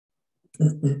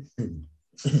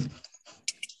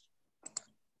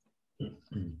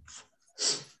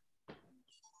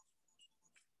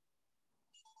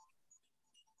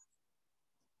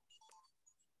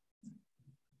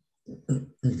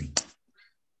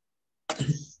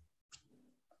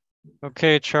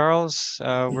Okay, Charles,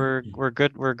 we're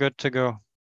good. We're good to go.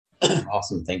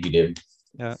 Awesome. Thank you, David.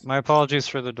 Yeah, my apologies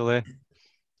for the delay.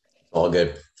 All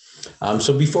good.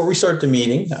 So before we start the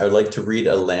meeting, I would like to read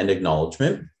a land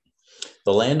acknowledgement.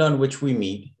 The land on which we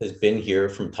meet has been here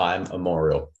from time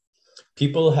immemorial.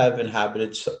 People have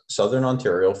inhabited Southern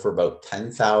Ontario for about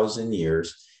 10,000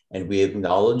 years, and we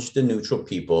acknowledge the neutral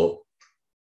people,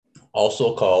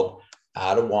 also called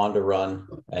Attawandaron,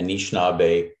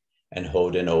 Anishinaabe, and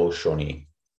Haudenosaunee,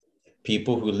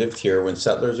 people who lived here when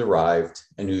settlers arrived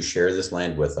and who share this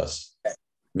land with us.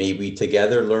 May we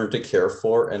together learn to care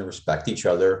for and respect each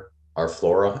other, our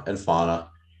flora and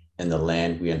fauna, and the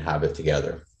land we inhabit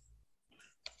together.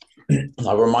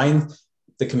 I'll remind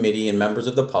the committee and members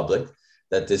of the public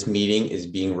that this meeting is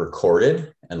being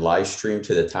recorded and live streamed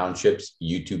to the township's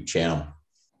YouTube channel.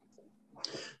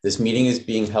 This meeting is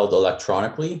being held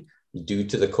electronically due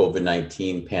to the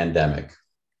COVID-19 pandemic.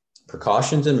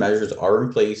 Precautions and measures are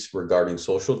in place regarding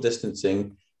social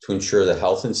distancing to ensure the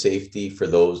health and safety for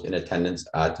those in attendance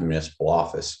at the municipal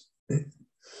office.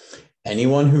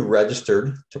 Anyone who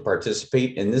registered to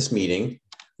participate in this meeting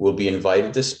will be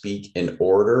invited to speak in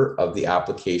order of the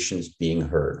applications being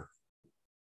heard.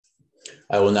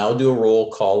 I will now do a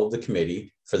roll call of the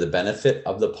committee for the benefit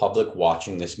of the public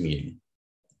watching this meeting.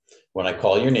 When I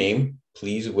call your name,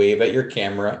 please wave at your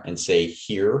camera and say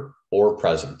here or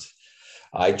present.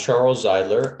 I, Charles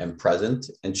Zeidler, am present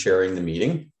and chairing the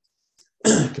meeting.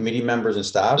 Committee members and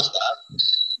staff.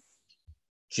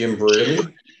 Jim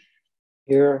Braley.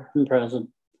 Here and present.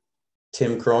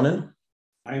 Tim Cronin.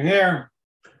 I'm here.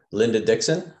 Linda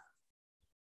Dixon.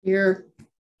 Here.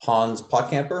 Hans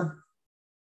Potkamper.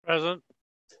 Present.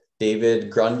 David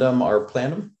Grundum, our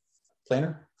planner.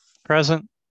 Present.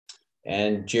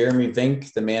 And Jeremy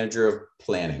Vink, the manager of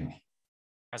planning.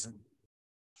 Present.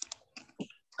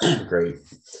 Great.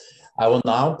 I will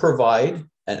now provide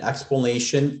an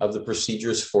explanation of the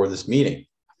procedures for this meeting.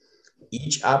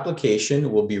 Each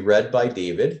application will be read by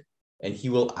David, and he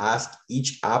will ask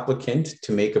each applicant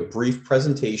to make a brief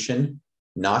presentation,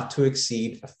 not to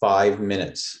exceed 5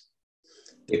 minutes.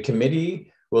 The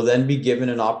committee will then be given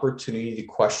an opportunity to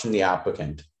question the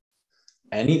applicant.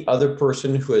 Any other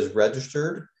person who has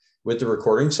registered with the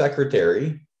recording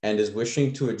secretary and is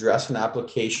wishing to address an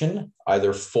application,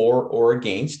 either for or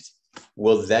against,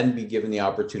 will then be given the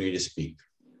opportunity to speak.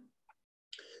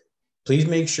 Please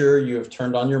make sure you have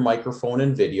turned on your microphone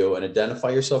and video and identify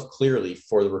yourself clearly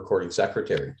for the recording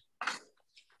secretary.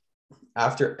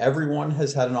 After everyone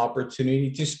has had an opportunity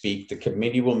to speak, the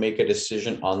committee will make a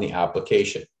decision on the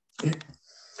application.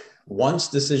 Once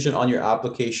decision on your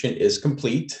application is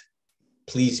complete,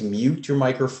 please mute your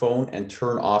microphone and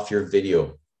turn off your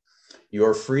video. You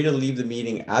are free to leave the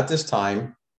meeting at this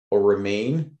time or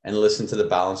remain and listen to the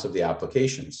balance of the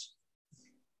applications.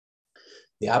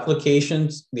 The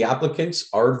applicants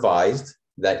are advised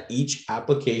that each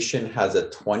application has a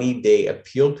 20-day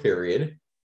appeal period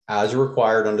as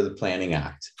required under the Planning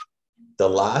Act. The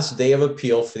last day of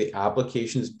appeal for the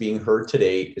applications being heard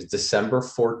today is December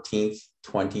 14th,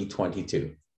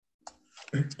 2022.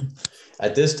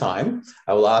 At this time,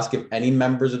 I will ask if any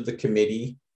members of the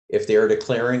committee, if they are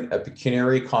declaring a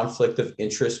pecuniary conflict of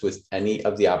interest with any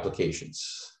of the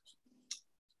applications.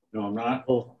 No, I'm not.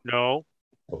 No.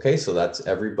 Okay, so that's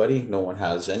everybody. No one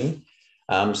has any.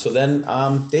 So then,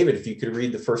 David, if you could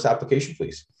read the first application,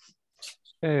 please.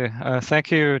 Okay, thank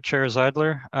you, Chair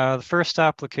Zeidler. The first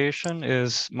application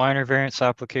is minor variance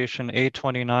application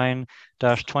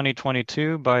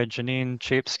A29-2022 by Janine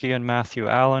Chapsky and Matthew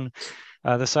Allen.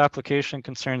 This application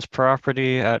concerns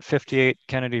property at 58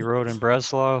 Kennedy Road in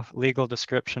Breslau, legal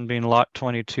description being Lot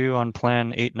 22 on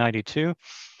Plan 892.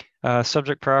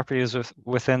 Subject property is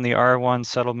within the R1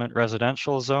 settlement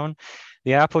residential zone.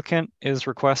 The applicant is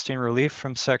requesting relief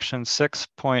from section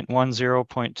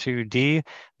 6.10.2D,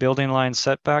 building line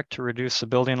setback, to reduce the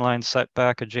building line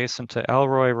setback adjacent to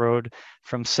Elroy Road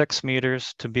from 6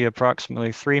 meters to be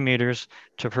approximately 3 meters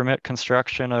to permit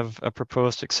construction of a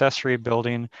proposed accessory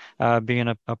building,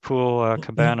 being a pool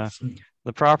cabana.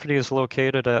 The property is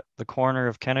located at the corner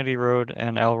of Kennedy Road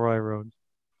and Elroy Road.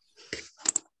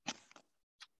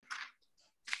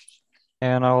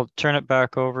 And I'll turn it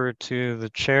back over to the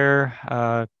chair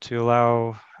to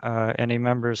allow any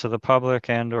members of the public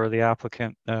and or the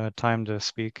applicant time to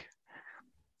speak.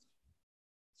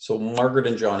 So Margaret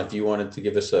and John, if you wanted to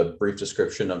give us a brief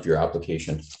description of your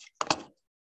application.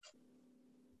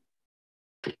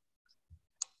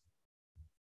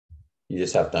 You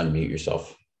just have to unmute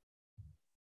yourself.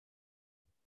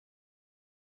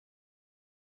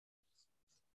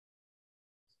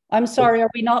 I'm sorry, are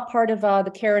we not part of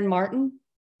the Karen Martin?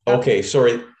 Okay,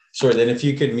 sorry. Then if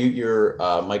you could mute your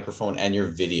microphone and your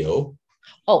video.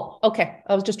 Oh, okay.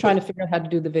 I was just trying to figure out how to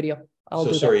do the video. I'll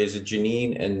do Sorry, that. is it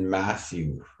Janine and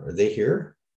Matthew? Are they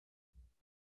here?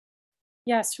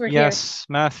 Yes, we're here. Yes,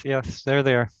 yes, they're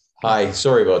there. Hi,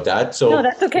 sorry about that. So No,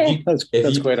 that's okay.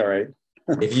 That's quite all right.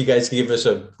 If you guys could give us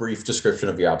a brief description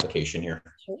of your application here.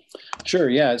 Sure,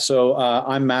 yeah. So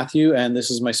I'm Matthew, and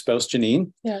this is my spouse,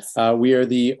 Janine. Yes. We are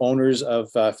the owners of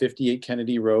 58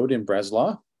 Kennedy Road in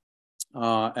Breslau.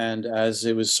 And as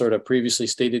it was sort of previously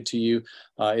stated to you,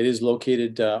 it is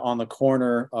located on the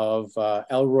corner of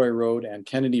Elroy Road and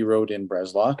Kennedy Road in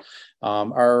Breslau.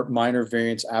 Our minor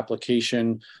variance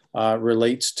application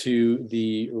relates to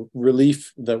the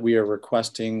relief that we are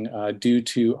requesting due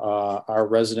to our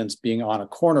residents being on a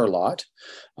corner lot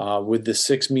with the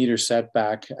 6 meter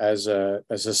setback as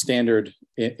a standard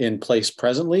in place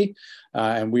presently.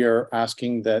 And we are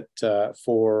asking that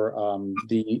for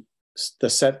the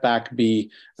setback be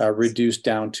reduced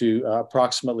down to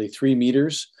approximately 3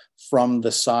 meters from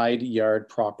the side yard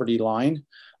property line,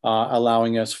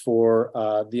 allowing us for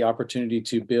the opportunity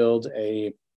to build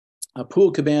a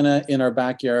pool cabana in our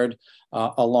backyard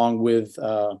along with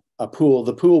a pool.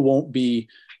 The pool won't be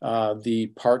the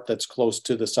part that's close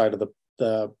to the side of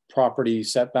the property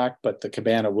setback, but the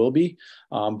cabana will be.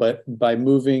 But by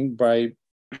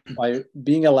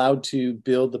being allowed to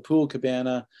build the pool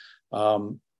cabana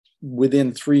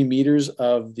within 3 meters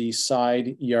of the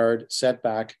side yard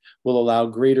setback will allow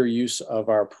greater use of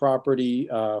our property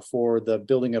for the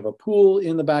building of a pool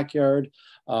in the backyard,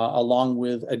 along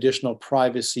with additional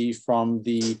privacy from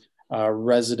the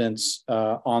residents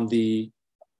on the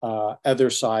other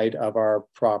side of our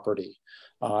property,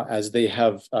 as they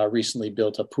have recently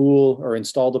built a pool or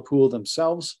installed a pool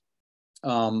themselves.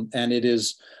 And it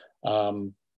is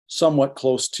somewhat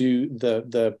close to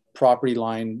the property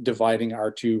line dividing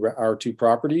our two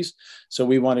properties. So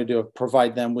we wanted to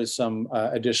provide them with some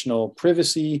additional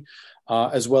privacy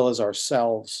as well as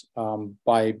ourselves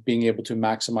by being able to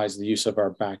maximize the use of our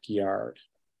backyard.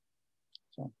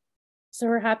 So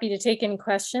we're happy to take any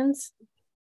questions.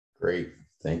 Great,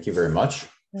 thank you very much.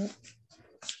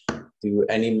 Do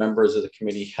any members of the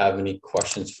committee have any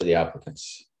questions for the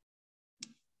applicants?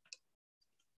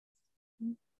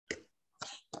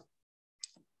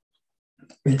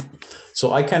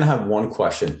 So I kind of have one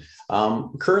question.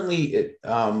 Currently,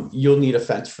 you'll need a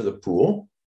fence for the pool.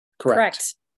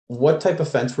 Correct. What type of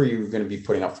fence were you going to be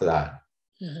putting up for that?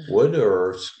 Wood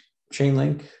or chain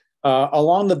link?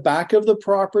 Along the back of the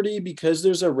property, because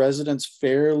there's a residence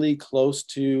fairly close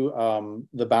to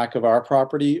the back of our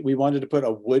property, we wanted to put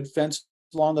a wood fence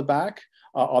along the back,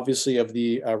 obviously of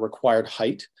the required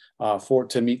height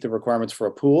to meet the requirements for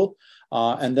a pool.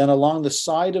 And then along the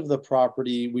side of the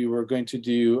property, we were going to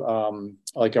do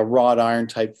like a wrought iron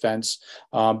type fence,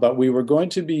 but we were going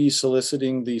to be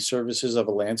soliciting the services of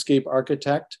a landscape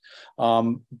architect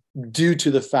due to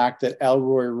the fact that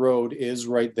Elroy Road is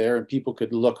right there and people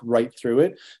could look right through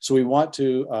it. So we want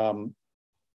to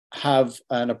have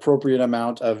an appropriate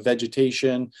amount of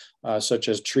vegetation, such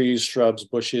as trees, shrubs,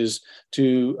 bushes,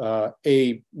 to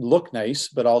look nice,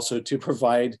 but also to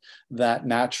provide that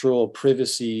natural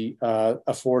privacy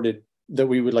afforded that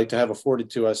we would like to have afforded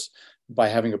to us by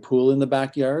having a pool in the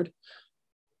backyard,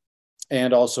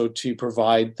 and also to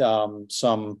provide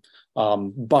some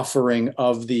buffering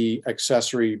of the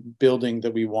accessory building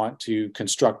that we want to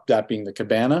construct, that being the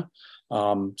cabana,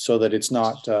 so that it's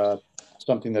not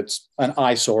something that's an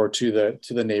eyesore to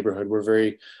the neighborhood. We're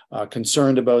very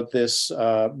concerned about this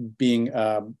being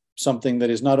something that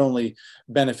is not only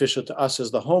beneficial to us as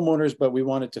the homeowners, but we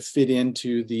want it to fit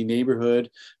into the neighborhood.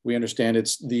 We understand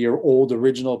it's the old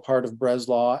original part of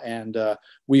Breslau, and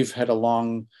we've had a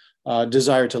long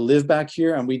desire to live back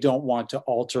here, and we don't want to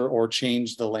alter or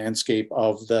change the landscape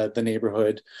of the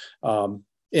neighborhood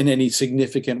in any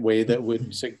significant way that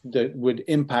would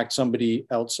impact somebody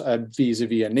else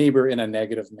vis-a-vis a neighbor in a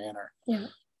negative manner. Yeah.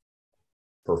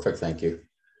 Perfect, thank you.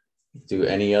 Do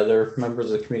any other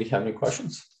members of the committee have any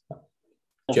questions?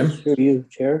 Jim? Through you,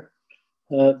 Chair.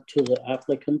 To the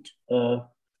applicant,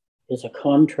 is a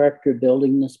contractor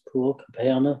building this pool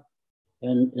cabana,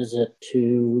 and is it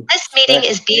to... This meeting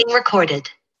is being recorded.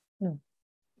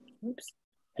 Oops.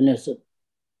 And is it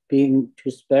being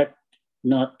to spec,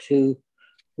 not to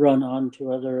run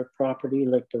onto other property,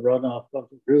 like the runoff of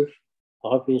the roof?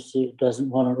 Obviously, it doesn't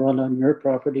want to run on your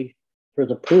property for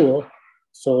the pool,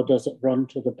 so does it run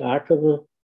to the back of the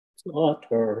lot,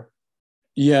 or...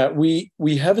 Yeah, we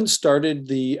haven't started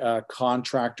the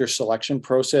contractor selection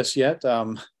process yet.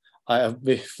 I'll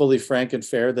be fully frank and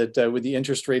fair that with the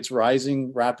interest rates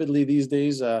rising rapidly these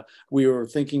days, we were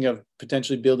thinking of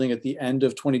potentially building at the end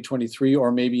of 2023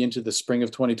 or maybe into the spring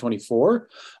of 2024.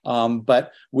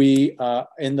 But we,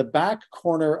 in the back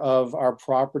corner of our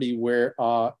property where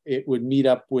it would meet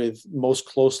up with most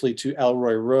closely to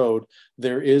Elroy Road,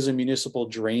 there is a municipal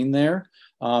drain there.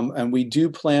 And we do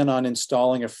plan on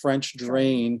installing a French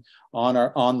drain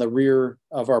on the rear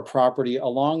of our property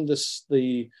along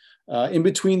in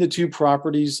between the two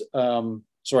properties.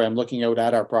 Sorry, I'm looking out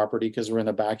at our property because we're in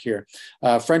the back here.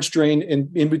 French drain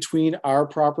in between our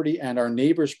property and our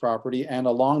neighbor's property and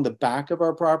along the back of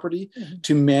our property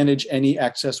to manage any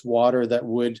excess water that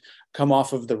would come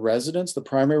off of the residence, the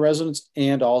primary residence,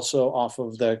 and also off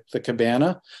of the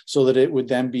cabana, so that it would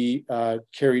then be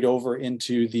carried over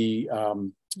into the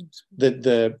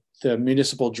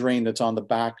municipal drain that's on the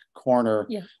back corner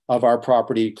of our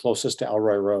property closest to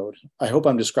Elroy Road. I hope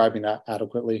I'm describing that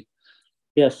adequately.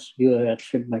 Yes, you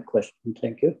answered my question.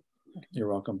 Thank you. You're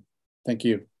welcome. Thank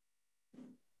you.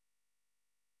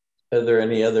 Are there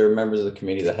any other members of the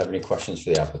committee that have any questions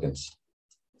for the applicants?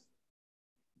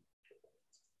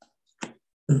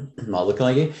 Not looking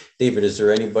like it. David, is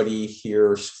there anybody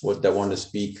here that want to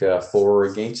speak for or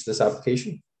against this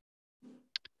application?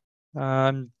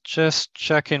 I'm just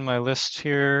checking my list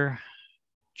here,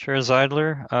 Chair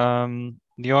Zeidler.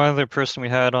 The only other person we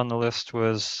had on the list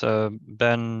was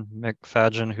Ben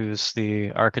McFadgen, who's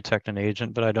the architect and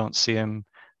agent, but I don't see him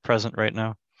present right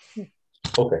now.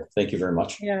 Okay, thank you very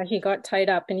much. Yeah, he got tied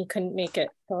up and he couldn't make it.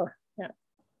 So, yeah.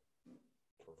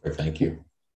 Okay, thank you.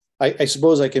 I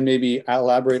suppose I can maybe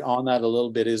elaborate on that a little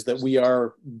bit, is that we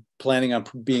are planning on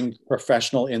being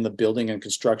professional in the building and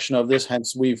construction of this.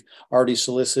 Hence, we've already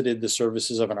solicited the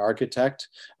services of an architect,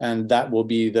 and that will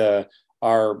be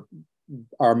our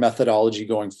methodology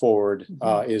going forward,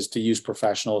 is to use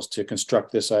professionals to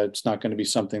construct this. It's not going to be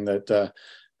something that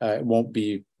won't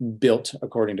be built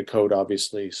according to code,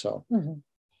 obviously. So,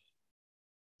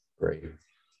 Great.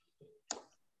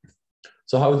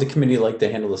 So how would the committee like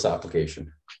to handle this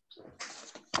application?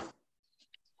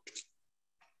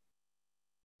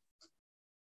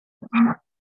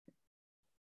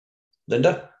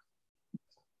 Linda?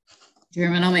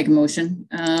 Chairman, I'll make a motion.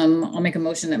 I'll make a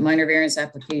motion that minor variance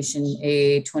application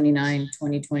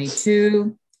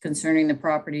A29-2022 concerning the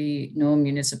property known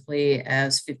municipally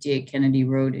as 58 Kennedy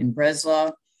Road in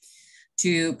Breslau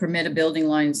to permit a building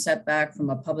line setback from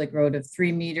a public road of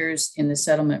 3 meters in the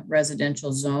settlement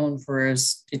residential zone for a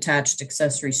detached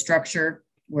accessory structure,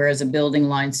 whereas a building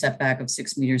line setback of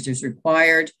 6 meters is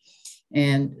required.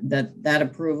 And that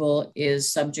approval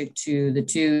is subject to the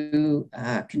two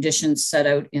conditions set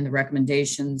out in the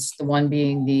recommendations, the one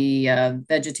being the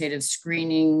vegetative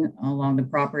screening along the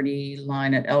property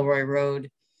line at Elroy Road,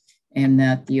 and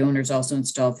that the owners also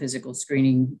install physical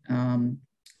screening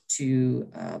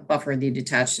to buffer the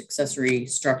detached accessory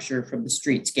structure from the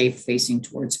streetscape facing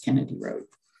towards Kennedy Road.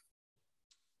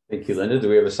 Thank you, Linda. Do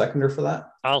we have a seconder for that?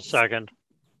 I'll second.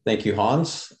 Thank you,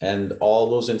 Hans. And all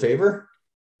those in favor?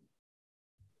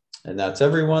 And that's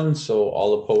everyone. So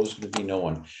all opposed would be no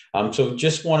one. So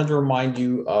just wanted to remind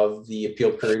you of the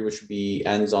appeal period, which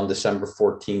ends on December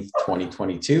 14th,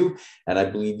 2022. And I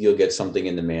believe you'll get something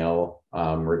in the mail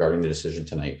regarding the decision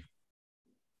tonight.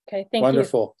 Okay, thank you.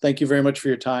 wonderful. Thank you very much for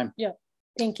your time. Yeah,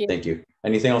 thank you. Thank you.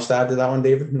 Anything else to add to that one,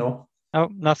 David? No? Oh,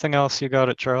 nothing else. You got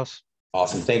it, Charles.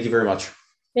 Awesome. Thank you very much.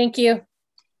 Thank you.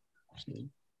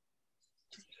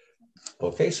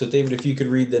 Okay, so David, if you could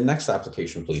read the next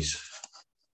application, please.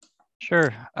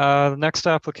 Sure. The next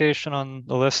application on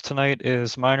the list tonight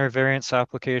is minor variance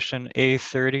application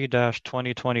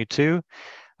A30-2022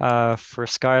 for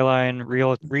Skyline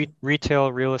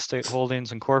Retail Real Estate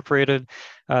Holdings Incorporated.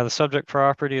 The subject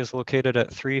property is located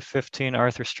at 315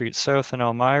 Arthur Street South in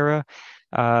Elmira,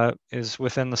 is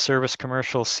within the service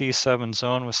commercial C7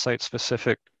 zone with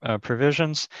site-specific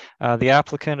provisions. The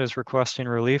applicant is requesting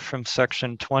relief from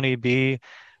section 20B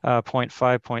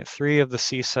 0.5.3 of the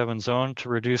C7 zone to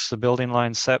reduce the building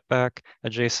line setback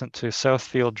adjacent to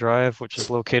Southfield Drive, which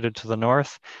is located to the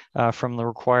north, from the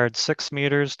required 6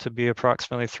 meters to be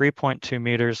approximately 3.2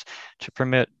 meters to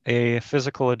permit a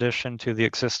physical addition to the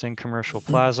existing commercial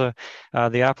plaza.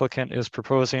 The applicant is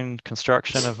proposing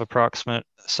construction of approximate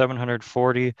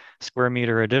 740 square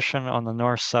meter addition on the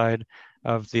north side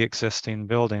of the existing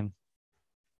building.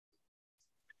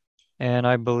 And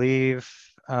I believe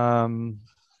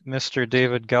Mr.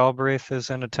 David Galbraith is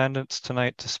in attendance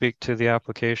tonight to speak to the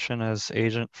application as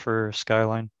agent for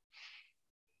Skyline.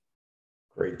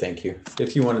 Great, thank you.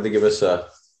 If you wanted to give us a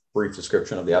brief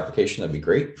description of the application, that'd be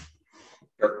great.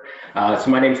 Sure. So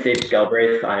my name is David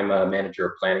Galbraith. I'm a manager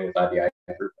of planning with IBI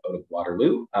Group out of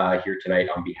Waterloo, here tonight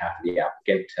on behalf of the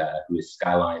applicant, who is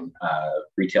Skyline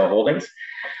Retail Holdings.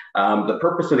 The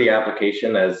purpose of the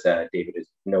application, as David has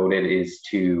noted, is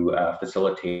to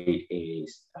facilitate a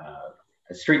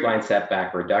street line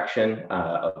setback reduction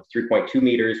of 3.2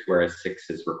 meters, whereas 6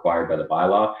 is required by the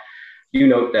bylaw. You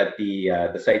note that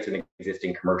the site's an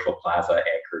existing commercial plaza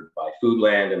anchored by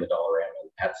Foodland and the Dollarama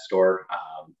pet store.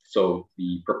 So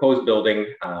the proposed building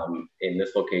in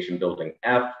this location, building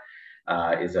F,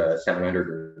 is a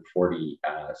 740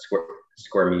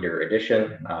 square meter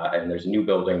addition, and there's a new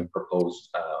building proposed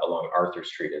along Arthur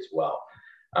Street as well.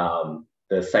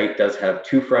 The site does have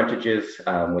 2 frontages,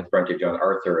 with frontage on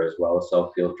Arthur as well as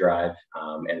Southfield Drive,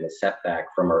 and the setback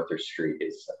from Arthur Street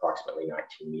is approximately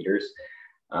 19 meters.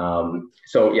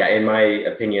 So yeah, in my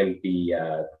opinion,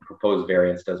 the proposed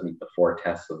variance does meet the 4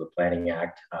 tests of the Planning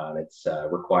Act. It's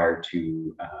required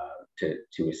to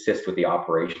assist with the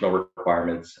operational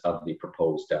requirements of the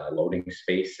proposed loading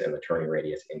space and the turning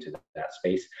radius into that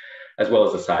space, as well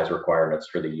as the size requirements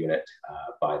for the unit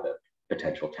by the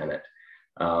potential tenant.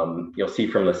 You'll see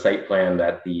from the site plan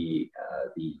that the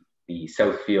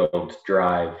Southfield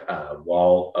Drive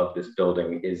wall of this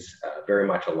building is very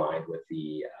much aligned with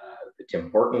the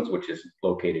Tim Hortons, which is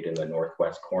located in the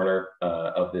northwest corner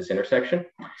of this intersection.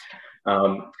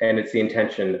 And it's the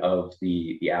intention of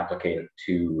the applicant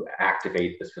to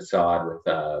activate this facade with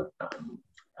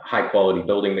high quality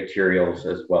building materials,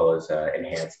 as well as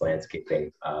enhanced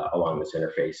landscaping along this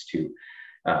interface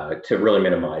to really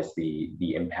minimize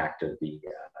the impact of the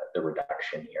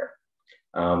reduction here.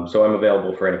 So I'm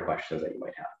available for any questions that you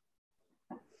might have.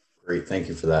 Great, thank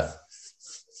you for that.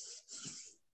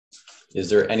 Is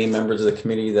there any members of the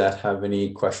committee that have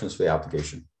any questions for the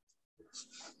application?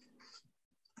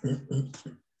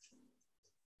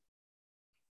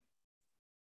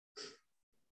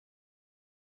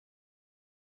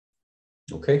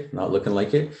 Okay, not looking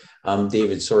like it.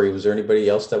 David, sorry, was there anybody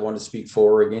else that wanted to speak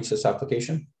for or against this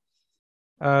application?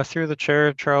 Through the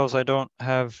chair, Charles, I don't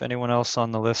have anyone else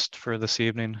on the list for this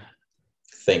evening.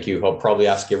 Thank you. I'll probably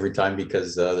ask every time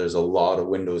because there's a lot of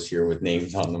windows here with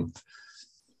names on them.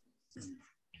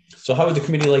 So how would the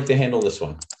committee like to handle this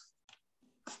one?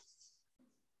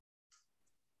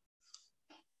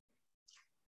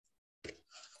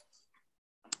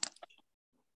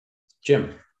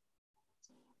 Jim.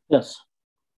 Yes.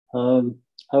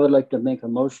 I would like to make a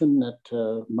motion that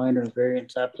minor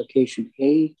variance application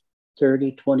A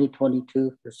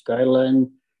 30/2022 for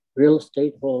Skyline Real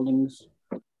Estate Holdings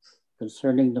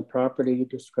concerning the property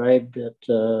described at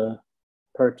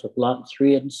parts of lot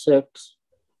 3 and 6,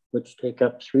 which take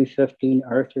up 315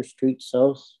 Arthur Street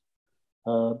South,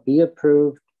 be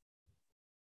approved,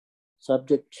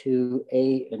 subject to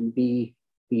A and B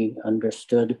being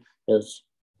understood as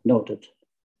noted.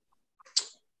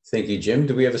 Thank you, Jim.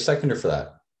 Do we have a seconder for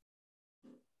that?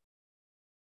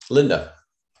 Linda.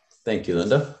 Thank you,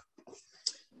 Linda.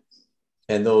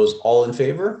 And those all in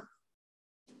favor?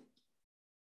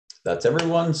 That's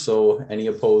everyone. So any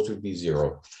opposed would be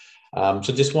 0. So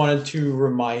just wanted to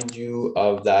remind you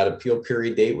of that appeal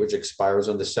period date, which expires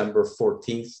on December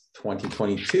 14th,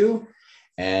 2022.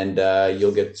 And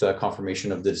you'll get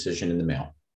confirmation of the decision in the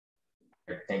mail.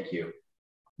 Thank you.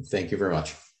 Thank you very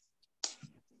much.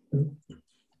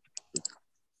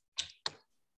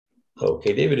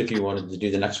 Okay, David, if you wanted to do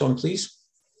the next one, please.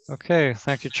 Okay,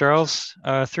 thank you, Charles.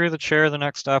 Through the chair, the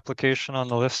next application on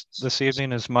the list this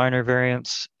evening is minor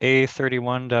variance A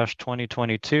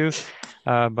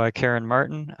 31-2022 by Karen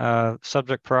Martin.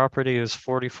 Subject property is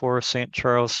 44 St.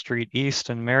 Charles Street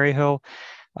East in Maryhill.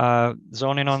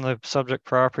 Zoning on the subject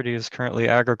property is currently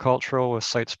agricultural with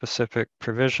site-specific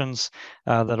provisions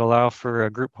that allow for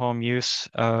a group home use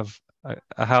of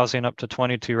a housing up to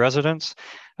 22 residents.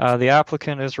 The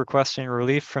applicant is requesting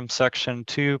relief from section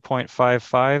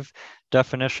 2.55,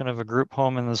 definition of a group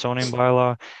home in the zoning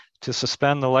bylaw, to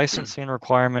suspend the licensing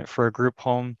requirement for a group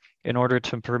home in order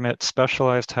to permit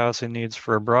specialized housing needs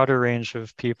for a broader range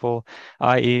of people,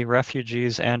 i.e.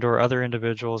 refugees and or other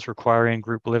individuals requiring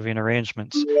group living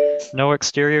arrangements. No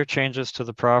exterior changes to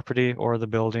the property or the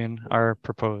building are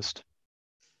proposed.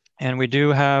 And we do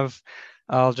have,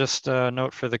 I'll just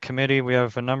note for the committee, we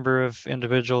have a number of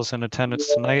individuals in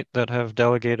attendance tonight that have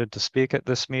delegated to speak at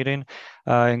this meeting,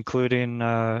 including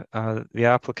the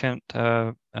applicant,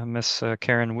 Ms.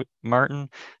 Karen Martin,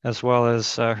 as well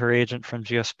as her agent from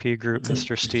GSP Group,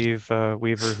 Mr. Steve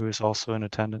Weaver, who is also in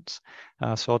attendance.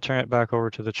 So I'll turn it back over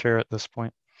to the chair at this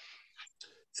point.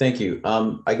 Thank you.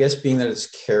 I guess being that it's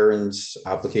Karen's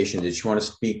application, did she want to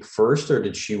speak first, or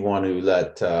did she want to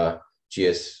let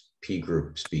GSP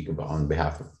Group speak on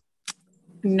behalf of?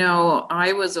 No,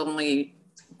 I was only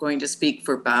going to speak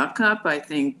for backup. I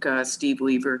think Steve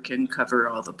Weaver can cover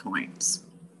all the points.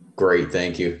 Great,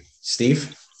 thank you.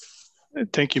 Steve?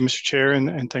 Thank you, Mr. Chair,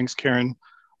 and thanks, Karen.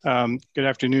 Good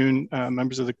afternoon,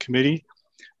 members of the committee.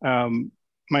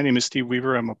 My name is Steve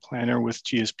Weaver. I'm a planner with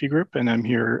GSP Group, and I'm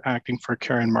here acting for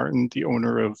Karen Martin, the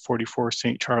owner of 44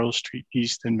 St. Charles Street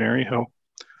East in Maryhill.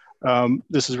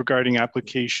 This is regarding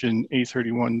application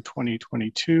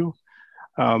A31-2022.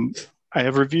 I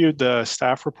have reviewed the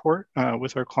staff report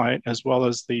with our client, as well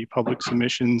as the public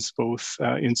submissions, both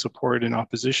in support and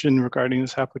opposition regarding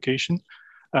this application.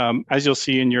 As you'll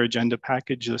see in your agenda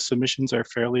package, the submissions are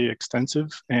fairly extensive,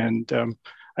 and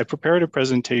I prepared a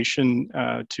presentation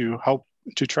to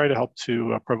try to help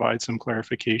to provide some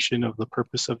clarification of the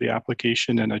purpose of the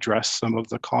application and address some of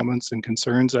the comments and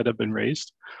concerns that have been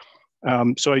raised.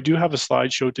 So I do have a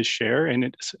slideshow to share, and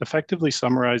it effectively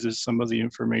summarizes some of the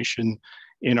information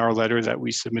in our letter that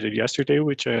we submitted yesterday,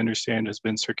 which I understand has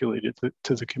been circulated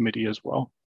to the committee as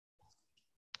well.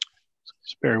 So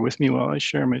just bear with me while I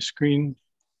share my screen.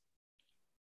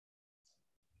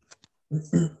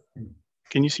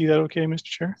 Can you see that okay, Mr.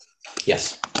 Chair?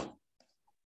 Yes.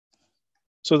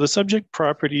 So the subject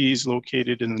property is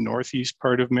located in the northeast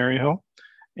part of Maryhill,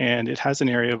 and it has an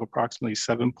area of approximately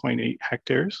 7.8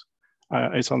 hectares.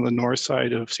 It's on the north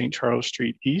side of St. Charles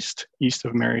Street East, east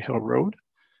of Maryhill Road.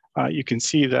 You can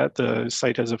see that the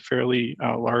site has a fairly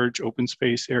large open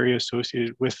space area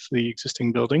associated with the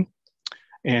existing building.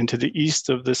 And to the east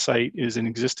of the site is an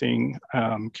existing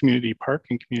community park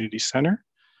and community center.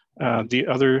 The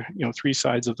other, three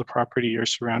sides of the property are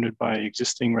surrounded by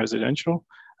existing residential,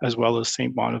 as well as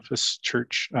St. Boniface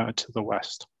Church to the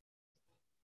west.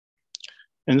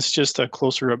 And it's just a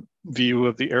closer up view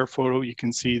of the air photo. You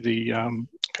can see the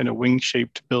kind of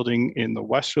wing-shaped building in the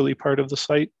westerly part of the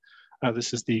site.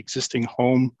 This is the existing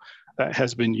home that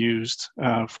has been used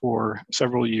for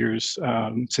several years,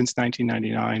 since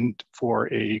 1999,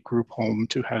 for a group home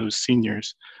to house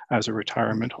seniors as a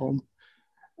retirement home.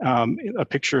 A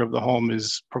picture of the home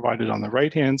is provided on the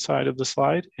right-hand side of the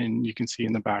slide, and you can see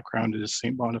in the background is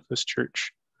St. Boniface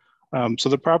Church. So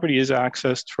the property is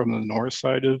accessed from the north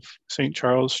side of St.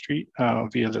 Charles Street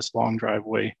via this long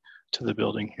driveway to the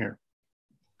building here.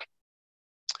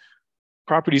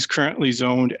 Property is currently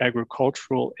zoned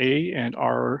agricultural A and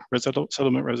R,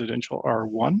 settlement residential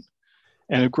R1,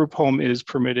 and a group home is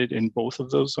permitted in both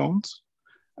of those zones.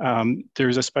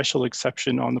 There's a special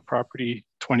exception on the property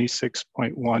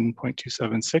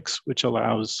 26.1.276, which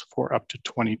allows for up to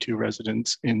 22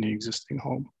 residents in the existing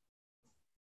home.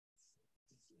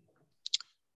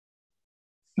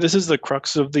 This is the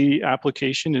crux of the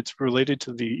application. It's related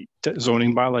to the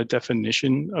zoning bylaw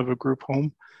definition of a group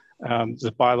home.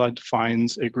 The bylaw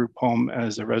defines a group home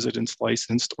as a residence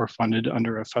licensed or funded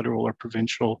under a federal or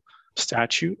provincial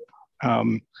statute.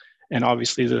 And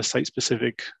obviously the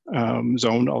site-specific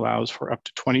zone allows for up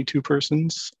to 22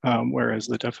 persons, whereas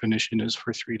the definition is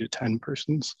for 3 to 10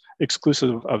 persons,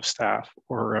 exclusive of staff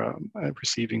or a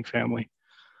receiving family.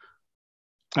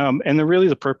 And really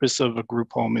the purpose of a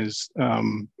group home is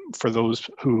for those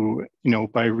who,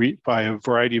 by a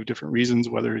variety of different reasons,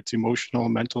 whether it's emotional,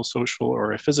 mental, social,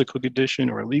 or a physical condition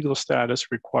or a legal status,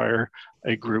 require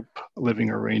a group living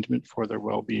arrangement for their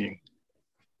well-being.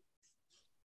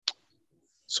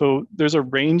 So there's a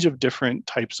range of different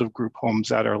types of group homes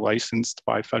that are licensed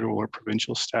by federal or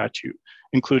provincial statute,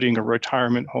 including a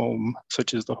retirement home,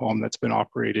 such as the home that's been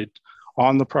operated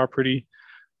on the property.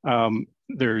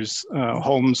 There's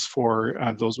homes for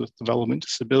those with development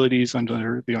disabilities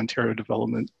under the Ontario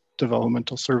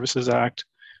Developmental Services Act,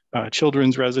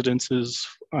 children's residences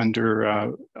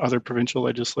under other provincial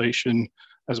legislation,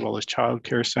 as well as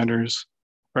childcare centers,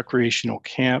 recreational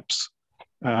camps,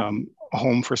 a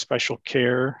home for special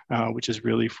care, which is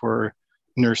really for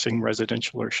nursing,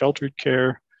 residential, or sheltered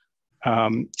care.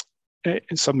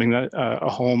 It's something that a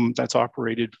home that's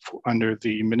operated under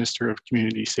the Minister of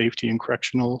Community Safety and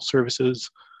Correctional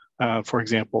Services, for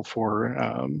example, for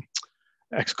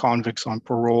ex-convicts on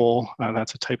parole,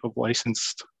 that's a type of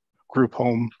licensed group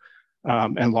home,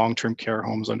 and long-term care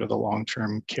homes under the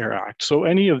Long-Term Care Act. So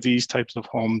any of these types of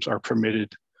homes are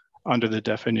permitted under the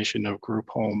definition of group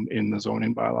home in the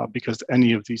zoning bylaw, because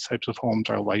any of these types of homes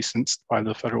are licensed by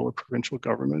the federal or provincial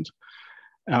government.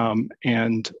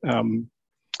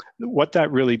 What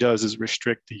that really does is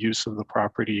restrict the use of the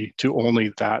property to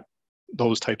only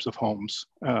those types of homes.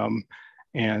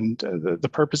 The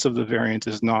purpose of the variance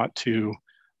is not to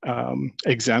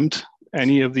exempt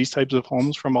any of these types of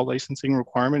homes from a licensing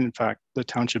requirement. In fact, the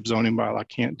township zoning bylaw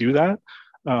can't do that.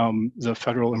 The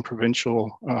federal and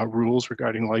provincial rules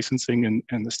regarding licensing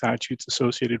and the statutes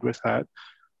associated with that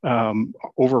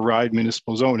override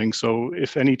municipal zoning. So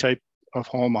if any type of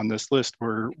home on this list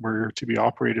were to be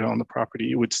operated on the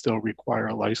property, it would still require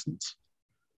a license.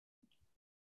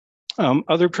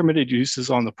 Other permitted uses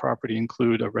on the property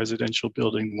include a residential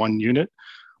building 1 unit,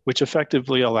 which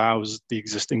effectively allows the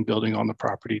existing building on the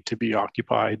property to be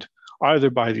occupied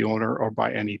either by the owner or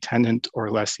by any tenant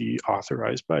or lessee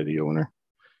authorized by the owner.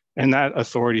 And that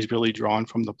authority is really drawn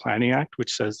from the Planning Act,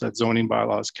 which says that zoning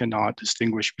bylaws cannot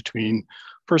distinguish between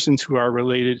persons who are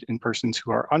related and persons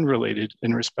who are unrelated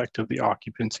in respect of the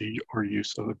occupancy or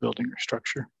use of a building or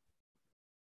structure.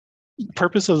 The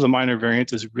purpose of the minor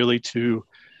variance is really to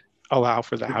allow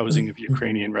for the housing of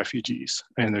Ukrainian refugees.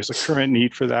 And there's a current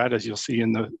need for that, as you'll see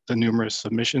in the numerous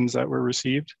submissions that were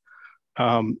received.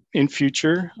 In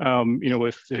future,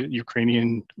 if the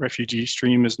Ukrainian refugee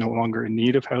stream is no longer in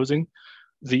need of housing,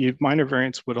 the minor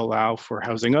variance would allow for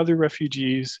housing other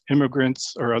refugees,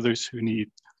 immigrants, or others who need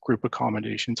group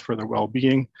accommodations for their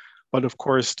well-being, but of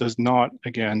course does not,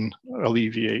 again,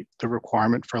 alleviate the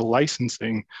requirement for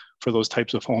licensing for those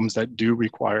types of homes that do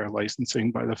require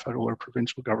licensing by the federal or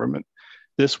provincial government.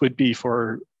 This would be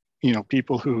for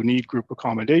people who need group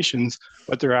accommodations,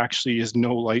 but there actually is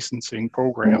no licensing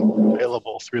program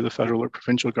available through the federal or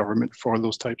provincial government for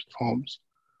those types of homes.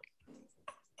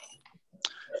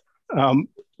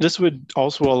 This would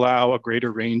also allow a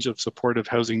greater range of supportive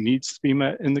housing needs to be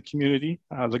met in the community.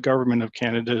 The Government of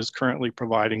Canada is currently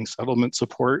providing settlement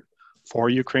support for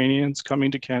Ukrainians coming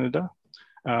to Canada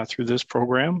through this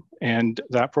program. And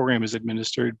that program is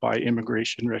administered by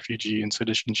Immigration, Refugee and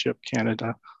Citizenship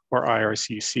Canada, or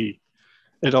IRCC.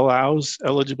 It allows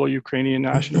eligible Ukrainian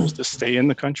nationals to stay in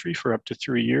the country for up to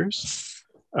 3 years.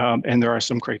 And there are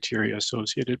some criteria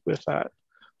associated with that.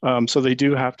 So they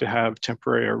do have to have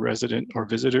temporary or resident or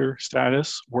visitor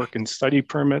status, work and study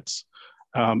permits.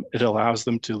 It allows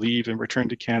them to leave and return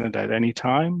to Canada at any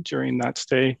time during that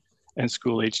stay, and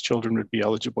school-age children would be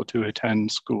eligible to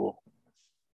attend school.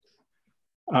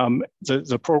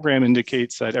 The program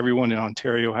indicates that everyone in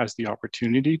Ontario has the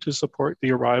opportunity to support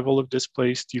the arrival of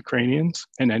displaced Ukrainians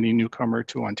and any newcomer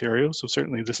to Ontario. So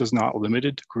certainly this is not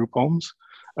limited to group homes.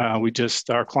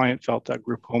 Our client felt that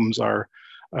group homes are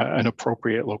an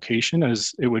appropriate location,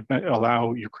 as it would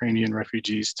allow Ukrainian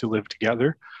refugees to live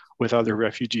together with other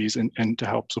refugees and to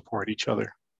help support each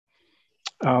other.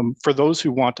 For those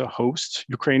who want to host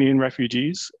Ukrainian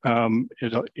refugees,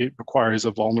 it requires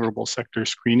a vulnerable sector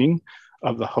screening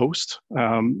of the host,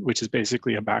 which is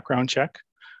basically a background check.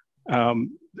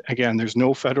 Again, there's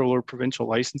no federal or provincial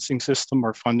licensing system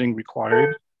or funding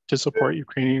required to support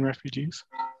Ukrainian refugees.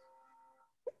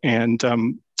 And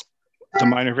the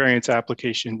minor variance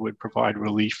application would provide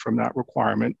relief from that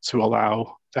requirement to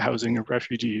allow the housing of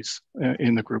refugees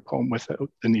in the group home without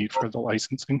the need for the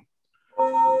licensing.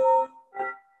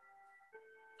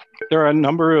 There are a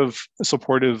number of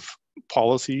supportive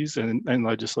policies and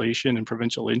legislation and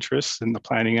provincial interests in the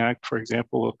Planning Act. For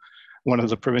example, one of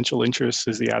the provincial interests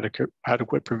is the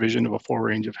adequate provision of a full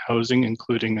range of housing,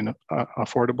 including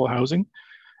affordable housing.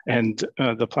 And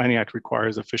the Planning Act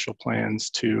requires official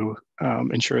plans to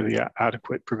ensure the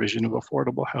adequate provision of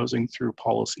affordable housing through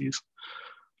policies.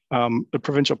 The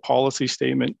provincial policy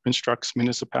statement instructs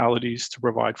municipalities to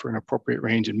provide for an appropriate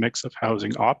range and mix of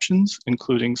housing options,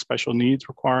 including special needs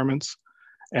requirements.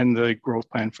 And the growth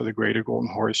plan for the Greater Golden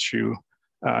Horseshoe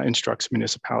instructs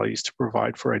municipalities to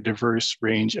provide for a diverse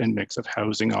range and mix of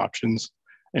housing options,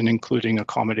 and including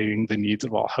accommodating the needs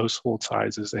of all household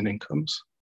sizes and incomes.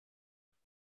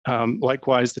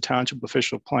 Likewise, the township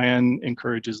official plan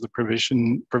encourages the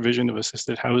provision of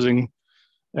assisted housing.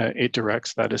 It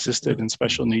directs that assisted and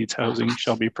special needs housing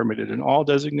shall be permitted in all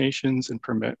designations and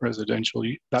permit residential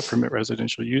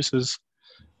uses.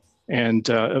 And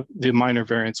the minor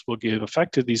variance will give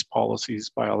effect to these policies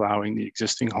by allowing the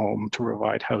existing home to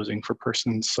provide housing for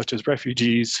persons such as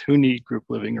refugees who need group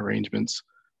living arrangements,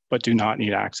 but do not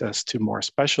need access to more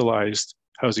specialized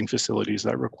housing facilities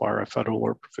that require a federal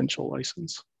or provincial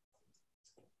license.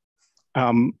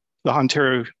 The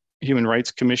Ontario Human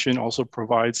Rights Commission also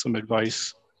provides some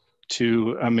advice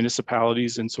to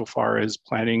municipalities insofar as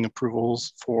planning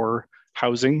approvals for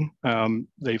housing.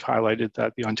 They've highlighted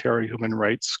that the Ontario Human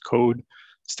Rights Code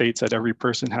states that every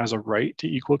person has a right to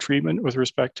equal treatment with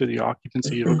respect to the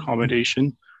occupancy of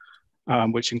accommodation,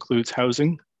 which includes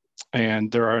housing.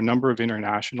 And there are a number of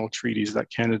international treaties that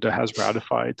Canada has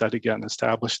ratified that again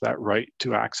establish that right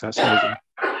to access housing.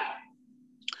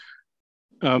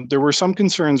 There were some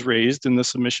concerns raised in the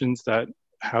submissions that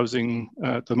housing,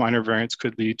 the minor variance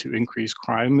could lead to increased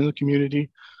crime in the community.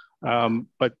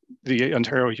 But the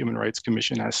Ontario Human Rights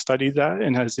Commission has studied that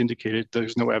and has indicated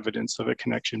there's no evidence of a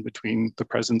connection between the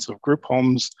presence of group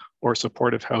homes or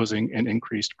supportive housing and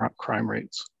increased crime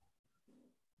rates.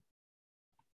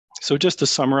 So just to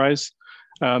summarize,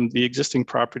 the existing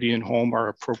property and home are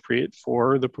appropriate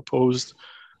for the proposed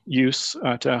use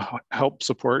to help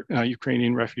support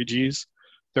Ukrainian refugees.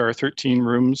 There are 13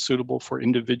 rooms suitable for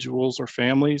individuals or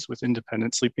families with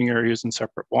independent sleeping areas and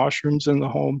separate washrooms in the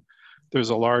home. There's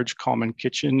a large common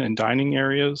kitchen and dining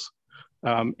areas,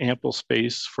 ample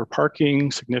space for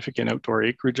parking, significant outdoor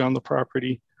acreage on the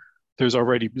property. There's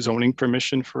already zoning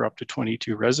permission for up to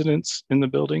 22 residents in the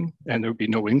building, and there would be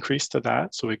no increase to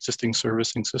that. So existing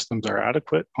servicing systems are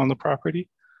adequate on the property.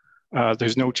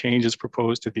 There's no changes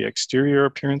proposed to the exterior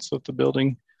appearance of the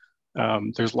building.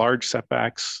 There's large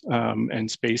setbacks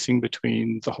and spacing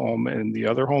between the home and the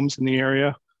other homes in the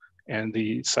area. And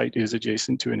the site is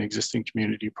adjacent to an existing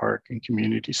community park and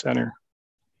community center.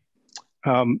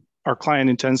 Our client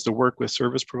intends to work with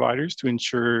service providers to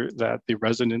ensure that the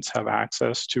residents have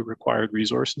access to required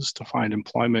resources to find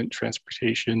employment,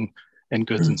 transportation, and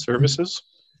goods and services.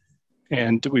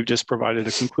 And we've just provided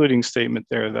a concluding statement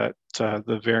there that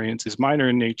the variance is minor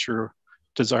in nature,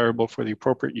 desirable for the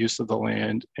appropriate use of the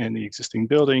land and the existing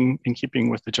building, in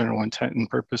keeping with the general intent and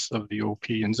purpose of the OP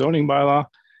and zoning bylaw,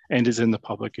 and is in the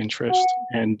public interest.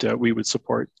 And we would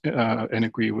support and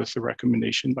agree with the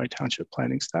recommendation by township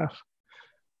planning staff.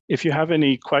 If you have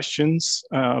any questions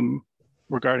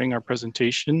regarding our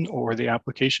presentation or the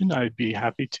application, I'd be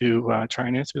happy to try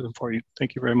and answer them for you.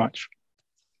 Thank you very much.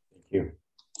 Thank you.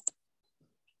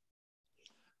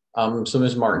 So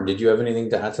Ms. Martin, did you have anything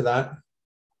to add to that?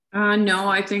 No,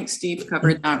 I think Steve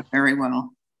covered that very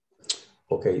well.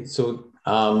 Okay, so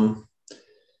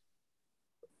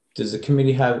does the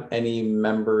committee have any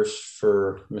members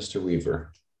for Mr.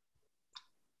 Weaver?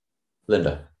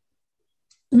 Linda.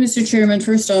 Mr. Chairman,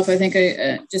 first off, I think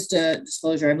just a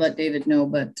disclosure, I've let David know,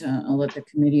 but I'll let the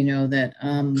committee know that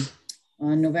on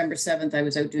November 7th, I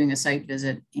was out doing a site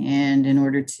visit, and in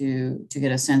order to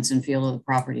get a sense and feel of the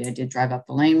property, I did drive up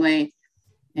the laneway,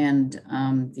 and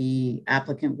the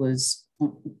applicant was,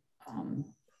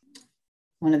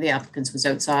 one of the applicants was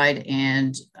outside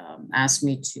and asked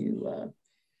me to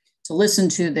listen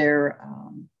to their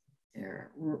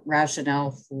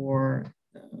rationale for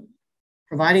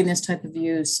providing this type of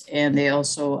use. And they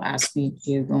also asked me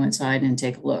to go inside and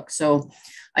take a look. So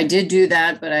I did do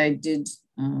that, but I did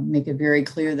make it very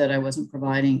clear that I wasn't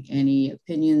providing any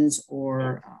opinions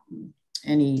or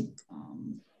any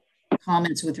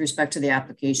comments with respect to the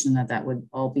application, that would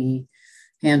all be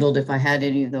handled. If I had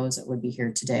any of those, that would be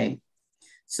here today.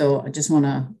 So I just want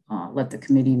to let the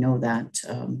committee know that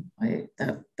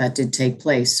that did take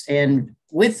place. And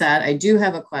with that, I do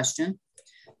have a question.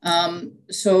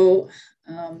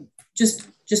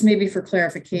 Just maybe for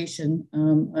clarification,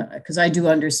 because I do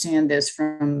understand this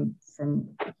from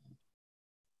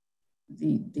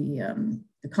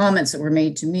the comments that were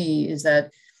made to me, is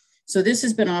that, so this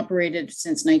has been operated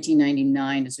since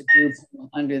 1999 as a group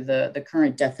under the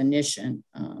current definition.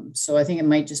 So I think it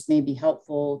might just maybe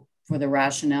helpful for the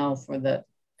rationale for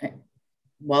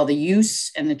while the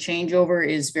use and the changeover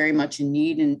is very much in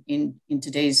need in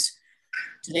today's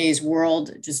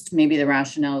world, just maybe the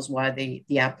rationale is why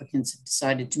the applicants have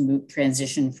decided to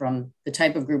transition from the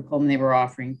type of group home they were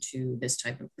offering to this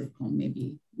type of group home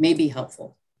may be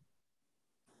helpful.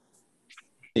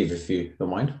 Steve, if you don't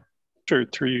mind. Sure,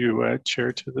 through you,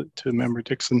 Chair, to Member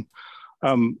Dixon.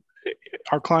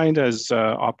 Our client has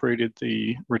operated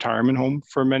the retirement home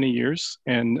for many years,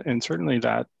 and certainly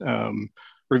that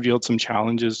revealed some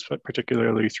challenges,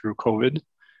 particularly through COVID.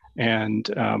 And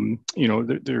you know,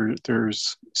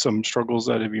 there's some struggles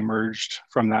that have emerged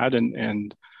from that,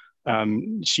 and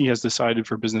she has decided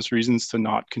for business reasons to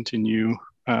not continue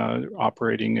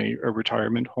operating a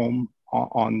retirement home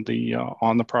on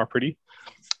the property.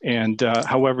 And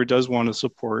however, does want to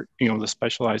support, you know, the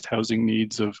specialized housing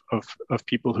needs of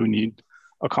people who need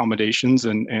accommodations,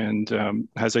 and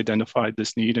has identified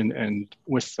this need, and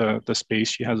with the space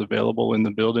she has available in the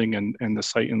building and the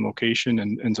site and location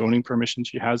and zoning permission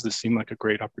she has, this seemed like a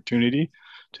great opportunity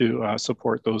to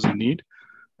support those in need.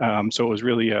 So it was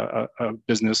really a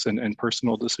business and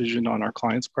personal decision on our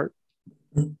client's part.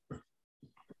 Thank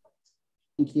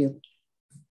you.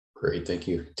 Great, thank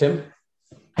you. Tim?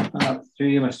 Through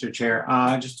you, Mr. Chair.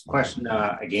 Just a question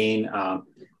again,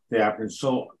 the applicant.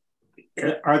 So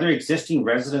are there existing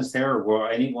residents there, or will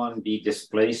anyone be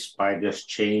displaced by this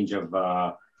change of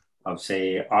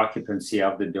say occupancy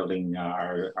of the building?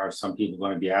 Are some people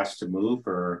going to be asked to move,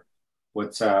 or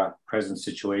what's present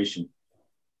situation?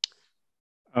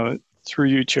 Through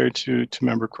you, Chair, to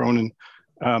Member Cronin.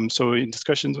 So in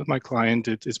discussions with my client,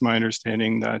 it's my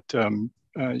understanding that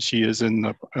she is in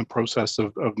the process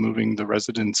of moving the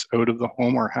residents out of the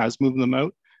home or has moved them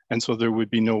out. And so there would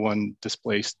be no one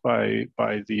displaced by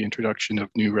the introduction of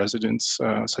new residents,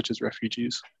 such as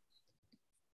refugees.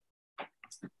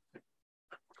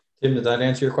 Tim, did that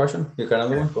answer your question? You got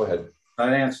another one? Go ahead.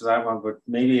 That answers that one, but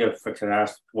maybe if I could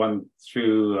ask one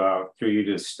through you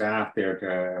to staff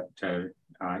there to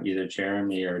either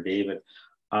Jeremy or David.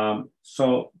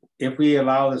 So if we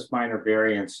allow this minor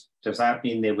variance, does that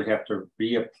mean they would have to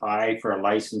reapply for a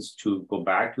license to go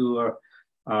back to a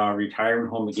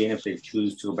retirement home again if they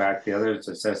choose to go back to the others?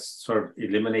 Does that sort of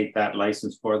eliminate that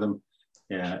license for them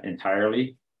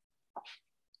entirely?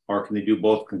 Or can they do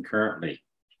both concurrently?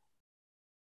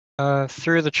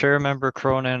 Through the chair, Member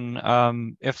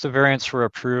Cronin, if the variance were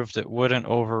approved, it wouldn't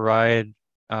override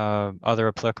other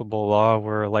applicable law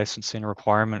where a licensing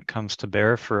requirement comes to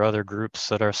bear for other groups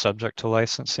that are subject to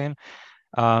licensing.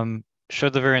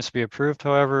 Should the variance be approved,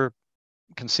 however,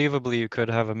 conceivably you could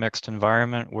have a mixed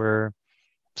environment where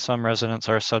some residents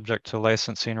are subject to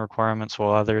licensing requirements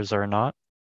while others are not,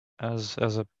 as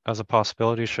a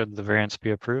possibility should the variance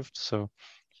be approved. So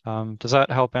does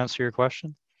that help answer your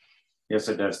question? Yes,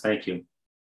 it does. Thank you.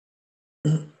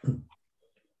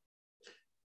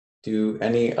 Do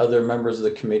any other members of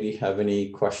the committee have any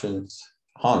questions?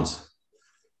 Hans?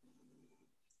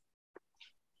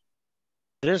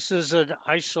 This is an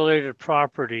isolated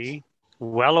property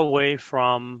well away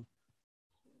from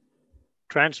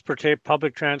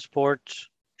public transport,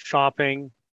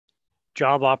 shopping,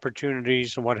 job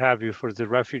opportunities, and what have you for the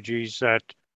refugees that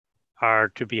are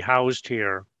to be housed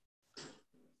here.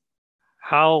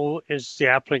 How is the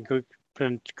applicant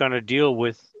going to deal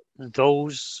with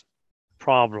those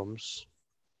problems?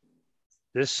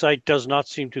 This site does not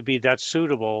seem to be that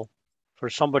suitable for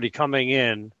somebody coming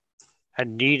in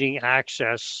and needing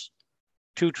access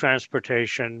to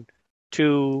transportation,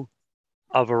 to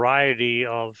a variety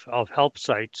of help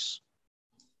sites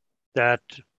that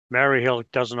Maryhill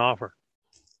doesn't offer.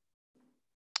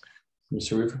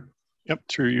 Mr. Weaver? Yep,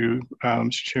 through you,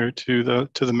 Chair, to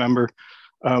the member.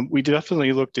 We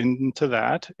definitely looked into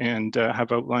that and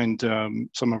have outlined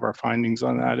some of our findings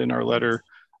on that in our letter.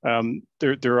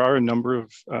 There are a number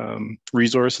of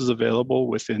resources available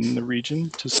within the region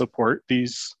to support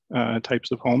these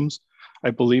types of homes. I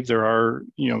believe there are,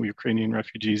 Ukrainian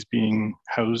refugees being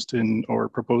housed in or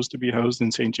proposed to be housed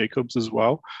in St. Jacobs as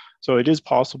well. So it is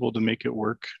possible to make it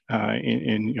work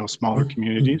in smaller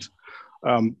communities.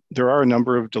 There are a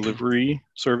number of delivery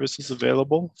services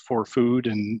available for food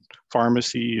and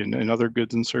pharmacy and other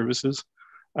goods and services.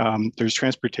 There's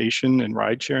transportation and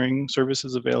ride sharing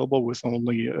services available with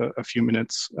only a few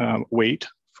minutes wait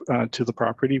to the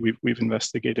property. We've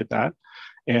investigated that.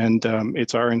 And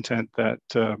it's our intent that,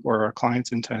 or our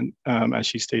client's intent, as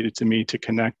she stated to me, to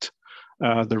connect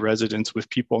the residents with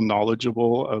people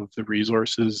knowledgeable of the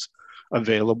resources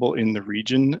available in the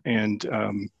region and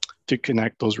to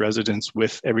connect those residents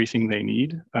with everything they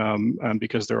need,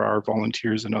 because there are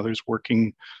volunteers and others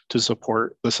working to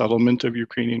support the settlement of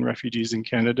Ukrainian refugees in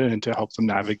Canada and to help them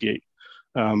navigate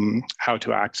how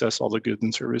to access all the goods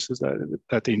and services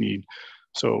that they need.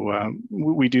 So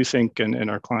we do think, and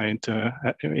our client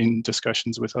in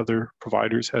discussions with other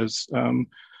providers has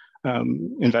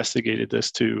investigated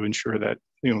this to ensure that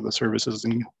the services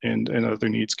and other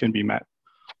needs can be met.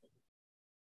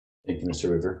 Thank you, Mr.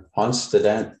 Weaver. Hans, did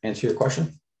that answer your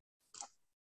question?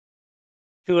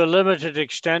 To a limited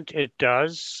extent, it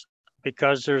does,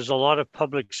 because there's a lot of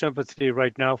public sympathy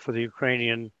right now for the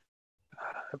Ukrainian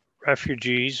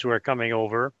refugees who are coming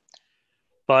over.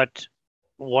 But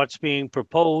what's being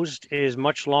proposed is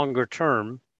much longer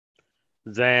term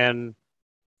than,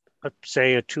 let's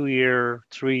say, a 2-year,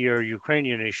 3-year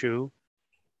Ukrainian issue.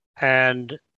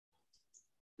 And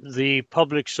the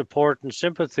public support and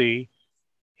sympathy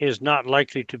is not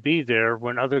likely to be there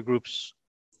when other groups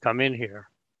come in here.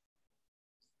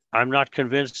 I'm not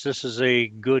convinced this is a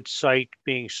good site,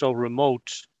 being so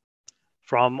remote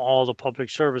from all the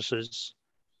public services,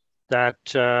 that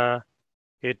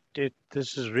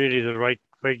this is really the right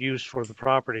use for the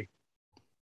property.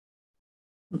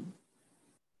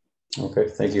 Okay,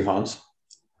 thank you, Hans.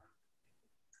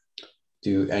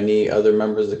 Do any other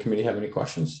members of the committee have any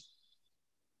questions?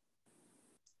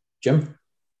 Jim?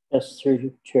 Yes, through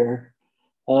you, Chair.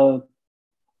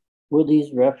 Will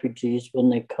these refugees, when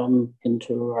they come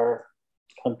into our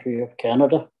country of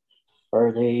Canada,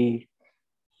 are they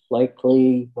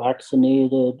likely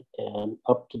vaccinated and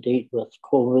up to date with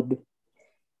COVID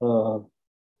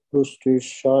boosters,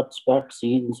 shots,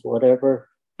 vaccines, whatever,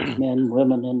 men,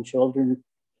 women, and children,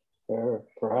 or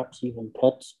perhaps even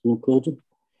pets included?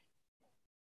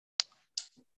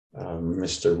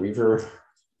 Mr. Weaver.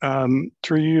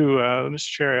 Through you, Mr.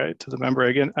 Chair, to the member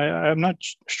again, I'm not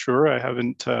sure. I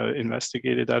haven't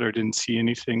investigated that or didn't see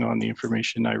anything on the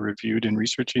information I reviewed in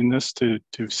researching this to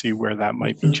see where that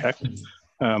might be checked.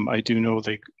 I do know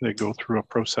they go through a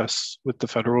process with the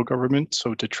federal government.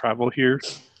 So to travel here,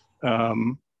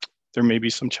 there may be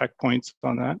some checkpoints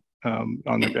on that,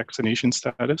 on their vaccination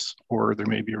status, or there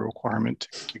may be a requirement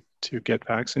to get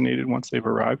vaccinated once they've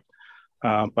arrived.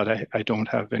 But I don't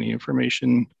have any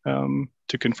information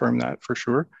to confirm that for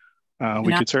sure.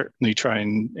 We could certainly try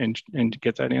and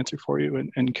get that answer for you,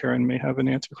 and Karen may have an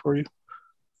answer for you.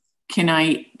 Can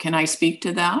I speak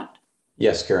to that?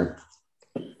 Yes, Karen.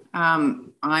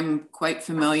 I'm quite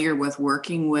familiar with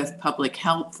working with public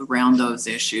health around those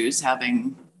issues,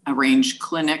 having arranged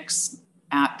clinics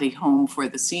at the home for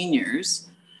the seniors.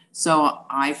 So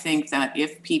I think that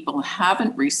if people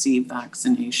haven't received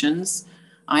vaccinations,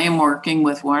 I am working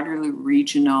with Waterloo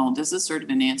Regional. This is sort of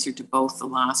an answer to both the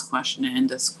last question and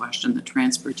this question, the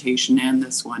transportation and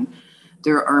this one.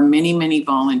 There are many, many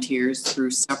volunteers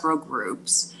through several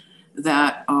groups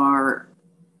that are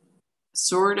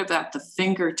sort of at the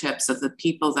fingertips of the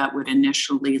people that would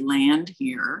initially land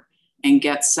here and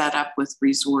get set up with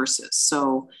resources.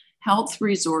 So health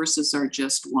resources are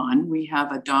just one. We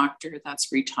have a doctor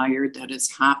that's retired that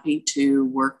is happy to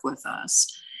work with us.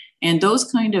 And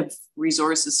those kind of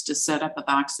resources to set up a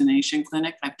vaccination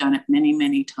clinic, I've done it many,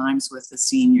 many times with the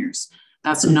seniors.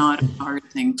 That's not a hard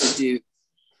thing to do.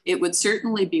 It would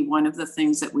certainly be one of the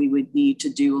things that we would need to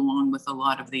do along with a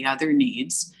lot of the other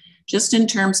needs. Just in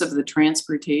terms of the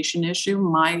transportation issue,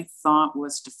 my thought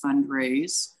was to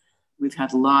fundraise. We've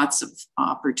had lots of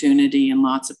opportunity and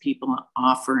lots of people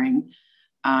offering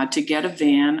to get a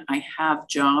van. I have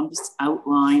jobs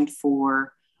outlined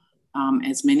for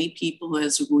as many people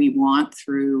as we want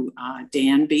through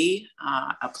Danby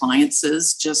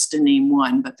Appliances, just to name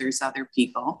one, but there's other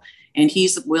people. And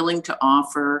he's willing to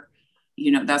offer,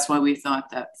 that's why we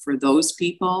thought that for those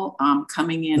people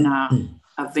coming in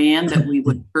a van that we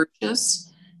would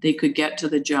purchase, they could get to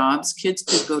the jobs. Kids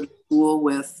could go to school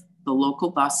with the local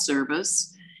bus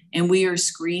service. And we are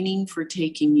screening for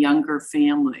taking younger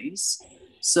families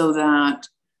so that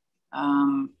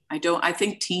I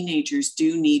think teenagers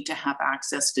do need to have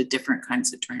access to different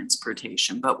kinds of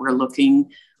transportation, but we're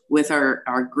looking with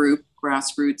our group,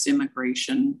 Grassroots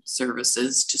Immigration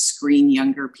Services, to screen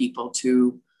younger people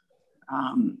to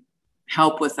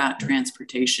help with that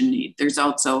transportation need. There's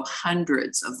also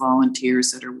hundreds of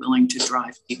volunteers that are willing to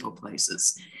drive people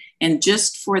places. And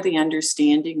just for the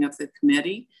understanding of the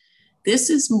committee, this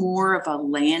is more of a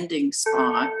landing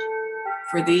spot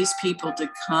for these people to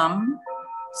come,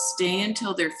 stay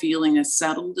until their feeling is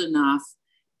settled enough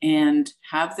and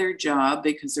have their job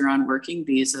because they're on working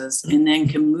visas, and then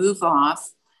can move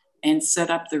off and set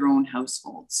up their own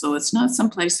household. So it's not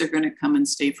someplace they're going to come and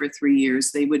stay for 3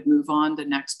 years. They would move on, the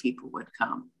next people would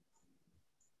come.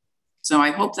 So I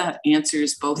hope that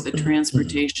answers both the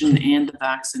transportation and the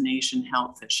vaccination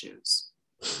health issues.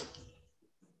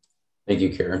 Thank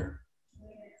you, Karen.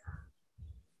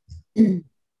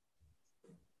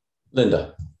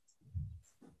 Linda.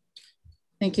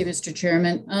 Thank you, Mr.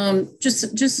 Chairman.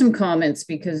 Just some comments,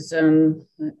 because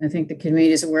I think the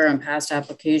committee is aware on past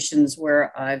applications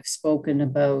where I've spoken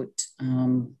about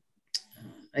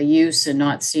a use and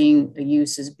not seeing a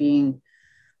use as being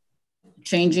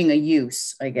changing a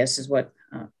use, I guess, is what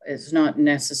is not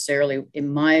necessarily, in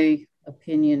my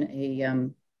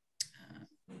opinion,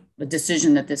 a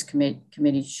decision that this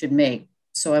committee should make.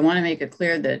 So I want to make it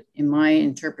clear that in my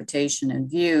interpretation and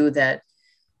view that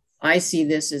I see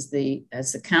this as the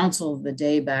council of the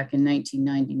day back in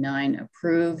 1999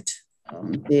 approved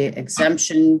the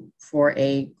exemption for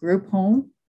a group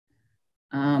home.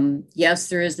 Yes,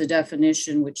 there is the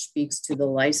definition which speaks to the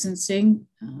licensing.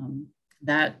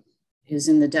 That is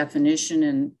in the definition,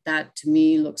 and that to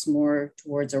me looks more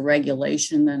towards a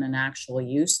regulation than an actual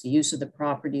use. The use of the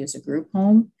property is a group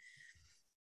home.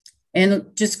 And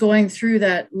just going through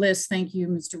that list, thank you,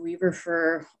 Mr. Weaver,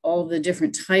 for all the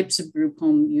different types of group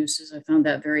home uses. I found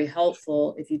that very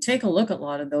helpful. If you take a look at a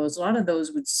lot of those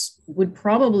would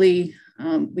probably,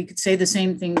 we could say the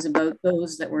same things about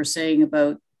those that we're saying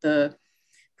about the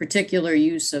particular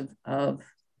use of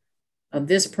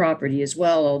this property as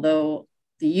well. Although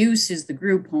the use is the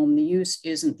group home, the use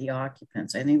isn't the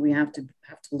occupants. I think we have to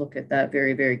look at that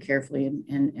very, very carefully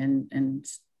and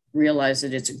realize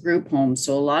that it's a group home.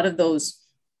 So a lot of those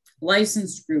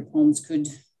licensed group homes could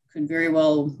could very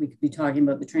well, we could be talking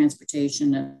about the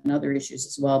transportation and other issues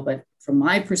as well. But from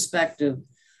my perspective,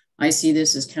 I see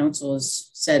this as council has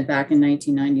said back in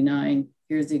 1999,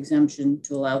 here's the exemption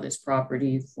to allow this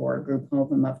property for a group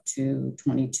home up to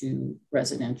 22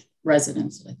 residents,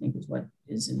 I think is what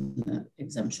is in the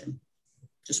exemption.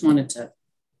 Just wanted to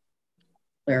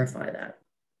clarify that.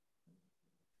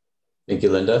 Thank you,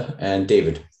 Linda. And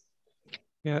David.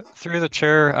 Yeah, through the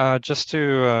chair, just to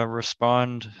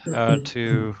respond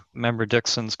to Member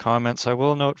Dixon's comments, I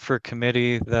will note for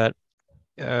committee that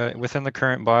within the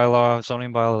current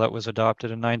zoning bylaw that was adopted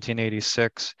in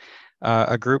 1986,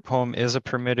 a group home is a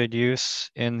permitted use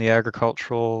in the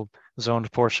agricultural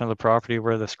zoned portion of the property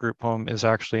where this group home is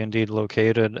actually indeed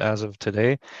located as of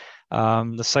today.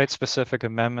 The site-specific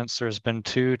amendments, there's been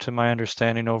 2 to my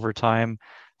understanding over time,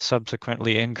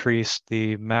 subsequently increased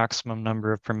the maximum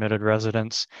number of permitted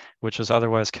residents, which is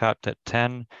otherwise capped at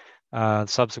 10.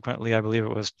 Subsequently, I believe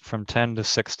it was from 10 to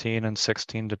 16 and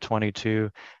 16 to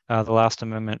 22. The last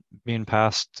amendment being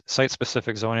passed,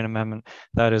 site-specific zoning amendment,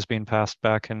 that is being passed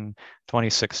back in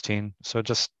 2016. So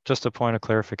just a point of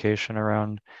clarification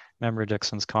around Member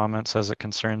Dixon's comments as it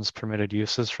concerns permitted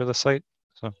uses for the site.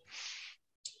 So,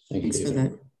 thanks for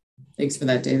that. Thanks for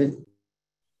that, David.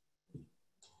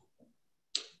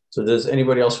 So does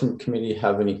anybody else from the committee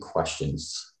have any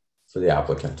questions for the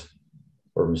applicant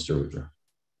or Mr. Rudra?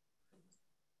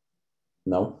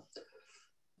 No?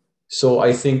 So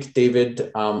I think, David,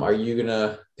 are you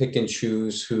gonna pick and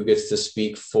choose who gets to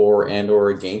speak for and or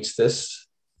against this?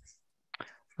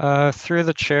 Through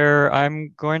the chair,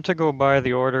 I'm going to go by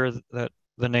the order that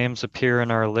the names appear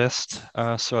in our list.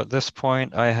 So at this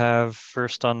point, I have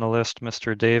first on the list,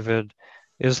 Mr. David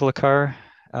Islakar.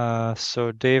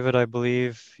 So David, I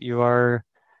believe you are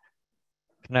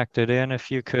connected in. If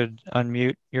you could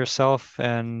unmute yourself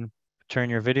and turn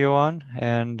your video on.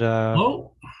 And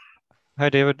hello. Hi,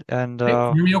 David. And hey,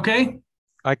 can you hear me okay?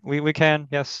 We can,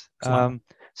 yes.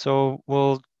 So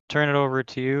we'll turn it over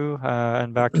to you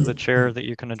and back to the chair that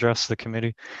you can address the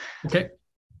committee. Okay.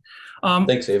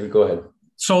 Thanks, David. Go ahead.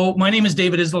 So my name is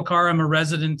David Islakar. I'm a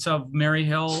resident of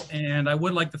Maryhill, and I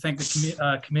would like to thank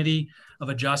the Committee of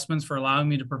Adjustments for allowing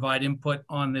me to provide input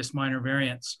on this minor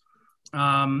variance.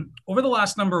 Over the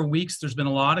last number of weeks, there's been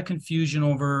a lot of confusion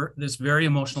over this very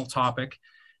emotional topic.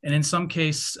 And in some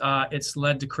case, it's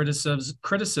led to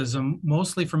criticism,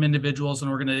 mostly from individuals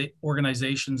and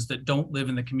organizations that don't live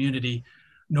in the community,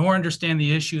 nor understand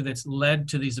the issue that's led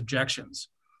to these objections.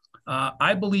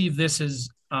 I believe this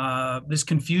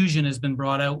confusion has been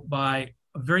brought out by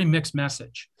a very mixed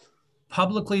message.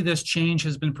 Publicly, this change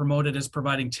has been promoted as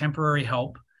providing temporary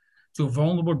help to a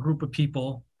vulnerable group of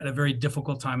people at a very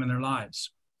difficult time in their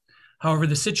lives. However,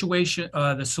 the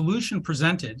solution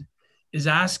presented is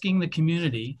asking the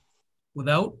community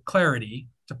without clarity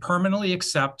to permanently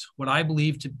accept what I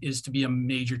believe is to be a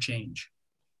major change.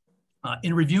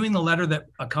 In reviewing the letter that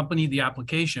accompanied the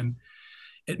application,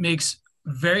 it makes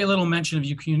very little mention of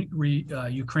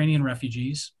Ukrainian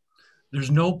refugees. There's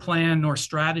no plan nor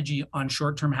strategy on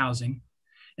short-term housing.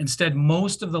 Instead,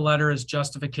 most of the letter is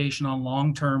justification on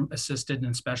long-term assisted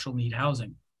and special need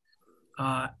housing.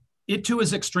 It too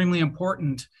is extremely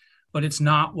important, but it's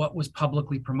not what was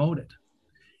publicly promoted.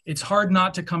 It's hard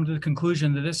not to come to the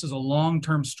conclusion that this is a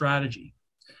long-term strategy.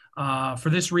 For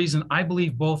this reason, I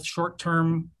believe both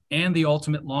short-term and the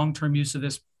ultimate long-term use of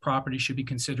this property should be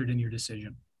considered in your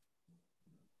decision.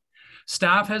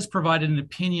 Staff has provided an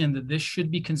opinion that this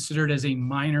should be considered as a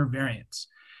minor variance,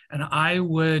 and I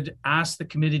would ask the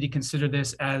committee to consider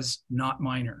this as not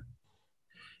minor.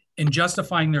 In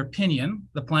justifying their opinion,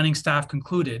 the planning staff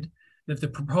concluded that the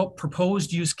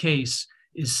proposed use case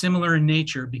is similar in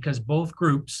nature because both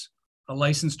groups, a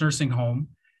licensed nursing home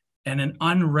and an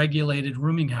unregulated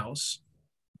rooming house,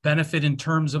 benefit in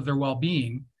terms of their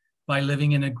well-being by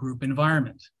living in a group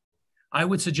environment. I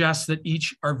would suggest that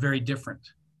each are very different.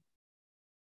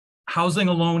 Housing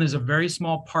alone is a very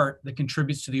small part that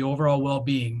contributes to the overall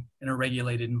well-being in a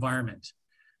regulated environment,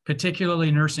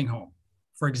 particularly nursing home.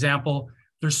 For example,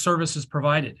 there's services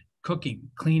provided, cooking,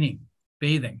 cleaning,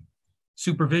 bathing,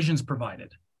 supervision's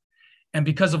provided. And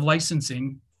because of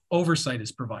licensing, oversight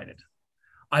is provided.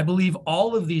 I believe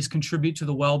all of these contribute to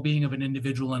the well-being of an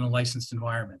individual in a licensed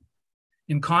environment.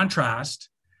 In contrast,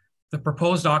 the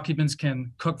proposed occupants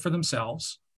can cook for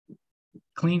themselves,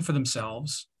 clean for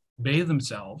themselves, bathe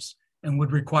themselves, and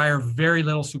would require very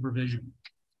little supervision.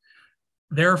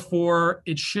 Therefore,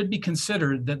 it should be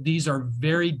considered that these are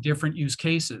very different use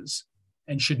cases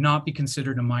and should not be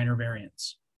considered a minor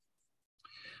variance.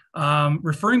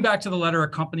 Referring back to the letter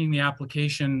accompanying the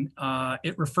application,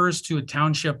 it refers to a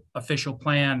township official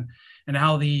plan and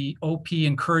how the OP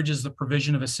encourages the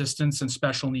provision of assistance and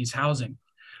special needs housing.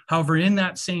 However, in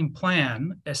that same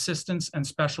plan, assistance and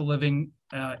special living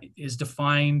is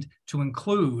defined to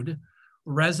include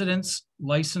residents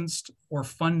licensed or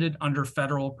funded under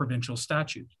federal or provincial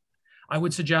statute. I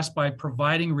would suggest by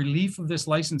providing relief of this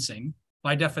licensing,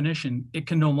 by definition, it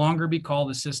can no longer be called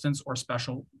assistance or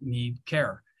special need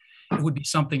care. It would be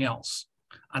something else.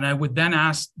 And I would then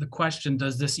ask the question,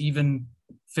 does this even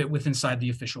fit with inside the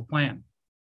official plan?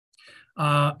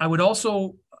 I would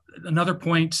also, another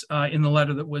point in the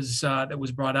letter that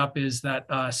was brought up is that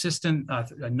assistant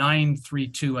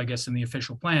 932, I guess, in the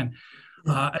official plan,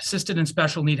 assisted and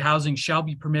special need housing shall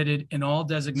be permitted in all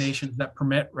designations that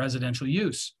permit residential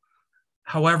use.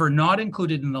 However, not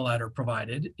included in the letter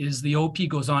provided is the OP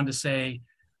goes on to say,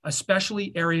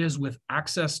 especially areas with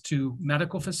access to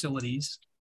medical facilities,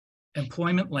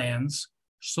 employment lands,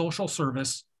 social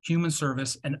service, human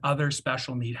service, and other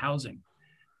special need housing.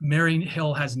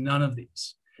 Maryhill has none of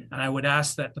these. And I would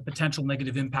ask that the potential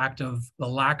negative impact of the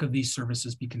lack of these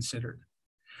services be considered.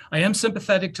 I am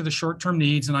sympathetic to the short-term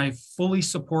needs and I fully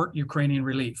support Ukrainian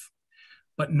relief,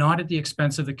 but not at the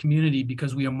expense of the community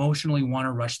because we emotionally want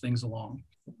to rush things along.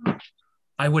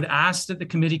 I would ask that the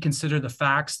committee consider the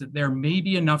facts that there may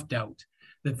be enough doubt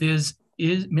that this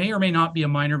may or may not be a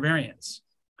minor variance,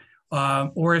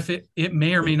 or if it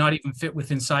may or may not even fit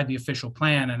with inside the official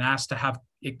plan, and ask to have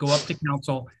it go up to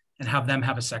council and have them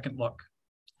have a second look.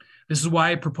 This is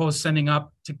why I propose sending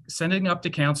up to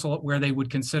council where they would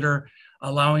consider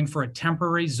allowing for a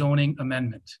temporary zoning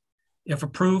amendment. If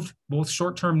approved, both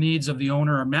short-term needs of the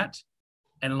owner are met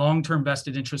and long-term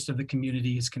vested interest of the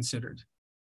community is considered.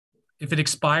 If it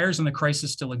expires and the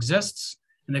crisis still exists,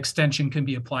 an extension can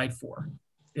be applied for.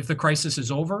 If the crisis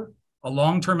is over, a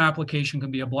long-term application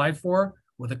can be applied for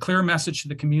with a clear message to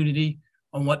the community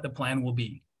on what the plan will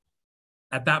be.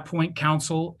 At that point,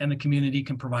 council and the community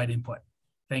can provide input.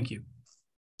 Thank you.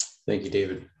 Thank you,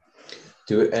 David.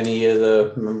 Do any of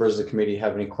the members of the committee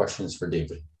have any questions for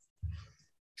David?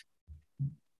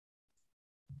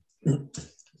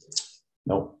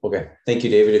 No. Okay. Thank you,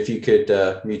 David. If you could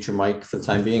mute your mic for the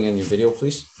time being and your video,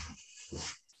 please.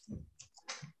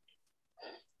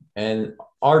 And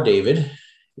David,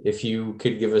 if you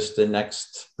could give us the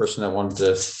next person that wanted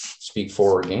to speak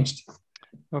for or against.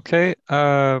 Okay.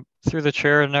 Through the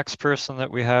chair, the next person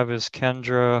that we have is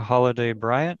Kendra Holiday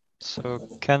Bryant. So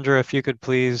Kendra, if you could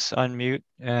please unmute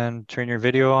and turn your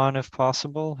video on if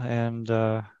possible, and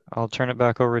I'll turn it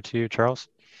back over to you, Charles.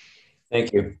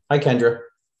 Thank you. Hi, Kendra.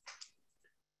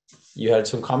 You had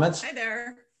some comments? Hi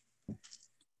there.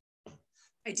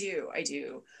 I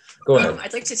do. Go ahead.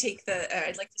 I'd like to take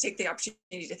the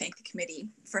opportunity to thank the committee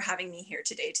for having me here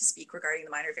today to speak regarding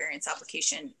the minor variance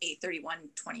application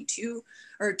A3122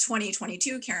 or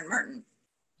 2022 Karen Martin.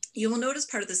 You will notice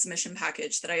part of the submission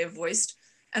package that I have voiced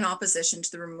an opposition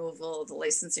to the removal of the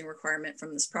licensing requirement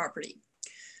from this property.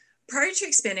 Prior to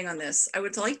expanding on this, I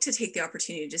would like to take the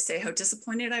opportunity to say how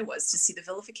disappointed I was to see the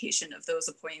vilification of those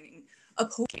opposing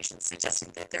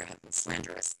suggesting that there have been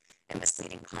slanderous and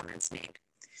misleading comments made.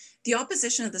 The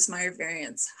opposition of this minor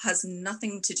variance has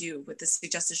nothing to do with the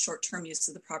suggested short-term use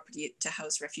of the property to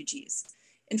house refugees.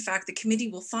 In fact, the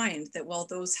committee will find that while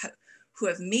those who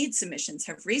have made submissions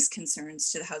have raised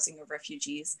concerns to the housing of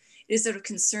refugees, it is out of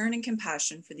concern and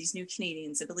compassion for these new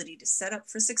Canadians' ability to set up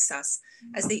for success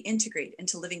as they integrate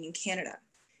into living in Canada.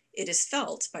 It is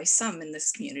felt by some in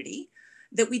this community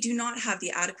that we do not have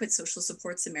the adequate social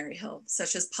supports in Maryhill,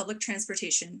 such as public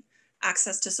transportation,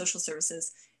 access to social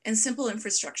services, and simple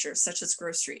infrastructure such as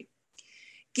grocery.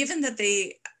 Given that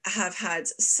they have had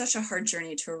such a hard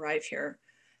journey to arrive here,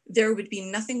 there would be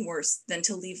nothing worse than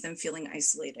to leave them feeling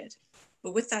isolated.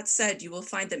 But with that said, you will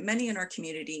find that many in our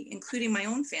community, including my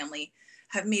own family,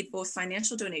 have made both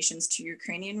financial donations to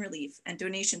Ukrainian relief and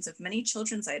donations of many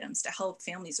children's items to help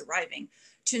families arriving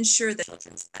to ensure that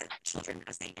children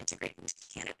as they integrate into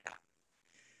Canada.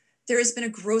 There has been a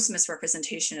gross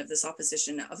misrepresentation of this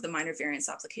opposition of the minor variance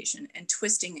application and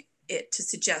twisting it to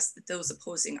suggest that those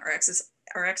opposing are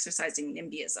exercising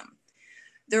NIMBYism.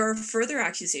 There are further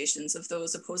accusations of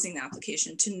those opposing the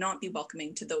application to not be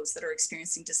welcoming to those that are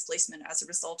experiencing displacement as a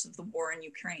result of the war in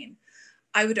Ukraine.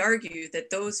 I would argue that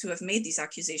those who have made these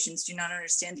accusations do not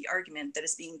understand the argument that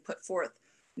is being put forth,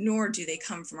 nor do they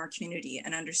come from our community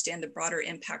and understand the broader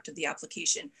impact of the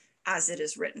application as it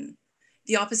is written.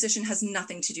 The opposition has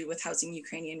nothing to do with housing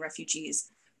Ukrainian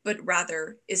refugees, but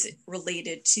rather is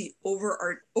related to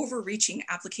overreaching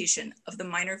application of the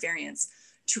minor variance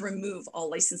to remove all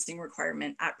licensing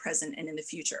requirement at present and in the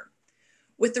future.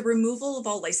 With the removal of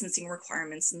all licensing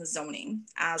requirements in the zoning,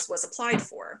 as was applied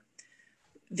for,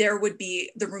 there would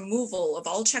be the removal of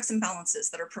all checks and balances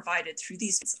that are provided through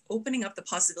these, opening up the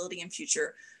possibility in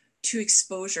future to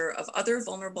exposure of other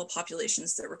vulnerable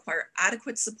populations that require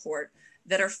adequate support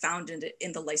that are found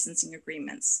in the licensing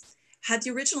agreements. Had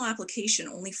the original application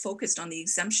only focused on the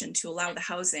exemption to allow the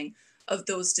housing of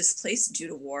those displaced due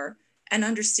to war, and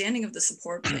understanding of the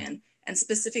support plan and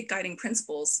specific guiding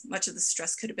principles, much of the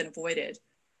stress could have been avoided.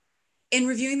 In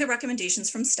reviewing the recommendations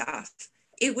from staff,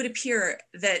 it would appear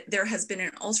that there has been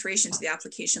an alteration to the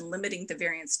application limiting the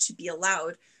variance to be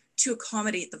allowed to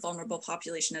accommodate the vulnerable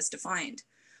population as defined.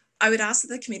 I would ask that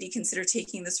the committee consider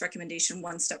taking this recommendation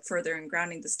one step further and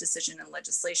grounding this decision in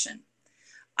legislation.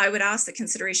 I would ask that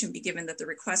consideration be given that the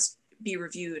request be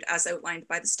reviewed as outlined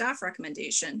by the staff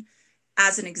recommendation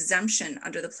as an exemption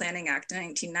under the Planning Act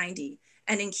 1990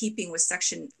 and in keeping with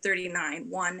section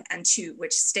 39(1) and 2,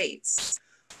 which states,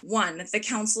 1, the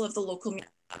council of the local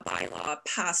bylaw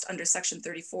passed under section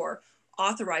 34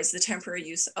 authorized the temporary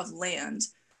use of land,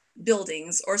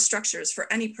 buildings, or structures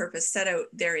for any purpose set out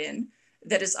therein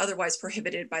that is otherwise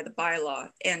prohibited by the bylaw.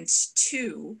 And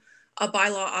 2, a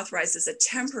bylaw authorizes a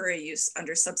temporary use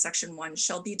under subsection 1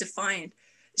 shall define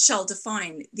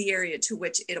the area to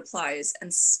which it applies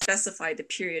and specify the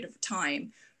period of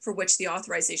time for which the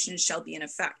authorization shall be in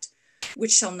effect,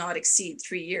 which shall not exceed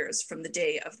 3 years from the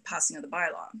day of the passing of the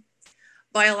bylaw.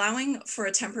 By allowing for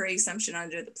a temporary exemption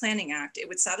under the Planning Act, it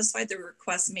would satisfy the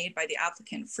request made by the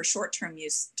applicant for short-term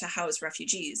use to house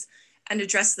refugees and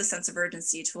address the sense of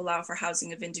urgency to allow for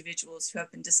housing of individuals who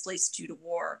have been displaced due to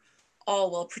war, all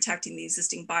while protecting the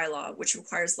existing bylaw, which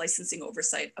requires licensing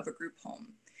oversight of a group home.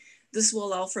 This will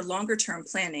allow for longer-term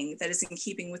planning that is in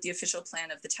keeping with the official plan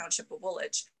of the Township of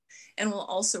Woolwich, and will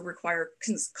also require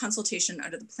consultation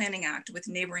under the Planning Act with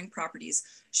neighboring properties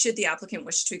should the applicant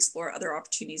wish to explore other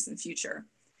opportunities in the future.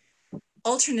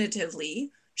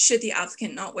 Alternatively, should the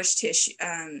applicant not wish to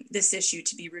this issue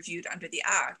to be reviewed under the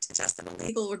Act, just that a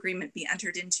legal agreement be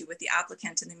entered into with the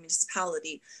applicant and the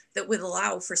municipality that would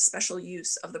allow for special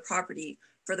use of the property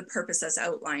for the purpose as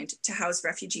outlined to house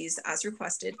refugees as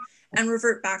requested and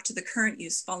revert back to the current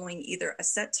use following either a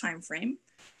set time frame,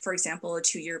 for example, a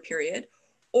 2-year period,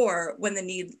 or when the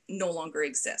need no longer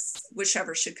exists,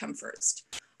 whichever should come first.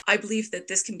 I believe that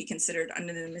this can be considered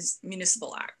under the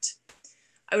Municipal Act.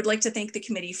 I would like to thank the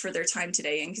committee for their time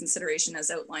today and consideration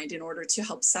as outlined in order to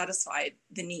help satisfy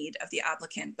the need of the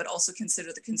applicant, but also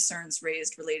consider the concerns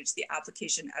raised related to the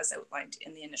application as outlined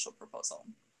in the initial proposal.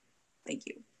 Thank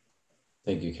you.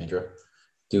 Thank you, Kendra.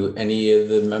 Do any of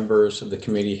the members of the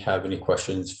committee have any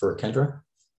questions for Kendra?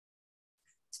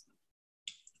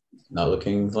 Not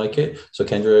looking like it. So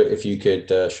Kendra, if you could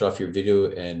shut off your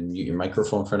video and mute your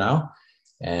microphone for now.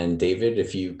 And David,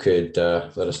 if you could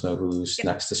let us know who's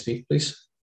next to speak, please.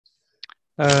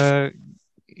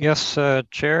 Yes,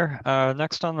 Chair.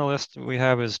 Next on the list we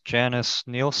have is Janice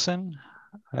Nielsen.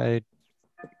 I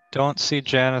don't see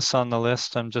Janice on the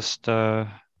list. I'm just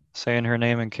saying her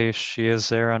name in case she is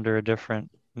there under a different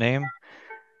name.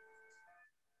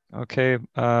 Okay,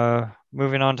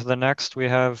 moving on to the next, we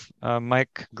have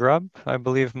Mike Grubb. I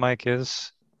believe Mike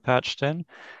is patched in.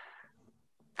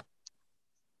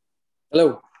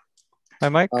 Hello. Hi,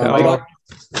 Mike. Hello.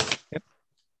 Yep.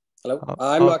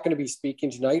 I'm not going to be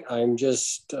speaking tonight. I'm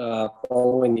just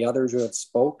following the others who have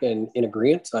spoken in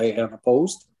agreement. I have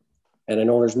opposed, and I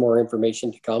know there's more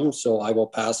information to come, so I will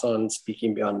pass on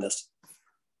speaking beyond this.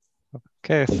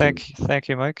 Okay, thank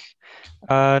you, Mike.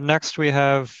 Next we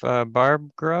have Barb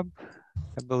Grubb.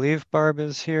 I believe Barb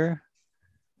is here.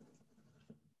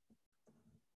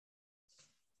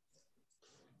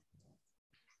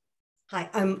 Hi,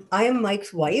 I am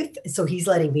Mike's wife, so he's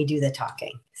letting me do the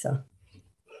talking. So,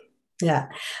 yeah.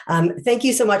 Thank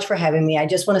you so much for having me. I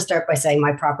just want to start by saying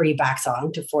my property backs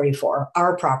on to 44.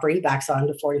 Our property backs on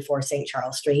to 44 St.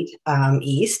 Charles Street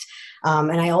East.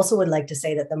 And I also would like to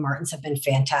say that the Martins have been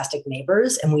fantastic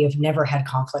neighbors and we have never had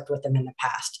conflict with them in the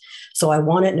past. So I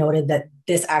want it noted that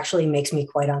this actually makes me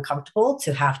quite uncomfortable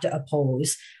to have to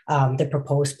oppose the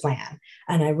proposed plan.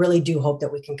 And I really do hope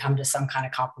that we can come to some kind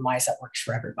of compromise that works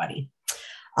for everybody.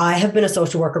 I have been a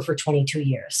social worker for 22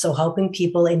 years, so helping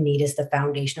people in need is the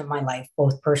foundation of my life,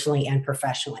 both personally and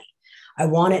professionally. I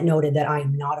want it noted that I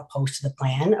am not opposed to the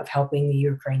plan of helping the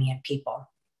Ukrainian people.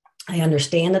 I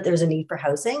understand that there's a need for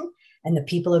housing, and the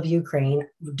people of Ukraine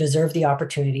deserve the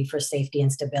opportunity for safety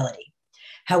and stability.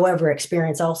 However,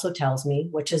 experience also tells me,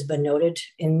 which has been noted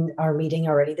in our meeting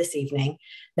already this evening,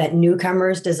 that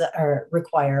newcomers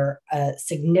require a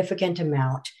significant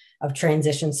amount of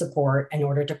transition support in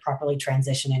order to properly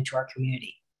transition into our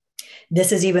community.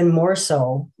 This is even more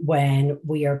so when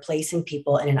we are placing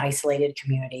people in an isolated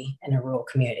community, in a rural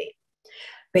community.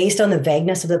 Based on the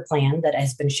vagueness of the plan that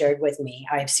has been shared with me,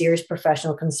 I have serious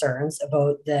professional concerns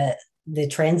about the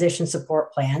transition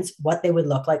support plans, what they would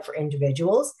look like for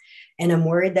individuals. And I'm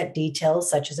worried that details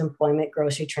such as employment,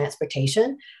 grocery,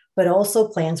 transportation, but also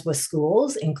plans with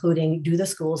schools, including do the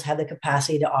schools have the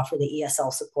capacity to offer the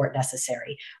ESL support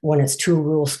necessary when it's true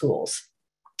rural schools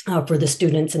for the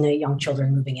students and the young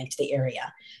children moving into the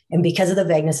area. And because of the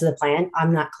vagueness of the plan,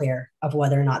 I'm not clear of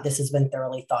whether or not this has been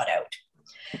thoroughly thought out.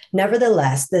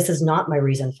 Nevertheless, this is not my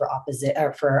reason for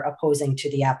opposing to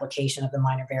the application of the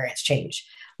minor variance change.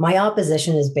 My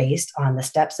opposition is based on the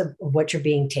steps of which are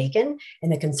being taken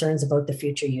and the concerns about the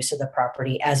future use of the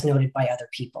property as noted by other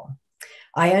people.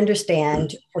 I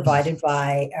understand from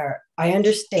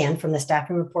the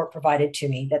staffing report provided to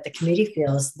me that the committee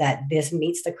feels that this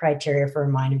meets the criteria for a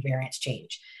minor variance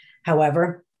change.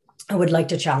 However, I would like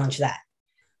to challenge that.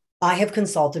 I have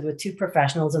consulted with 2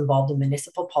 professionals involved in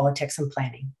municipal politics and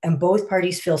planning, and both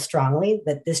parties feel strongly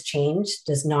that this change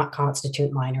does not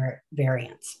constitute minor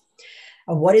variance.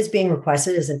 What is being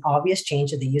requested is an obvious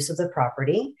change of the use of the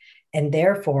property and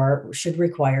therefore should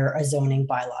require a zoning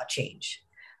bylaw change.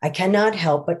 I cannot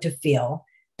help but to feel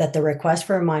that the request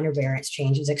for a minor variance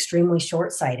change is extremely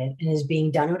short-sighted and is being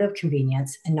done out of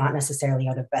convenience and not necessarily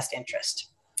out of best interest.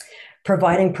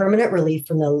 Providing permanent relief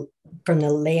from the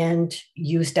land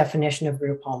use definition of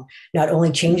group home not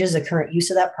only changes the current use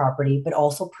of that property, but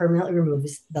also permanently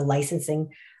removes the licensing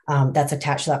that's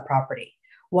attached to that property.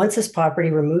 Once this property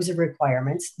removes the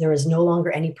requirements, there is no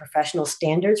longer any professional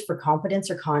standards for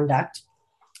competence or conduct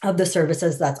of the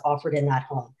services that's offered in that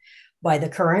home by the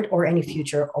current or any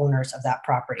future owners of that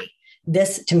property.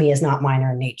 This, to me, is not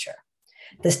minor in nature.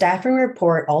 The staffing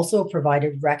report also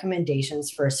provided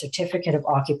recommendations for a certificate of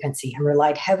occupancy and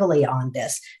relied heavily on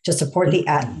this to support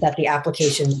that the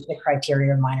application meets the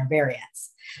criteria of minor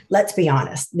variance. Let's be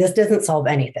honest, this doesn't solve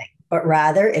anything, but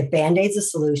rather it band-aids a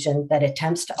solution that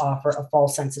attempts to offer a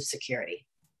false sense of security.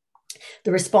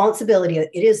 It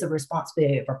is the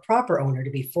responsibility of a proper owner to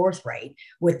be forthright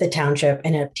with the township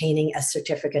in obtaining a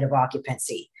certificate of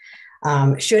occupancy,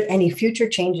 should any future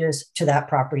changes to that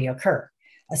property occur.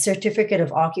 A certificate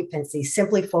of occupancy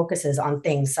simply focuses on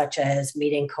things such as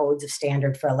meeting codes of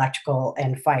standard for electrical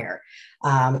and fire.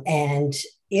 And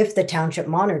if the township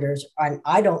monitors, and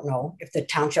I don't know if the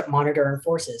township monitor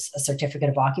enforces a certificate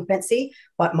of occupancy,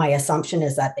 but my assumption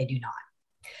is that they do not.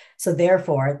 So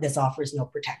therefore, this offers no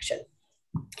protection.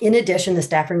 In addition, the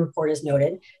staffing report has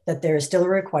noted that there is still a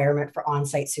requirement for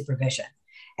on-site supervision.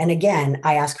 And again,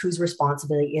 I ask whose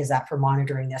responsibility is that for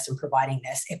monitoring this and providing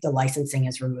this if the licensing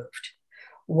is removed?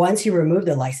 Once you remove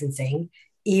the licensing,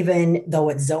 even though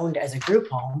it's zoned as a group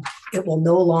home, it will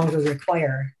no longer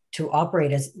require to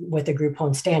operate as with a group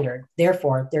home standard.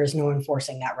 Therefore, there's no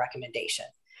enforcing that recommendation.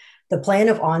 The plan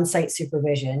of on-site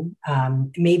supervision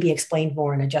may be explained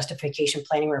more in a justification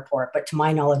planning report, but to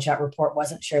my knowledge, that report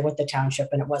wasn't shared with the township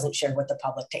and it wasn't shared with the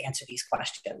public to answer these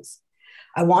questions.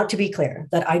 I want to be clear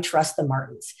that I trust the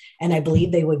Martins and I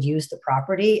believe they would use the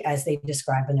property as they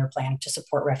describe in their plan to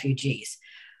support refugees.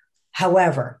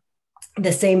 However,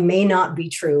 the same may not be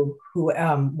true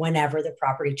whenever the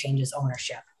property changes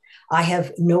ownership. I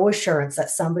have no assurance that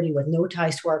somebody with no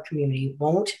ties to our community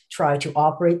won't try to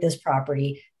operate this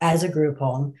property as a group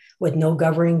home with no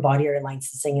governing body or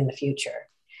licensing in the future.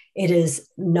 It is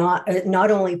not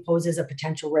only poses a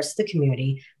potential risk to the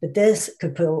community, but this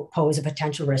could pose a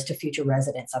potential risk to future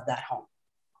residents of that home.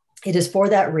 It is for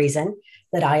that reason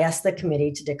that I asked the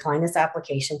committee to decline this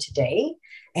application today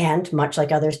and, much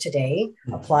like others today,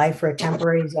 apply for a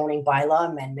temporary zoning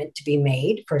bylaw amendment to be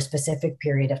made for a specific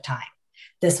period of time.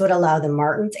 This would allow the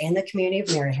Martins and the community of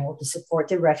Maryhill to support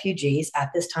the refugees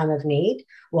at this time of need,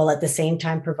 while at the same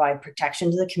time provide protection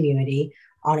to the community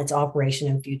on its operation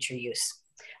and future use.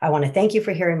 I want to thank you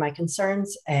for hearing my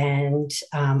concerns, and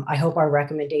I hope our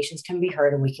recommendations can be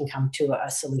heard and we can come to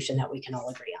a solution that we can all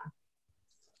agree on.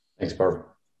 Thanks, Barb.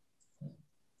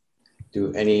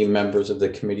 Do any members of the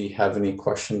committee have any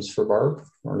questions for Barb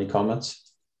or any comments?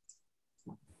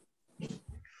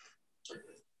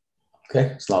 Okay,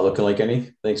 it's not looking like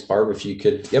any. Thanks, Barb. If you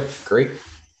could, yep, great.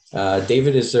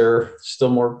 David, is there still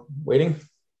more waiting?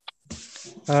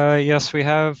 Yes, we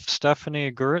have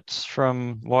Stephanie Gertz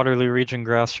from Waterloo Region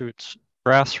Grassroots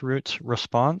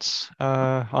Response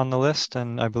on the list,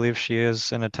 and I believe she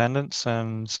is in attendance.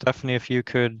 And Stephanie, if you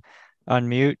could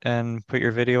unmute and put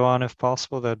your video on if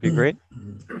possible, that'd be great.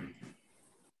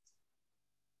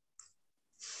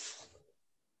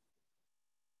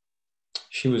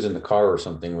 She was in the car or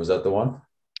something. Was that the one?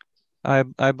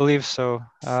 I believe so.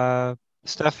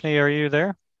 Stephanie, are you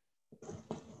there?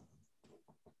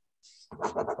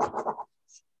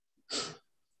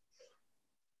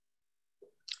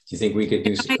 you think we could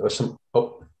do some?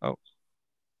 Oh.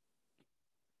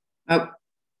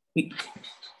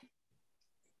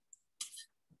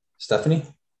 Stephanie?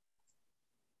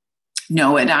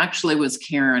 No, it actually was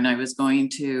Karen. I was going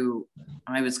to,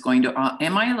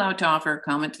 am I allowed to offer a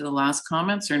comment to the last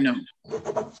comments or no?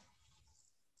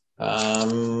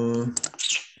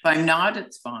 If I'm not,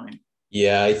 it's fine.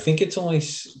 Yeah, I think it's only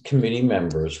committee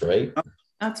members, right? Oh,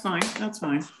 that's fine. That's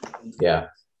fine. Yeah.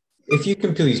 If you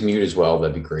can please mute as well,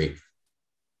 that'd be great.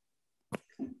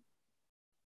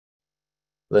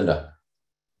 Linda.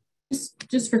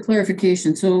 Just for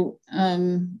clarification, so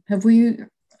have we,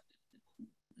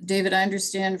 David, I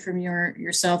understand from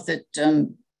yourself that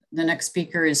the next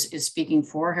speaker is speaking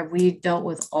for. Have we dealt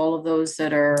with all of those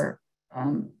that are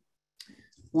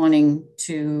wanting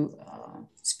to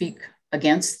speak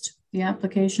against the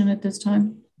application at this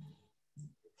time?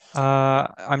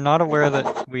 I'm not aware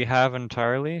that we have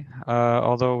entirely,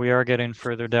 although we are getting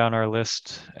further down our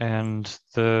list, and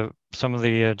some of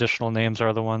the additional names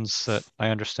are the ones that I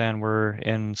understand were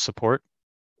in support.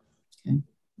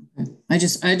 Okay. I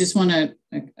just want to,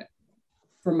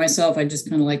 for myself, I just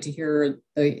kind of like to hear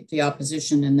the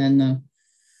opposition and then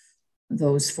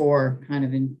those four kind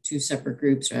of in two separate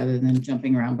groups rather than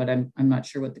jumping around. But I'm not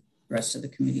sure what the rest of the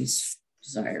committee's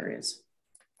desire is.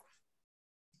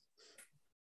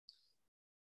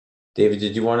 David,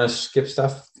 did you want to skip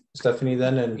Stephanie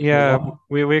then? And yeah,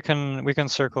 we can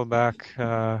circle back.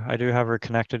 I do have her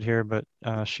connected here, but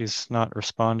she's not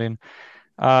responding.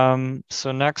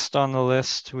 So next on the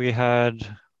list we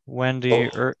had Wendy.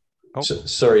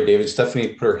 Sorry, David.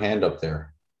 Stephanie put her hand up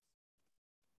there.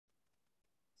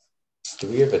 Do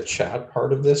we have a chat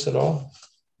part of this at all?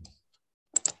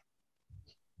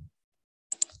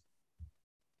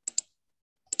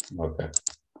 Okay.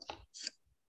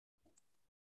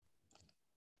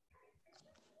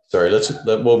 Sorry,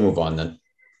 we'll move on then.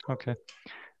 Okay.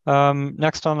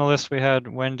 Next on the list, we had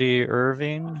Wendy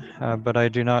Irving, but I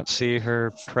do not see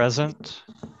her present.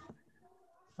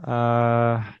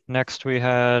 Next, we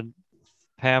had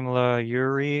Pamela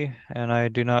Uri, and I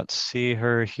do not see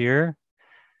her here.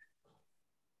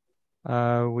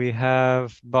 We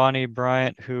have Bonnie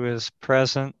Bryant, who is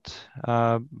present.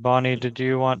 Bonnie, did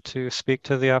you want to speak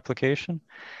to the application?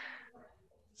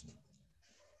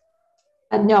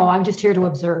 No, I'm just here to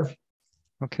observe.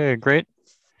 Okay, great.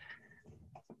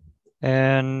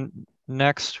 And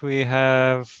next we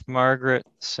have Margaret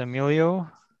Semilio,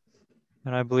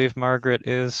 and I believe Margaret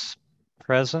is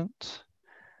present.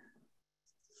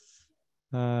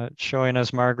 Showing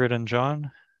as Margaret and John.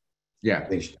 Yeah,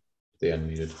 they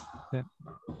unmuted. Yeah.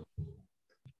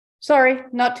 Sorry,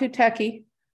 not too techy.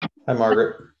 Hi,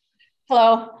 Margaret.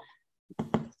 Hello.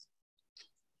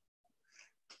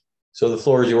 So the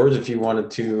floor is yours if you wanted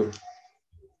to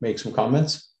make some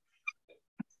comments.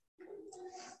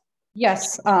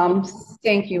 Yes,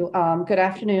 thank you. Good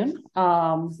afternoon.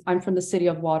 I'm from the city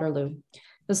of Waterloo.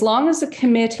 As long as the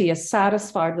committee is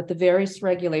satisfied with the various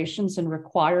regulations and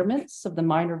requirements of the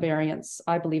minor variance,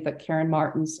 I believe that Karen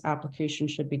Martin's application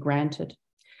should be granted.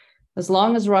 As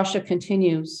long as Russia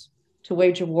continues to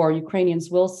wage a war,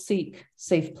 Ukrainians will seek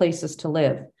safe places to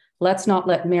live. Let's not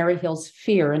let Maryhill's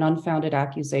fear and unfounded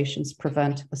accusations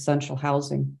prevent essential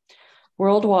housing.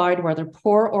 Worldwide, whether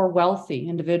poor or wealthy,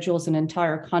 individuals and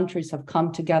entire countries have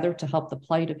come together to help the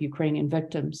plight of Ukrainian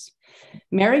victims.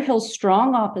 Maryhill's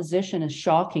strong opposition is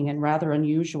shocking and rather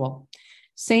unusual.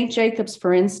 St. Jacobs,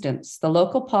 for instance, the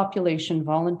local population,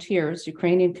 volunteers,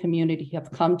 Ukrainian community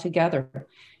have come together.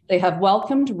 They have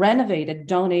welcomed, renovated,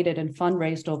 donated, and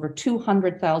fundraised over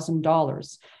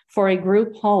 $200,000 for a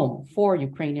group home for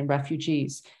Ukrainian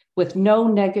refugees with no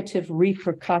negative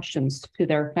repercussions to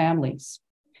their families.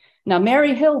 Now,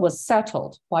 Maryhill was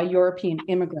settled by European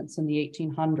immigrants in the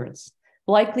 1800s,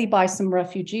 likely by some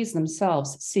refugees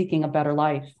themselves seeking a better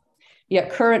life. Yet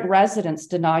current residents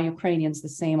deny Ukrainians the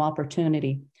same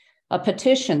opportunity. A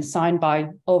petition signed by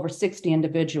over 60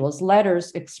 individuals,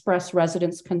 letters express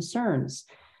residents' concerns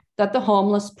that the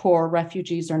homeless, poor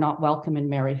refugees are not welcome in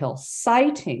Maryhill,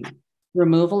 citing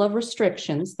removal of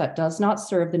restrictions that does not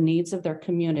serve the needs of their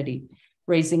community,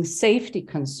 raising safety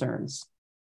concerns,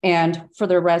 and for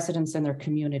their residents and their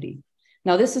community.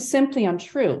 Now, this is simply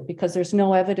untrue because there's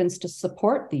no evidence to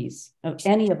support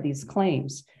any of these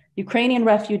claims. Ukrainian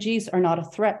refugees are not a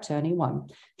threat to anyone.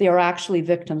 They are actually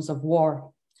victims of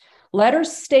war.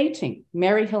 Letters stating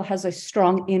Maryhill has a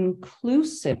strong,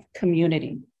 inclusive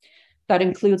community that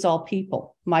includes all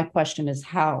people. My question is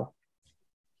how?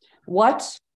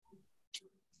 What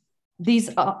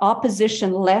these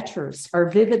opposition letters are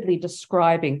vividly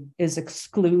describing is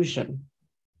exclusion.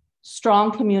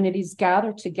 Strong communities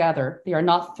gather together. They are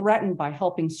not threatened by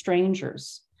helping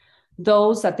strangers,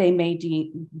 those that they may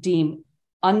deem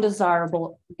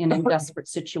undesirable in desperate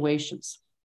situations.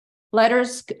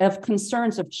 Letters of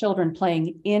concerns of children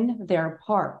playing in their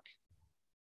park,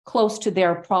 close to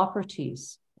their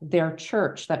properties, their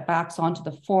church that backs onto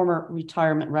the former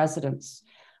retirement residence.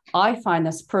 I find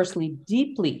this personally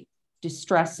deeply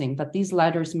distressing that these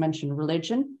letters mention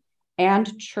religion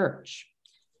and church.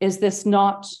 Is this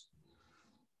not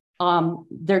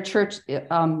their church?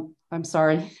 I'm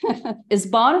sorry. Is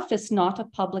Boniface not a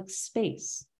public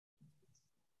space?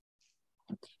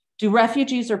 Do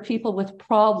refugees or people with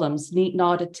problems need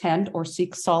not attend or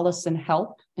seek solace and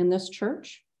help in this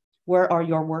church? Where are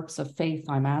your works of faith,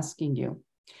 I'm asking you?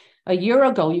 A year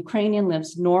ago, Ukrainian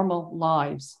lives normal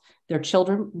lives. Their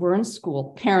children were in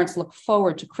school. Parents look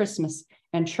forward to Christmas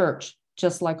and church,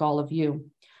 just like all of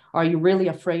you. Are you really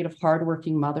afraid of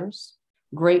hardworking mothers,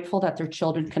 grateful that their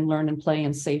children can learn and play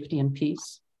in safety and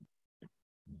peace?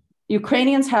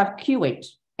 Ukrainians have Q8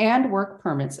 and work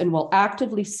permits and will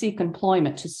actively seek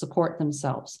employment to support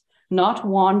themselves, not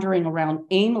wandering around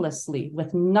aimlessly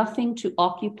with nothing to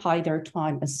occupy their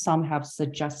time, as some have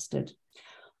suggested.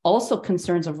 Also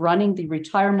concerns of running the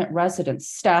retirement residence,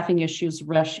 staffing issues,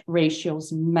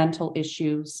 ratios, mental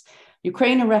issues.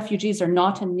 Ukrainian refugees are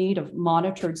not in need of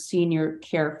monitored senior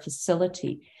care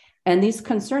facility, and these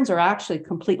concerns are actually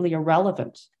completely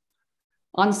irrelevant.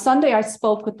 On Sunday, I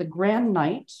spoke with the Grand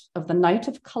Knight of the Knight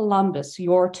of Columbus,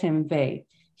 Yortim Vey.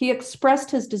 He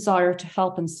expressed his desire to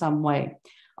help in some way.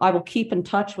 I will keep in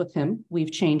touch with him. We've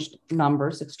exchanged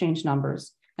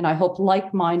numbers, and I hope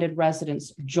like-minded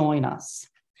residents join us.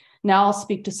 Now I'll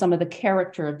speak to some of the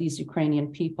character of these Ukrainian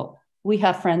people. We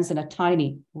have friends in a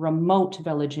tiny, remote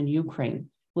village in Ukraine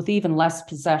with even less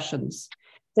possessions.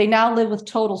 They now live with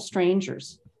total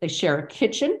strangers. They share a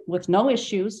kitchen with no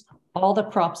issues, all the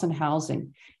crops and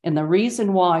housing. And the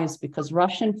reason why is because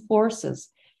Russian forces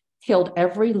killed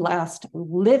every last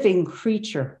living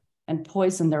creature and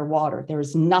poisoned their water. There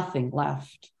is nothing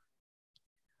left.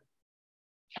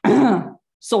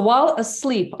 So while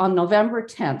asleep on November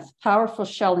 10th, powerful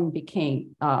shelling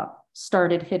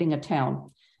started hitting a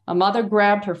town. A mother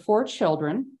grabbed her 4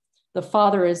 children. The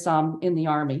father is in the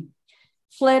army,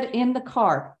 fled in the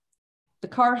car. The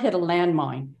car hit a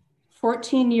landmine.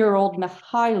 14-year-old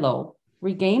Mikhailo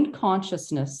regained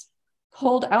consciousness,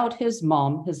 pulled out his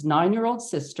mom, his 9-year-old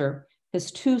sister,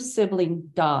 his 2 siblings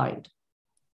died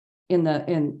in the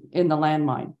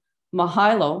landmine.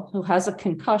 Mikhailo, who has a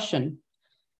concussion,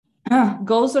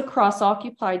 goes across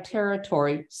occupied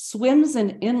territory, swims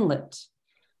an inlet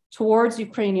towards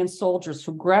Ukrainian soldiers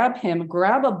who grab him,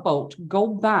 grab a boat, go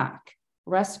back,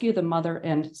 rescue the mother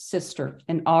and sister,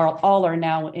 and all are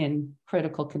now in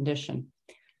critical condition.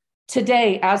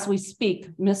 Today, as we speak,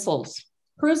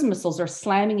 cruise missiles are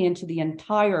slamming into the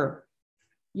entire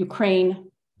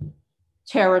Ukraine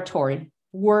territory,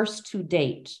 worst to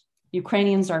date.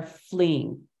 Ukrainians are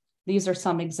fleeing. These are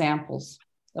some examples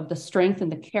of the strength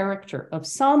and the character of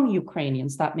some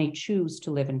Ukrainians that may choose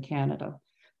to live in Canada.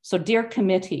 So, dear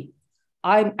committee,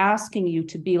 I'm asking you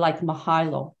to be like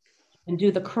Mikhailo and do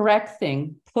the correct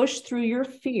thing, push through your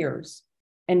fears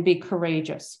and be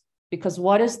courageous. Because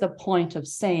what is the point of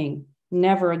saying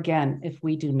never again if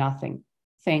we do nothing?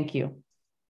 Thank you.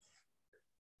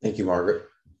 Thank you, Margaret.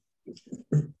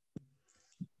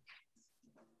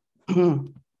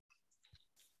 And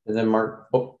then Mark,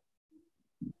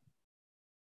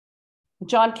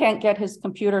 John can't get his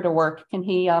computer to work. Can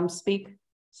he speak?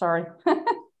 Sorry.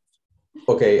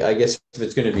 Okay, I guess if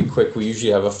it's going to be quick, we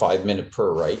usually have a 5-minute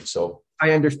per, right? So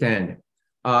I understand.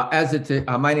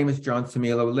 My name is John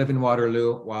Samila. We live in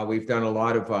Waterloo. While we've done a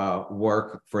lot of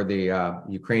work for the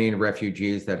Ukrainian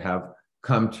refugees that have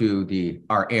come to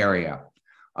our area.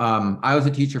 I was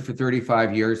a teacher for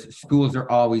 35 years. Schools are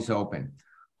always open.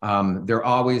 They're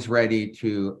always ready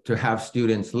to have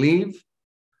students leave,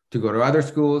 to go to other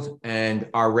schools, and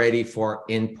are ready for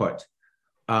input.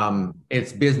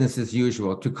 It's business as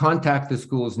usual. To contact the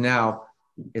schools now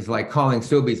is like calling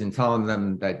Sobeys and telling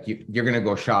them that you're going to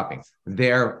go shopping.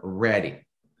 They're ready.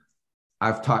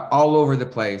 I've taught all over the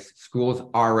place. Schools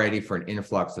are ready for an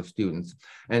influx of students.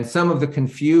 And some of the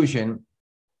confusion,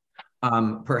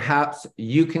 perhaps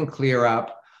you can clear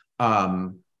up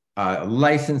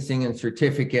licensing and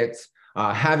certificates.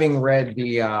 Having read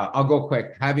the, I'll go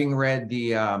quick, having read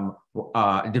the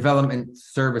Development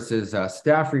Services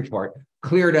staff report,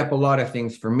 cleared up a lot of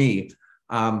things for me.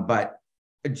 But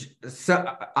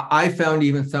I found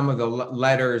even some of the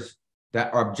letters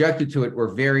that are objected to it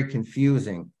were very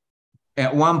confusing.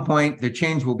 At one point, the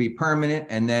change will be permanent,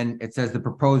 and then it says the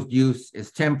proposed use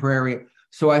is temporary.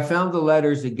 So I found the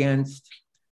letters against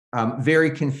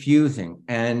very confusing.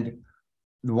 And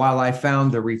while I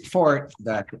found the report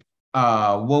that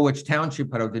Woolwich Township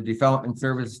put out, the Development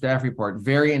Services Staff Report,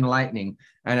 very enlightening.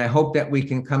 And I hope that we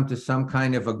can come to some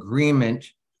kind of agreement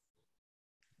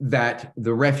that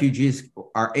the refugees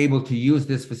are able to use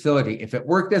this facility. If it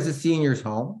worked as a senior's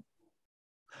home,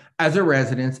 as a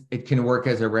residence, it can work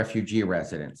as a refugee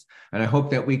residence. And I hope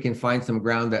that we can find some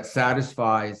ground that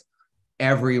satisfies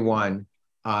everyone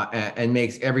and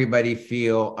makes everybody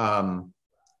feel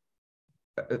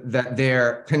that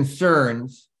their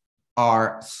concerns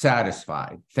are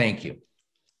satisfied. Thank you.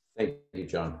 Thank you,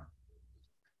 John.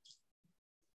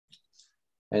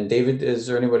 And David, is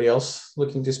there anybody else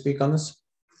looking to speak on this?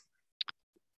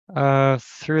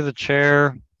 Through the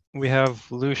chair, we have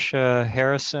Lucia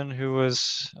Harrison, who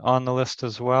was on the list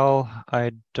as well.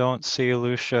 I don't see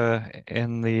Lucia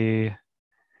in the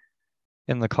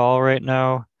call right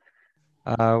now.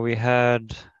 We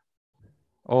had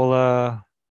Ola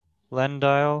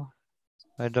Lendile.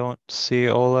 I don't see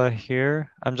Ola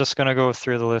here. I'm just going to go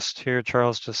through the list here,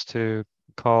 Charles, just to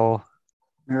call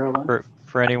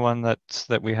for anyone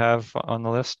that we have on the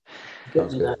list.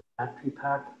 Get me that battery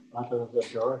pack out of the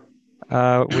drawer.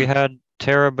 We had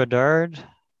Tara Bedard,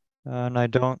 and I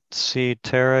don't see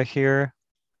Tara here.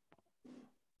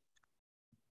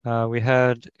 We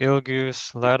had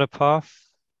Ilgus Ladipov.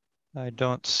 I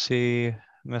don't see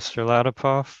Mr.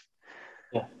 Ladipov.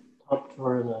 Yeah, top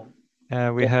drawer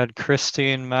then. We had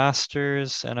Christine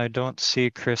Masters, and I don't see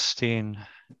Christine.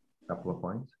 Couple of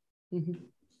points.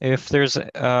 If there's,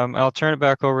 I'll turn it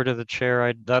back over to the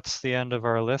chair. That's the end of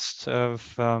our list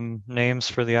of names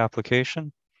for the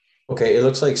application. Okay, it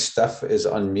looks like Steph is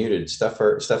unmuted.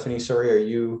 Stephanie, sorry,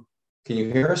 can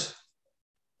you hear us?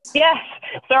 Yes,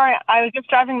 sorry, I was just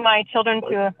driving my children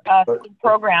to a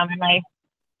program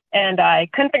and I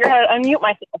couldn't figure out how to unmute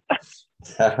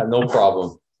myself. No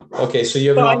problem. Okay, so you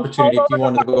have an opportunity if you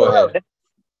wanted to go ahead.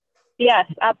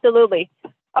 Yes, absolutely.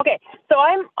 Okay, so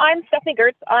I'm Stephanie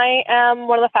Gertz. I am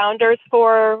one of the founders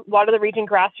for Water of the Region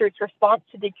Grassroots Response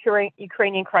to the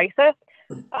Ukrainian Crisis.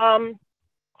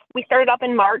 We started up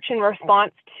in March in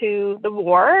response to the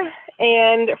war,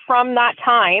 and from that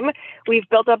time, we've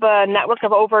built up a network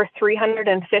of over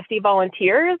 350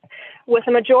 volunteers, with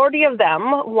a majority of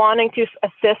them wanting to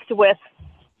assist with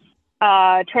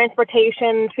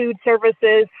transportation, food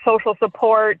services, social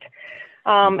support,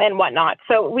 and whatnot.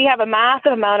 So we have a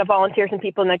massive amount of volunteers and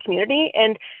people in the community.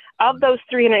 And of those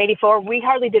 384, we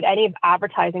hardly did any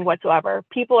advertising whatsoever.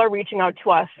 People are reaching out to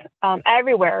us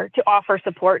everywhere to offer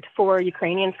support for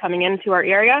Ukrainians coming into our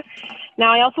area.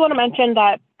 Now, I also want to mention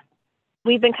that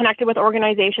we've been connected with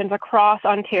organizations across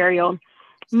Ontario,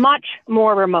 much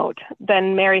more remote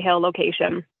than Maryhill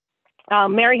location.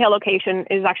 Maryhill location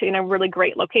is actually in a really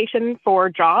great location for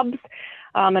jobs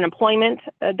and employment.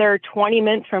 They're 20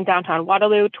 minutes from downtown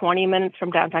Waterloo, 20 minutes from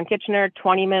downtown Kitchener,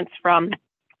 20 minutes from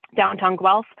downtown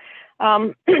Guelph.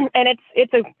 And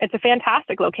it's a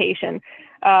fantastic location.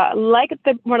 Like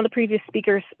one of the previous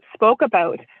speakers spoke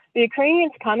about, the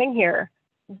Ukrainians coming here,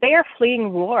 they are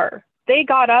fleeing war. They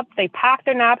got up, they packed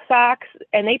their knapsacks,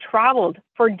 and they traveled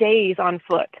for days on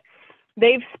foot.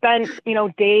 They've spent,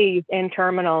 days in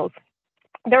terminals.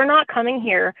 They're not coming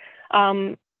here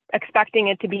expecting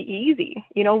it to be easy.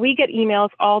 We get emails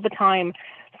all the time.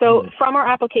 So from our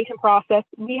application process,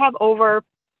 we have over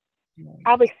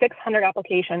probably 600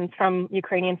 applications from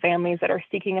Ukrainian families that are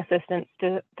seeking assistance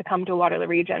to come to Waterloo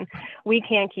Region. We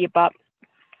can't keep up.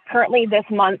 Currently this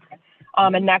month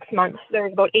and next month,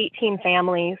 there's about 18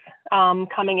 families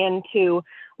coming into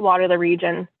Waterloo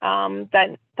Region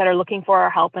that are looking for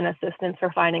our help and assistance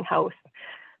for finding house.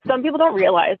 Some people don't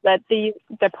realize that the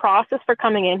process for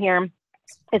coming in here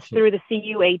is through the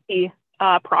CUAT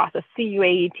process,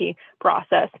 CUAET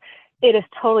process. It is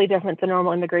totally different than the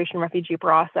normal immigration refugee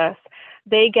process.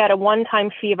 They get a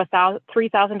one-time fee of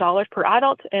 $3,000 per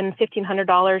adult and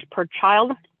 $1,500 per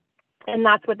child, and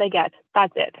that's what they get.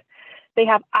 That's it. They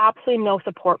have absolutely no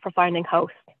support for finding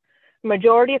hosts.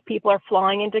 Majority of people are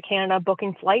flying into Canada,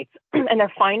 booking flights, and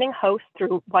they're finding hosts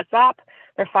through WhatsApp.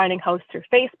 They're finding hosts through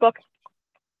Facebook.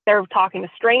 They're talking to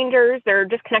strangers. They're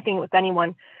just connecting with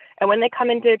anyone. And when they come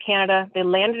into Canada, they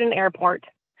land at an airport.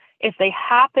 If they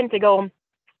happen to go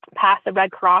past the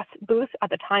Red Cross booth at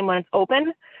the time when it's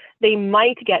open, they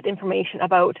might get information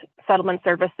about settlement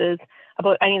services,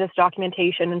 about any of this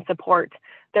documentation and support.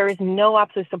 There is no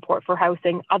absolute support for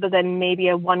housing other than maybe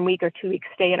a 1 week or 2 week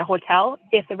stay in a hotel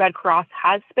if the Red Cross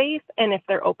has space and if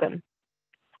they're open.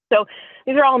 So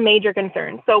these are all major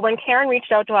concerns. So when Karen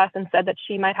reached out to us and said that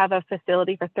she might have a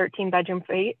facility for 13-bedroom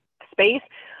space,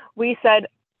 we said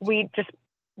we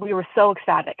we were so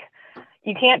ecstatic.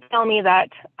 You can't tell me that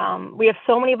we have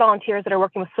so many volunteers that are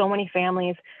working with so many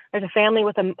families. There's a family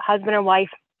with a husband and wife,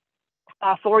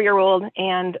 a 4-year-old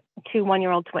and 2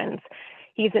 one-year-old twins.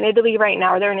 He's in Italy right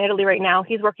now, or they're in Italy right now.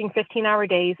 He's working 15-hour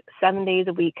days, 7 days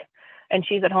a week, and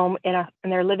she's at home and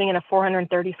they're living in a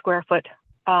 430 square foot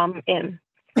inn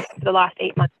for the last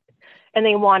 8 months. And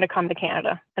they want to come to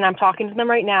Canada. And I'm talking to them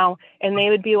right now, and they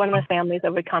would be one of the families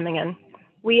that would be coming in.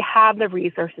 We have the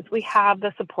resources, we have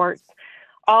the supports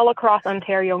all across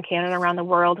Ontario and Canada, around the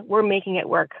world. We're making it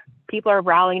work. People are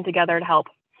rallying together to help.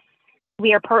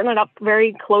 We are partnered up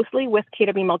very closely with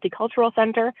KW Multicultural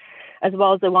Center, as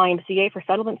well as the YMCA for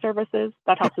settlement services.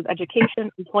 That helps with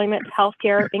education, employment,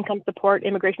 healthcare, income support,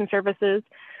 immigration services.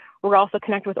 We're also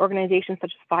connected with organizations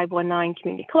such as 519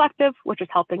 Community Collective, which is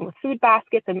helping with food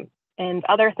baskets and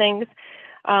other things.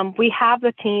 We have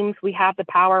the teams, we have the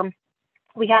power,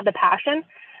 we have the passion.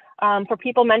 For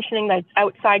people mentioning that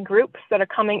outside groups that are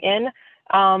coming in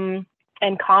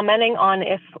and commenting on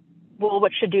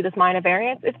what should do this minor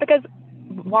variance, it's because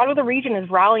Water the Region is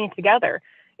rallying together.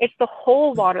 It's the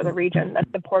whole Water the Region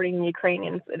that's supporting the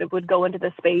Ukrainians that would go into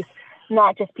this space,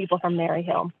 not just people from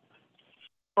Maryhill.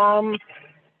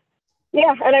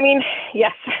 Yeah, and I mean,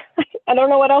 yes, I don't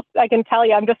know what else I can tell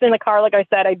you. I'm just in the car, like I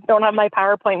said. I don't have my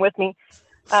PowerPoint with me.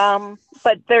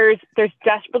 But there's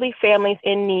desperately families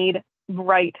in need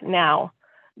right now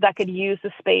that could use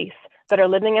the space, that are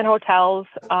living in hotels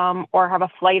or have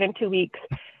a flight in 2 weeks,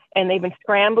 and they've been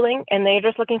scrambling and they're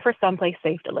just looking for someplace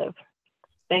safe to live.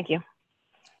 Thank you.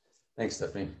 Thanks,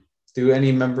 Stephanie. Do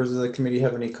any members of the committee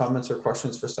have any comments or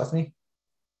questions for Stephanie?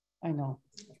 I know.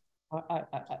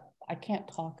 I can't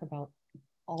talk about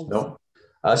all this.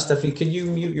 No. Stephanie, could you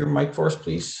mute your mic for us,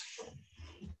 please?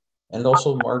 And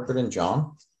also Margaret and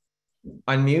John.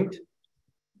 Unmute.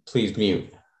 Please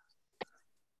mute.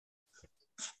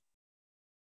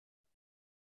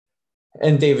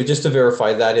 And David, just to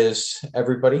verify, that is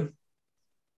everybody?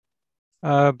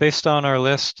 Based on our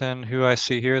list and who I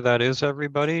see here, that is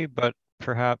everybody, but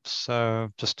perhaps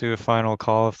just do a final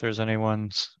call if there's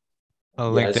anyone's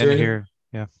linked in here.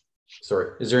 Yeah.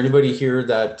 Sorry, is there anybody here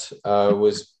that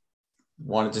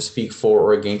wanted to speak for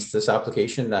or against this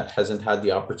application that hasn't had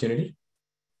the opportunity?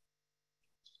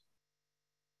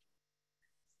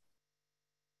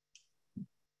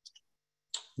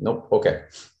 Nope. Okay.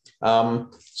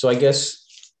 So I guess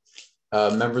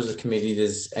members of the committee,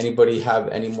 does anybody have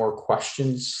any more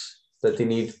questions that they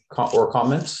need or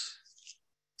comments?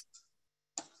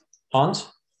 Hans?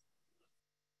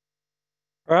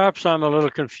 Perhaps I'm a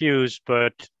little confused,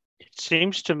 but it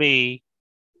seems to me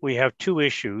we have two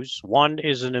issues. One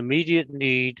is an immediate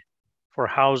need for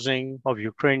housing of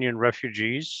Ukrainian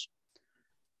refugees.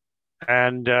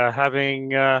 And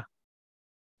having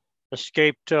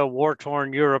escaped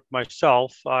war-torn Europe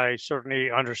myself, I certainly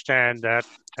understand that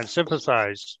and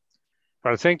sympathize.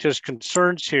 But I think there's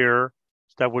concerns here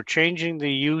that we're changing the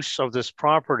use of this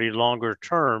property longer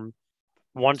term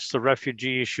once the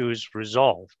refugee issue is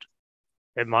resolved.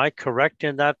 Am I correct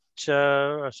in that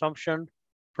assumption?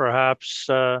 Perhaps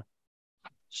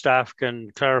staff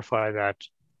can clarify that.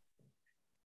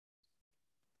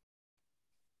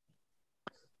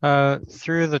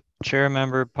 Through the chair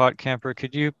member, Potcamper,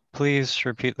 could you please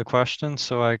repeat the question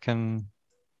so I can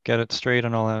get it straight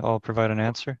and I'll provide an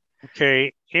answer?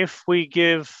 Okay, if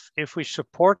we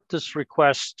support this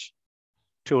request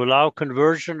to allow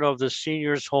conversion of the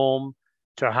seniors' home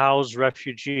to house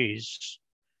refugees,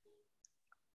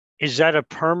 is that a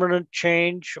permanent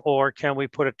change, or can we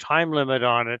put a time limit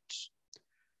on it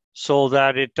so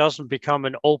that it doesn't become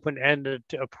an open-ended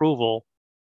approval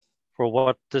for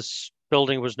what this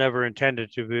building was never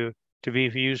intended to be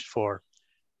used for?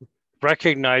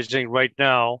 Recognizing right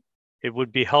now, it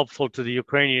would be helpful to the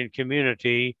Ukrainian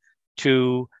community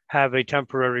to have a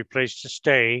temporary place to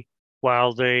stay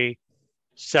while they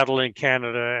settle in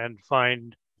Canada and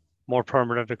find more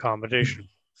permanent accommodation.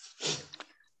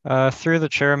 Through the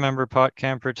chair member,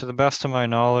 Potcamper, to the best of my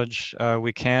knowledge,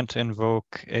 we can't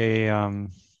invoke a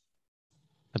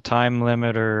time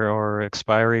limit or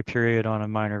expiry period on a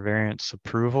minor variance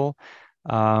approval.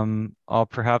 I'll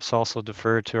perhaps also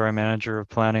defer to our manager of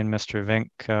planning, Mr. Vink,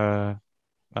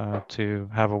 to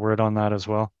have a word on that as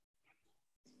well.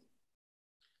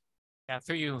 Yeah,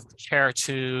 through you, Chair,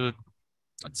 to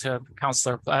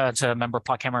Councillor, to Member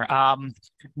Potcamper.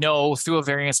 No, through a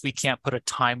variance, we can't put a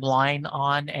timeline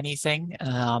on anything.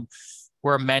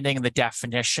 We're amending the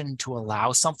definition to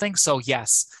allow something. So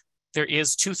yes, there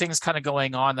is two things kind of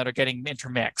going on that are getting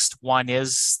intermixed. One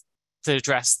is to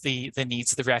address the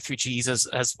needs of the refugees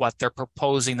as what they're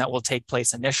proposing that will take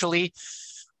place initially.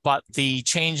 but the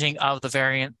changing of the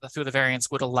variant through the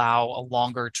variance would allow a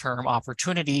longer term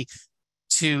opportunity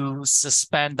to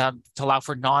suspend to allow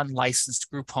for non-licensed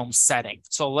group home setting.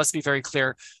 So let's be very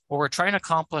clear. What we're trying to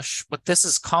accomplish, what this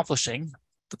is accomplishing,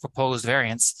 the proposed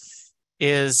variance,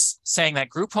 is saying that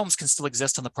group homes can still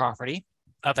exist on the property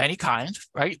of any kind,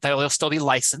 right? They'll still be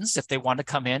licensed if they want to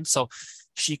come in. So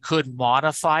she could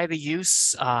modify the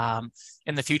use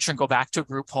in the future and go back to a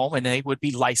group home, and they would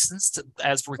be licensed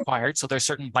as required. So there's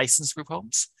certain licensed group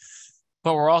homes.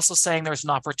 But we're also saying there's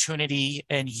an opportunity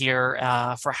in here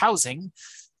for housing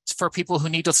for people who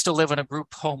need to still live in a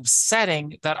group home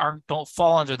setting that don't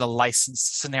fall under the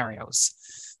licensed scenarios.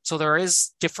 So there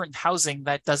is different housing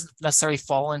that doesn't necessarily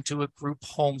fall into a group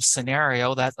home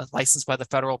scenario that's licensed by the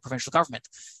federal provincial government.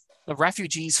 The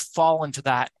refugees fall into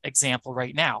that example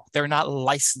right now. They're not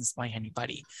licensed by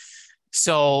anybody.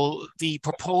 So the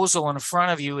proposal in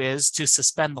front of you is to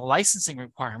suspend the licensing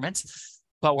requirement,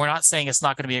 but we're not saying it's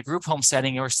not going to be a group home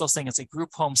setting. We're still saying it's a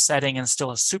group home setting and still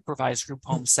a supervised group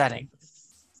home setting,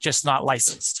 just not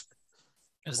licensed.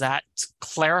 Does that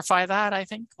clarify that, I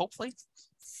think, hopefully?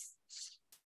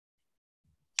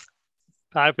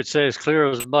 I would say it's clear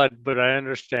as mud, but I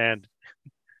understand.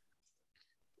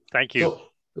 Thank you. So,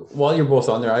 while you're both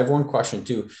on there, I have one question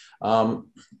too.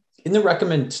 In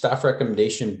the staff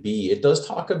recommendation B, it does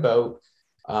talk about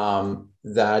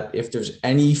that if there's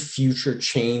any future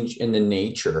change in the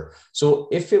nature. So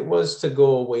if it was to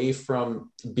go away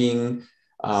from being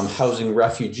housing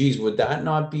refugees, would that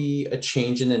not be a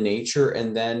change in the nature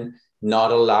and then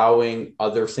not allowing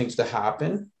other things to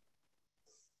happen?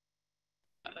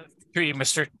 Through you,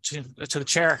 Mr. to the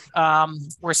chair.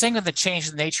 We're saying that the change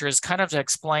in nature is kind of to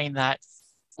explain that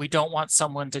we don't want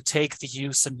someone to take the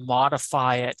use and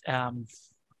modify it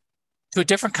to a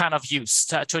different kind of use,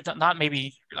 to not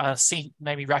maybe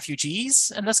maybe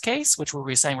refugees in this case, which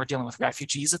we're saying we're dealing with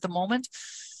refugees at the moment.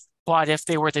 But if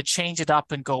they were to change it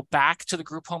up and go back to the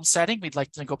group home setting, we'd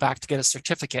like them to go back to get a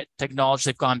certificate to acknowledge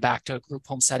they've gone back to a group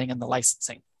home setting and the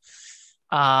licensing.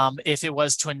 If it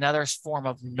was to another form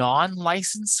of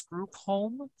non-licensed group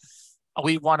home,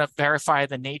 we want to verify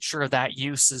the nature of that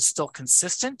use is still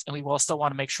consistent, and we will still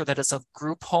want to make sure that it's a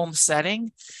group home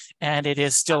setting and it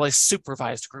is still a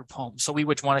supervised group home. So we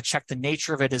would want to check the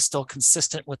nature of it is still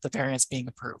consistent with the variance being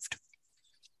approved.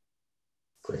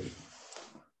 Great.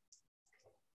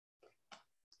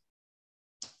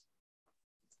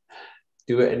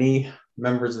 Do any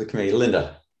members of the committee?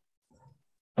 Linda.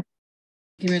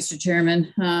 Thank you, Mr.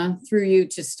 Chairman. Through you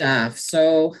to staff.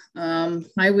 So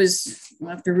I was,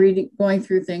 after going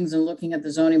through things and looking at the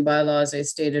zoning bylaws, I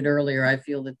stated earlier, I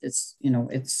feel that this,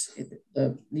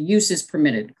 the use is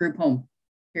permitted, group home,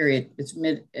 period. It's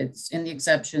in the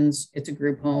exceptions, it's a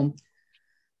group home.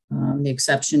 The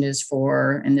exception is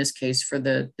for, in this case, for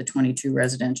the 22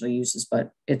 residential uses,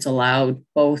 but it's allowed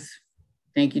both.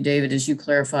 Thank you, David, as you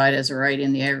clarified, as a right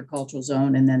in the agricultural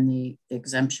zone and then the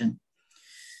exemption.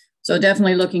 So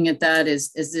definitely looking at that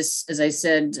is this, as I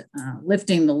said,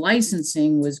 lifting the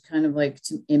licensing was kind of like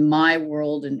in my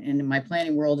world and in my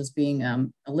planning world as being a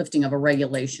lifting of a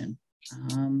regulation.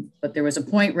 But there was a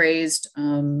point raised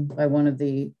by one of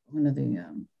the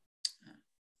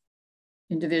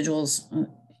individuals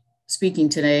speaking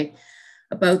today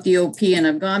about the OP, and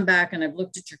I've gone back and I've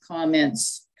looked at your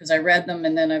comments because I read them,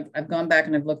 and then I've gone back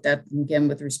and I've looked at them again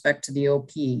with respect to the OP,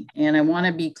 and I want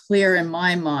to be clear in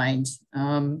my mind.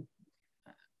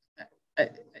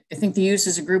 I think the use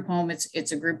is a group home.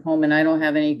 It's a group home, and I don't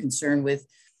have any concern with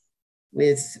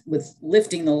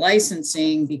lifting the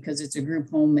licensing because it's a group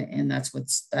home, and that's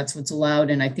what's allowed.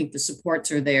 And I think the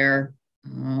supports are there.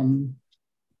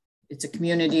 It's a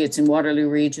community. It's in Waterloo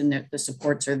region. The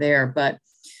supports are there. But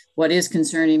what is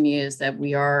concerning me is that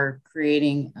we are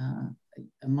creating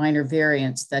a minor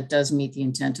variance that does meet the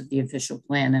intent of the official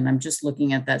plan. And I'm just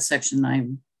looking at that section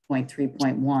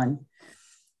 9.3.1.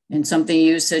 And something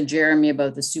you said, Jeremy,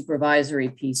 about the supervisory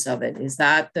piece of it. Is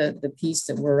that the piece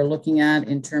that we're looking at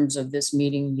in terms of this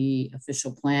meeting the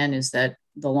official plan? Is that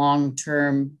the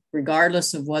long-term,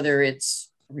 regardless of whether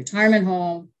it's a retirement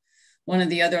home, one of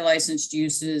the other licensed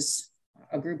uses,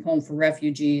 a group home for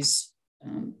refugees,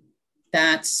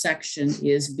 that section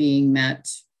is being met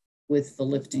with the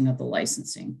lifting of the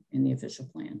licensing in the official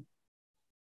plan?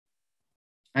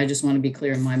 I just want to be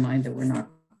clear in my mind that we're not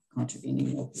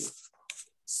contravening the OP.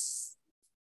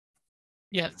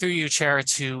 Yeah, through you, Chair,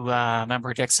 to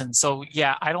Member Dixon. So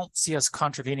yeah, I don't see us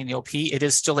contravening the OP. It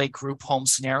is still a group home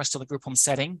scenario, still a group home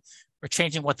setting. We're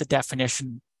changing what the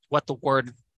definition, what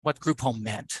group home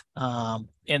meant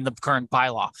in the current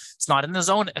bylaw. It's not in the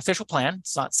zone official plan.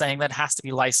 It's not saying that it has to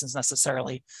be licensed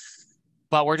necessarily,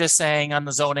 but we're just saying on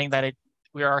the zoning that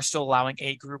we are still allowing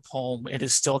a group home. It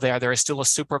is still there. There is still a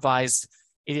supervised,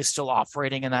 it is still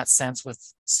operating in that sense with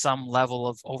some level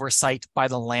of oversight by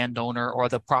the landowner or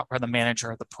the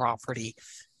manager of the property.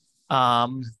 I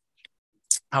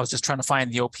was just trying to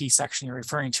find the OP section you're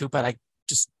referring to, but I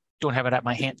just don't have it at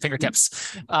my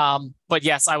fingertips. But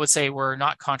yes, I would say we're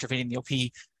not contravening the OP.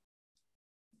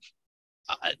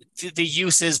 The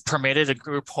use is permitted. A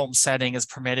group home setting is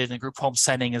permitted, and a group home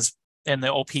setting is in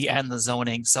the OP and the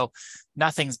zoning. So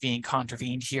nothing's being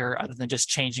contravened here other than just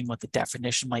changing what the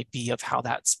definition might be of how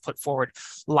that's put forward.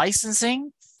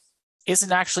 Licensing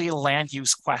isn't actually a land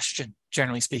use question,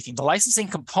 generally speaking. The licensing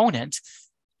component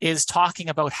is talking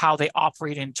about how they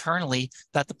operate internally,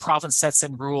 that the province sets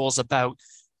in rules about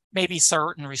maybe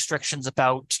certain restrictions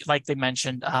about, like they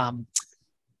mentioned,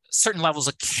 certain levels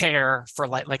of care for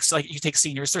so like you take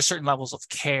seniors, there's certain levels of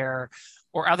care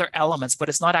or other elements, but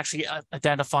it's not actually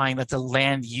identifying that the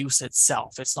land use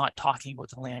itself. It's not talking about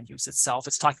the land use itself.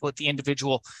 It's talking about the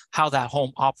individual, how that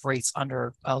home operates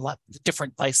under a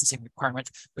different licensing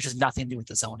requirement, which has nothing to do with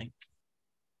the zoning.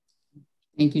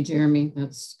 Thank you, Jeremy.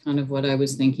 That's kind of what I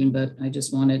was thinking, but I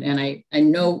just wanted, and I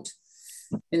note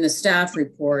in the staff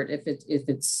report, if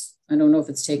it's, I don't know if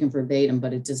it's taken verbatim,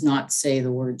 but it does not say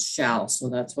the word shall. So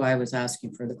that's why I was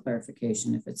asking for the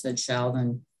clarification. If it said shall,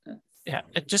 then. Yeah,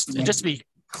 just to be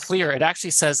clear, it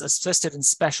actually says assisted and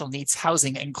special needs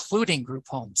housing, including group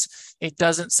homes. It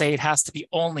doesn't say it has to be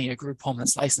only a group home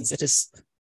that's licensed. It is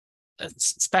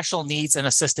special needs and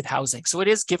assisted housing. So it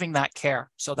is giving that care.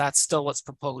 So that's still what's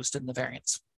proposed in the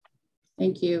variance.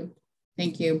 Thank you.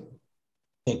 Thank you.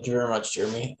 Thank you very much,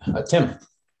 Jeremy. Tim.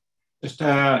 Just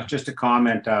a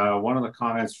comment. One of the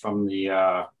comments from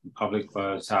the public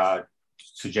was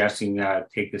suggesting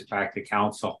take this back to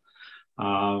council.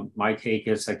 My take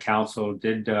is that council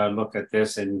did look at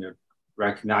this and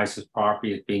recognize this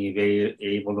property as being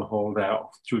able to hold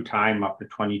out through time up to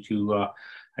 22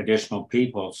 additional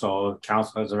people. So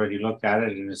council has already looked at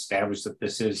it and established that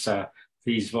this is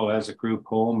feasible as a group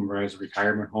home or as a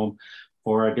retirement home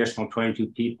for additional 22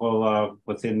 people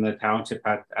within the township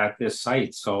at this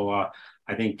site. So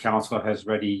I think council has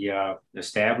already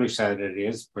established that it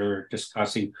is. We're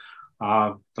discussing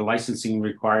the licensing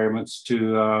requirements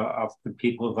to of the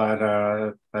people that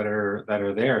are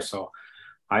there. So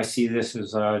I see this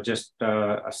as just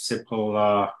a simple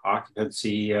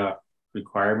occupancy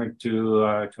requirement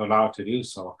to allow it to do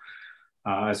so.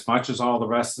 As much as all the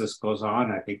rest of this goes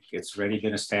on, I think it's already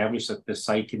been established that the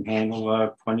site can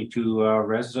handle 22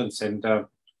 residents, and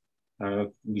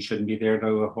we shouldn't be there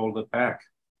to hold it back.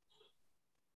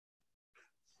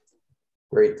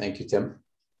 Great, thank you, Tim.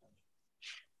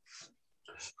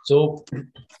 So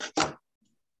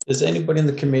does anybody in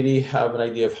the committee have an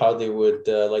idea of how they would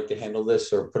like to handle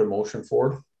this or put a motion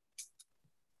forward?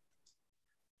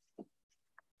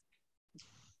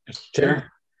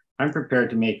 Chair, I'm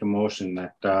prepared to make a motion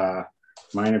that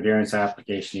minor variance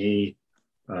application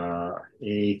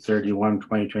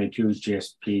A31-2022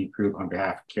 GSP Group on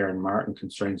behalf of Karen Martin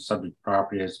concerning subject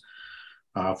property as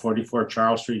 44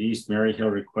 Charles Street East,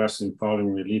 Maryhill, requesting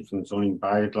following relief from the zoning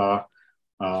bylaw.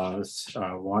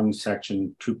 One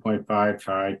section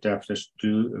 2.5 definition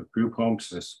 2 of group homes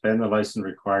to suspend the license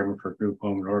requirement for group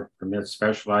home in order to permit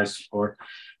specialized support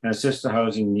and assist the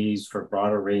housing needs for a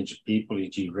broader range of people,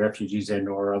 e.g. refugees and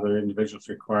or other individuals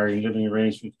requiring living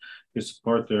arrangements to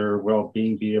support their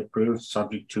well-being be approved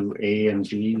subject to A and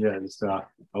B as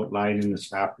outlined in the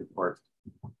staff report.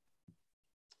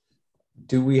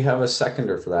 Do we have a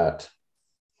seconder for that?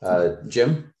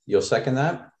 Jim, you'll second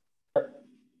that?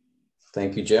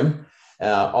 Thank you, Jim.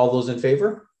 All those in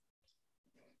favor?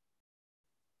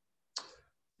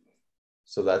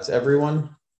 So that's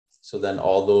everyone. So then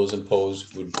all those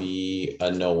opposed would be a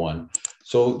no one.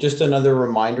 So just another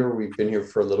reminder, we've been here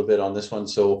for a little bit on this one.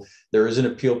 So there is an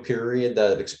appeal period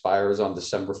that expires on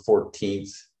December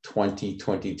 14th,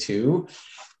 2022.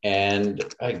 And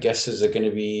I guess, is it going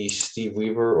to be Steve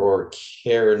Weaver or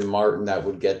Karen Martin that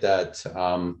would get that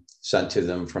sent to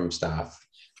them from staff?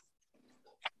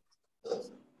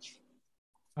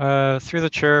 Through the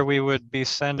chair, we would be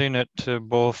sending it to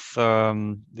both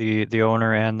the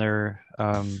owner and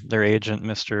their agent,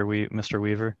 Mr.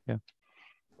 Weaver. Yeah.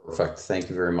 Perfect. Thank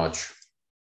you very much.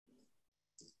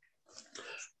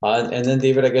 And then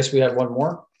David, I guess we have one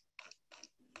more.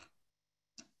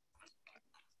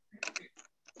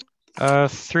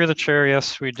 Through the chair,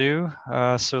 yes, we do.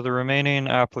 So the remaining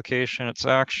application, it's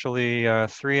actually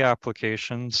 3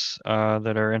 applications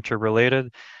that are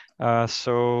interrelated.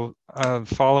 So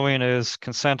following is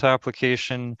consent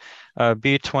application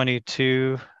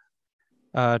B22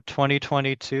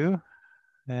 2022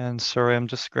 And sorry, I'm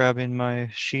just grabbing my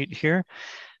sheet here,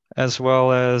 as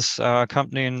well as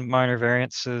accompanying minor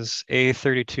variances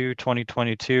A32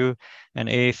 2022 and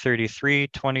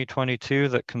A33 2022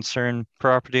 that concern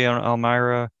property on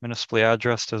Elmira, municipally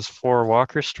addressed as 4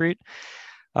 Walker Street.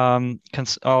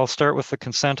 I'll start with the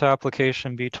consent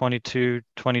application B22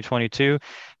 2022.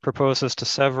 Proposes to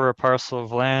sever a parcel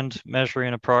of land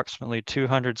measuring approximately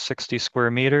 260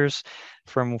 square meters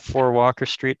from 4 Walker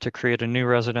Street to create a new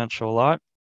residential lot.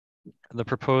 The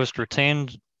proposed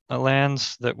retained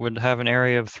lands that would have an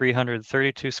area of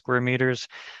 332 square meters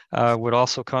would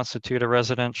also constitute a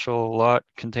residential lot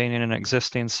containing an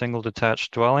existing single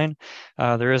detached dwelling.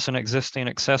 There is an existing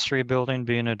accessory building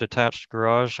being a detached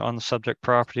garage on the subject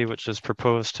property, which is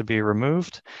proposed to be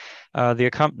removed. The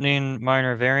accompanying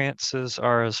minor variances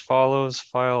are as follows.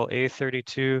 File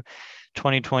A32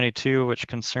 2022, which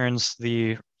concerns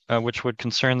the which would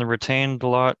concern the retained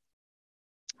lot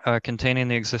containing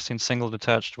the existing single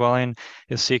detached dwelling,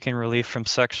 is seeking relief from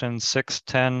section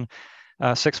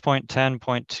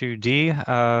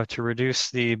 6.10.2D to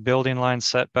reduce the building line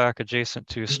setback adjacent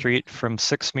to a street from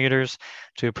 6 meters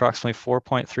to approximately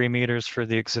 4.3 meters for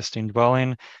the existing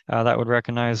dwelling. That would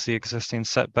recognize the existing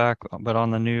setback, but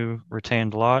on the new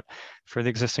retained lot for the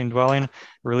existing dwelling.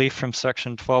 Relief from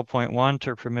section 12.1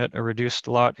 to permit a reduced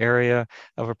lot area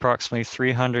of approximately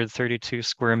 332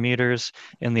 square meters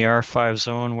in the R5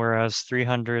 zone, whereas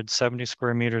 370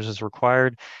 square meters is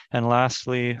required. And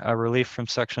lastly, a relief from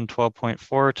section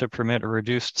 12.4 to permit a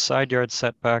reduced side yard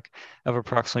setback of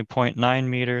approximately 0.9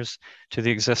 meters to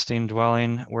the existing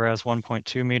dwelling, whereas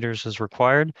 1.2 meters is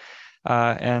required.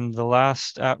 And the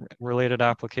last related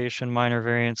application, minor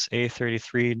variance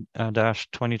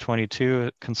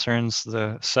A33-2022, concerns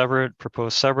the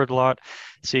proposed severed lot,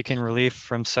 seeking relief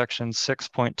from section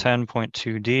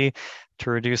 6.10.2D to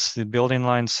reduce the building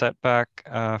line setback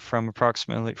from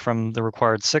the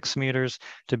required 6 meters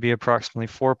to be approximately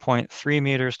 4.3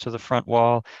 meters to the front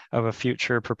wall of a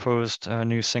future proposed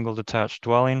new single detached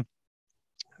dwelling.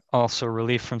 Also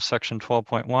relief from section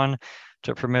 12.1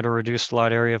 to permit a reduced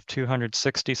lot area of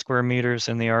 260 square meters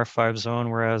in the R5 zone,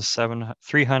 whereas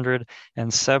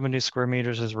 370 square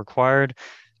meters is required.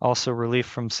 Also relief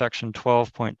from section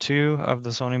 12.2 of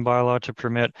the zoning bylaw to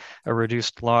permit a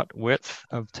reduced lot width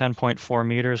of 10.4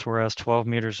 meters, whereas 12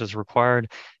 meters is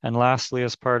required. And lastly,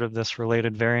 as part of this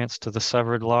related variance to the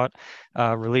severed lot,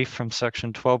 relief from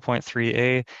section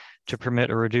 12.3A to permit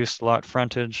a reduced lot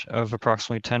frontage of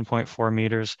approximately 10.4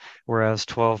 meters, whereas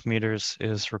 12 meters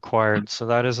is required. So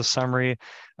that is a summary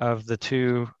of the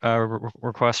 2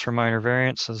 requests for minor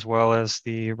variance, as well as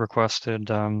the requested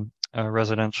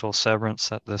residential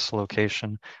severance at this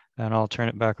location. And I'll turn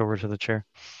it back over to the chair.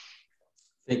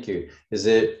 Thank you. Is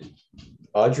it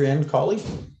Adrienne Colley?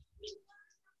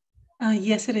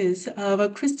 Yes, it is.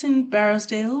 Kristen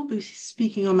Barrowsdale will be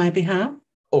speaking on my behalf.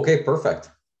 Okay, perfect.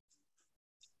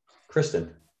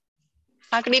 Kristen.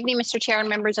 Good evening, Mr. Chair and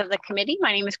members of the committee.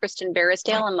 My name is Kristen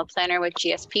Barrowsdale. I'm a planner with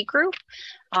GSP Group.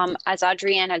 As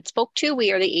Adrienne had spoke to,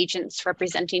 we are the agents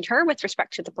representing her with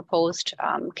respect to the proposed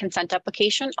consent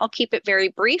application. I'll keep it very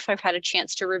brief. I've had a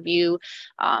chance to review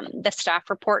the staff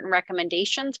report and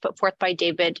recommendations put forth by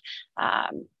David.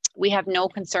 We have no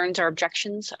concerns or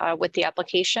objections with the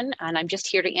application, and I'm just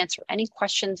here to answer any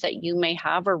questions that you may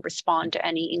have or respond to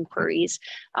any inquiries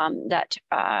that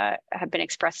have been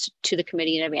expressed to the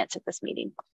committee in advance of this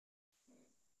meeting.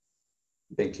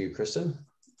 Thank you, Kristen.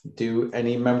 Do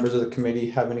any members of the committee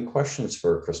have any questions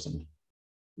for Kristen?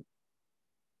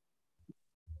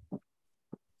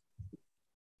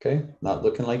 Okay, not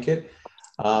looking like it.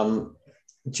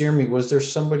 Jeremy, was there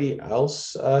somebody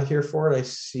else here for it? I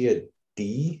see a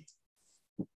D.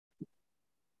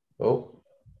 Oh,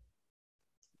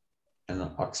 and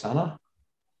Oksana.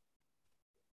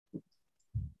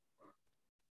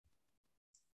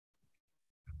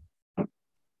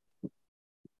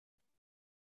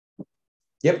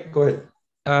 Yep, go ahead.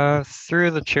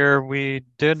 Through the chair, we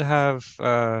did have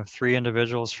 3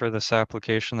 individuals for this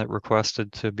application that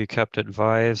requested to be kept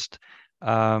advised.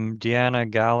 Deanna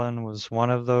Gallen was one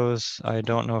of those. I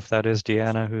don't know if that is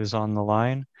Deanna who's on the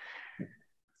line.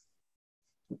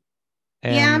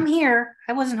 And yeah, I'm here.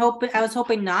 I was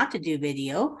hoping not to do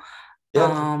video. Yep.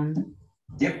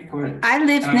 Yep, go ahead. I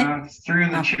live through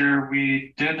the chair,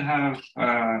 we did have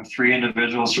 3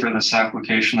 individuals for this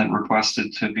application that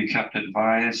requested to be kept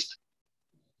advised.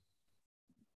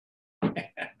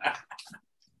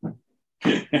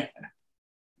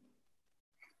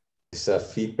 Is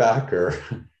that feedback or?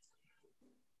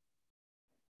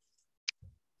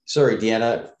 Sorry,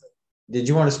 Deanna, did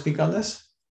you want to speak on this?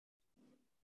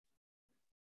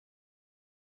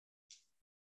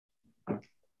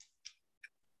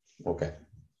 Okay.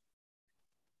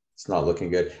 It's not looking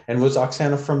good. And was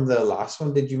Oksana from the last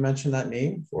one? Did you mention that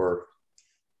name or?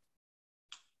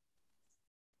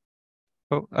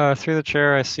 Oh, through the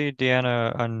chair, I see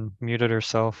Deanna unmuted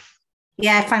herself.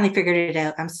 Yeah, I finally figured it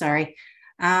out. I'm sorry.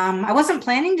 I wasn't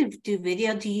planning to do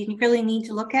video. Do you really need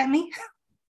to look at me?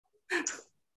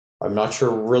 I'm not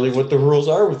sure really what the rules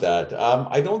are with that.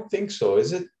 I don't think so.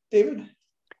 Is it, David?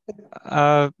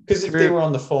 Because if they were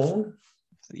on the phone.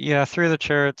 Yeah, through the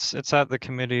chair, it's at the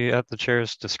committee at the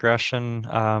chair's discretion.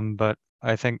 But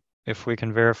I think if we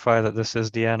can verify that this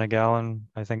is Deanna Gallen,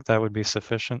 I think that would be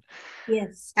sufficient.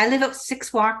 Yes, I live up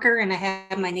 6 Walker and I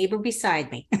have my neighbor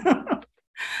beside me.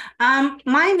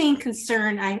 My main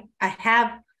concern I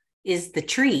have is the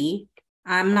tree.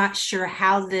 I'm not sure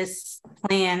how this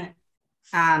plan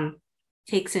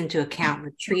takes into account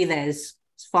the tree that is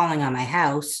falling on my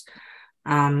house,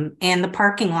 and the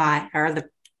parking lot or the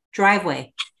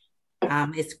driveway.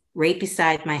 It's right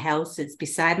beside my house. It's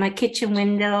beside my kitchen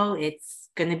window. It's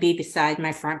going to be beside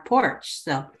my front porch.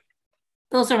 So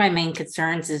those are my main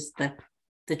concerns, is the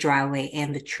driveway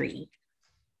and the tree.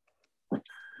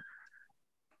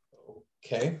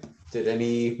 Okay. Did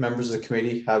any members of the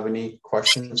committee have any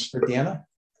questions for Deanna?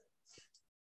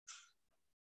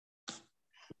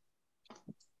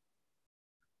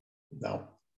 No.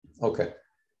 Okay.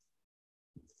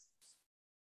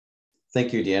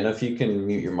 Thank you, Deanna. If you can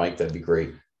mute your mic, that'd be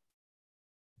great.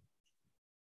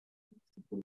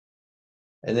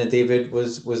 And then David,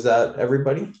 was that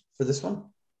everybody for this one?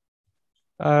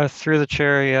 Through the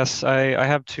chair, yes. I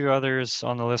have 2 others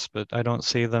on the list, but I don't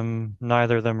see them.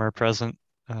 Neither of them are present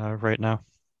right now.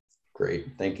 Great.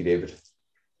 Thank you, David.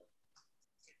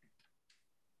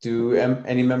 Do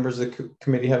any members of the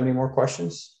committee have any more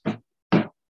questions?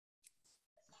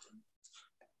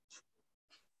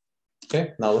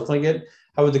 Okay, not looking like it.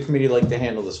 How would the committee like to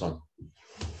handle this one?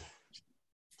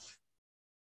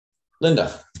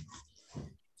 Linda.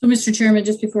 So, Mr. Chairman,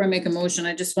 just before I make a motion,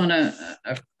 I just want a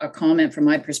comment from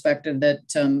my perspective that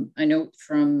I note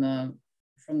from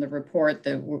the report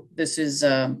that this is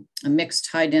a mixed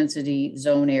high density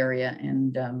zone area,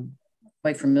 and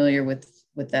quite familiar with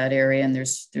that area. And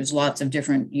there's lots of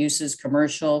different uses.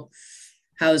 Commercial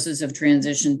houses have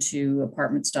transitioned to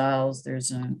apartment styles.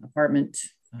 There's an apartment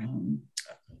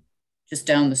just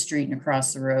down the street and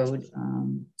across the road.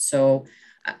 So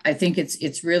I think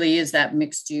it's really is that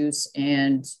mixed use,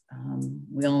 and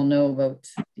we all know about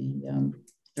the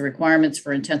requirements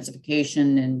for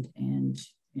intensification, and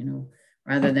you know,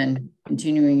 rather than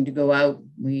continuing to go out,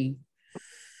 we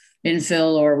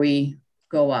infill or we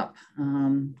go up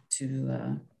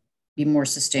to be more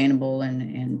sustainable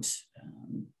and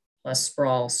less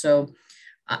sprawl. So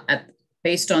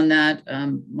based on that,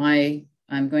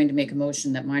 I'm going to make a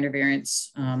motion that minor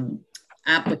variance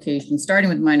application, starting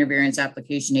with minor variance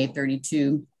application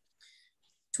 832,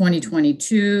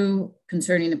 2022,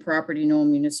 concerning the property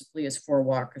known municipally as 4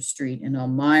 Walker Street in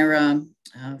Elmira,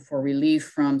 for relief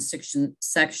from section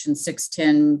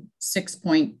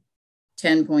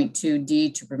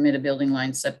 6.10.2D to permit a building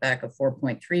line setback of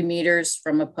 4.3 meters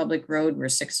from a public road where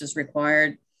 6 is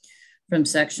required, from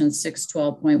section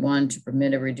 612.1 to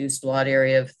permit a reduced lot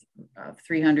area of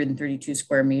 332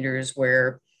 square meters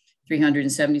where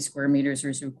 370 square meters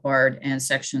is required, and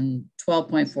section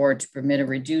 12.4 to permit a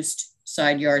reduced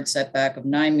side yard setback of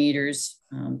 9 meters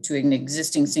to an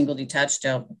existing single detached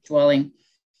dwelling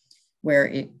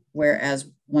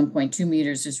whereas 1.2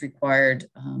 meters is required,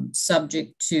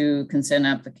 subject to consent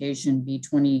application B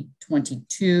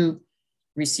 2022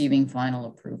 receiving final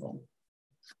approval.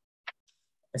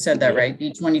 I said that right?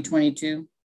 B 2022?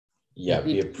 Yeah,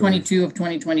 B 22 of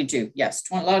 2022. Yes,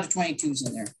 a lot of 22s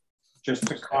in there. Just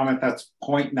to comment, that's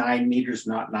 0.9 meters,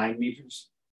 not 9 meters.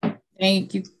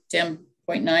 Thank you, Tim.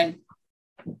 0.9.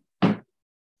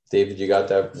 David, you got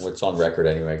that? What's on record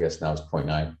anyway? I guess now it's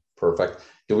 0.9. Perfect.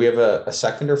 Do we have a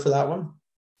seconder for that one?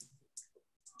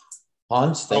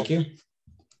 Hans, thank you.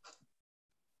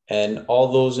 And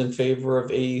all those in favor of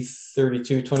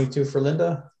A3222 for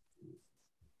Linda?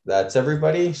 That's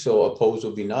everybody. So opposed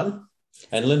will be none.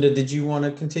 And Linda, did you want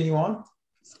to continue on?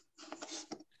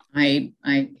 I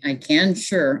can,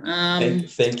 sure.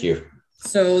 Thank you.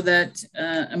 So that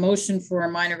a motion for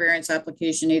a minor variance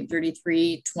application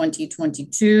 833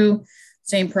 2022,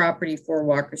 same property, 4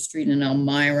 Walker Street in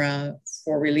Elmira,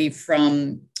 for relief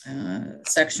from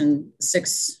section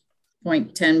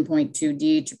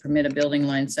 6.10.2D to permit a building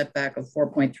line setback of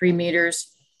 4.3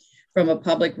 meters from a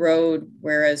public road,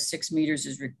 whereas 6 meters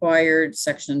is required.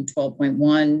 Section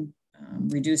 12.1,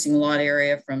 reducing lot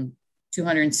area from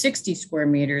 260 square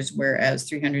meters, whereas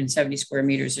 370 square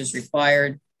meters is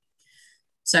required.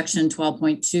 Section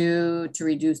 12.2 to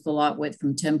reduce the lot width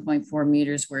from 10.4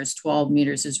 meters, whereas 12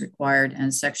 meters is required,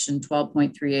 and section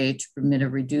 12.3A to permit a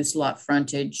reduced lot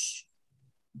frontage.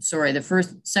 Sorry, the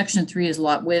first section 3 is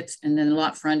lot width, and then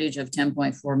lot frontage of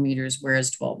 10.4 meters,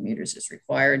 whereas 12 meters is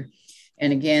required.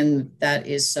 And again, that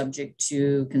is subject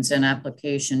to consent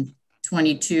application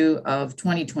 22 of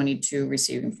 2022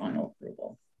 receiving final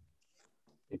approval.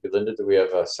 Thank you, Linda. Do we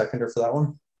have a seconder for that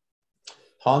one?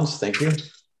 Hans, thank you.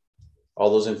 All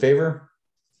those in favor?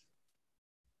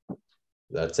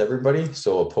 That's everybody.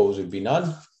 So opposed would be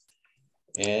none.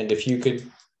 And if you could.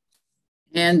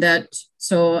 And that,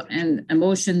 so, and a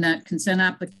motion that consent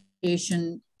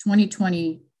application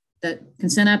 2020, that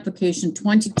consent application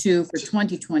 22 for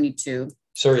 2022.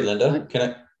 Sorry, Linda,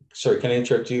 can I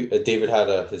interrupt you? David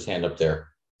had his hand up there.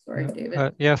 Sorry,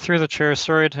 David. Yeah, through the chair,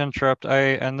 sorry to interrupt.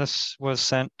 And this was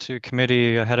sent to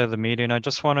committee ahead of the meeting. I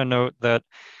just want to note that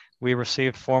we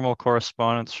received formal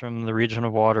correspondence from the Region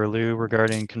of Waterloo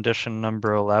regarding condition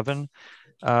number 11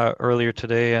 earlier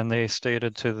today, and they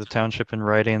stated to the township in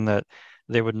writing that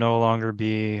they would no longer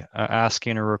be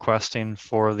asking or requesting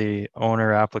for the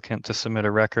owner applicant to submit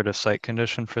a record of site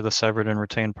condition for the severed and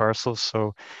retained parcels.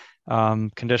 So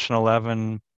condition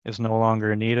 11 is no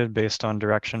longer needed based on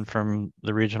direction from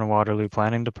the Region of Waterloo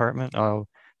Planning Department. I'll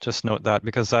just note that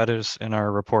because that is in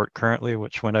our report currently,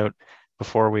 which went out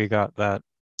before we got that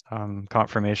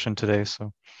confirmation today.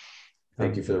 So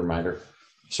thank you for the reminder.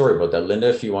 Sorry about that, Linda,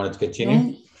 if you wanted to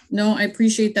continue. No, I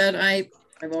appreciate that.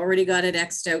 I've already got it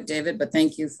X'd out, David, but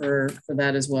thank you for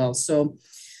that as well. So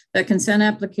that consent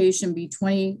application be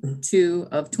 22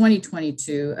 of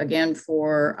 2022, again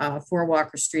for 4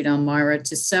 Walker Street, Elmira,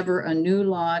 to sever a new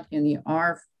lot in the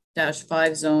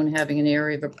R-5 zone having an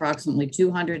area of approximately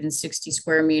 260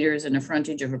 square meters and a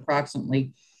frontage of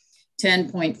approximately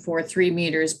 10.43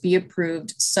 meters be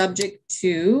approved, subject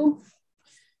to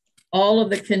all of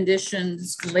the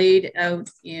conditions laid out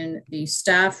in the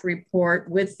staff report,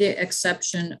 with the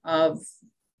exception of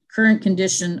current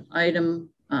condition item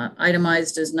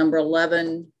itemized as number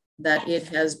 11, that it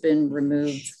has been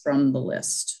removed from the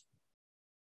list.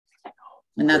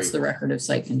 And that's the record of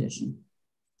site condition.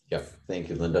 Yep, thank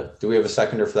you, Linda. Do we have a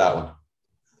seconder for that one?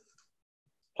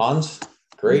 Hans,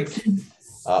 great.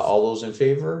 All those in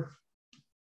favor?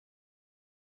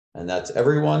 And that's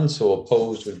everyone, so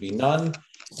opposed would be none.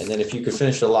 And then if you could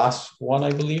finish the last one,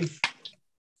 I believe.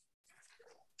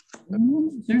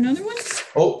 Is there another one?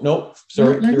 Oh, no,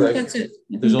 sorry, No, you're right. that's it.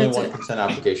 There's only one consent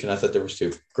application. I thought there was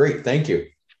 2. Great, thank you.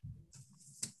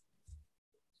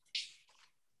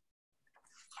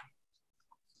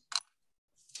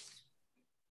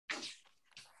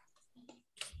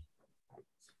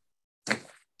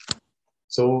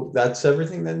 So that's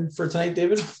everything then for tonight,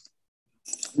 David?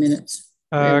 Minutes.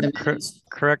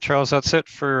 Correct, Charles. That's it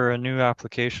for new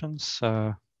applications.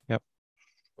 Yep.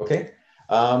 Okay.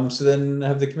 So then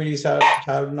have the committees had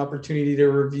an opportunity to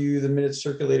review the minutes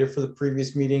circulated for the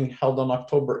previous meeting held on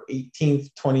October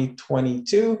 18th,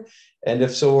 2022? And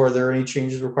if so, are there any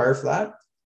changes required for that?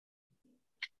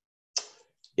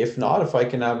 If not, if I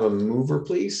can have a mover,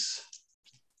 please.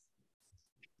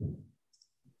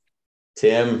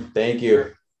 Tim, thank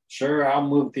you. Sure, I'll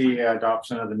move the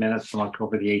adoption of the minutes from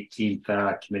October the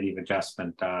 18th Committee of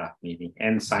Adjustment meeting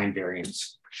and sign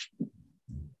variance.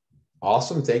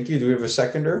 Awesome, thank you. Do we have a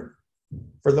seconder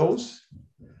for those?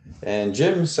 And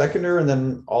Jim, seconder, and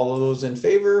then all of those in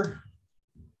favor?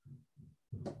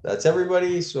 That's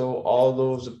everybody. So all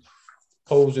those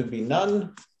opposed would be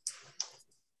none.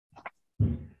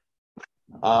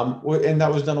 And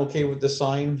that was done okay with the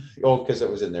sign? Oh, because it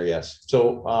was in there, yes.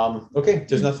 So, okay,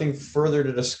 there's nothing further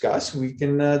to discuss. We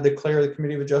can declare the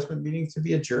Committee of Adjustment meeting to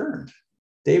be adjourned.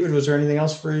 David, was there anything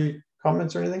else for you,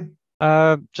 comments or anything?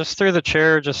 Just through the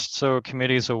chair, just so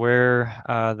committee's aware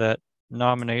that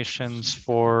nominations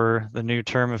for the new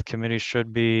term of committee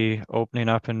should be opening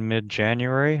up in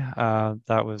mid-January.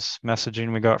 That was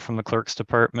messaging we got from the clerk's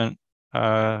department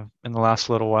in the last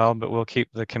little while, but we'll keep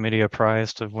the committee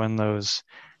apprised of when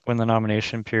the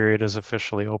nomination period is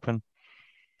officially open.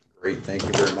 Great, thank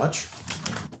you very much.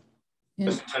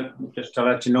 Just to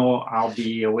let you know, I'll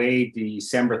be away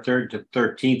December 3rd to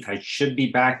 13th. I should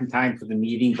be back in time for the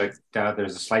meeting, but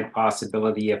there's a slight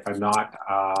possibility if I'm not,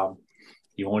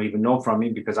 you won't even know from me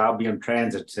because I'll be in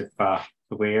transit if the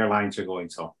way airlines are going.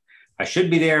 So I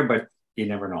should be there, but you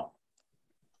never know.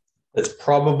 That's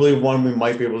probably one we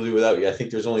might be able to do without you. I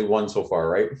think there's only one so far,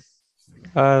 right?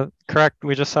 Correct.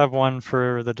 We just have one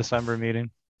for the December meeting.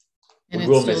 And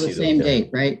it's still the same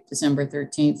date, right? December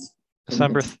 13th.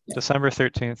 December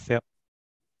 13th. Yep.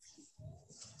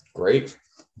 Great.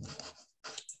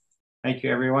 Thank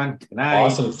you, everyone. Good night.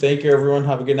 Awesome. Thank you, everyone.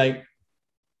 Have a good night.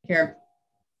 Here.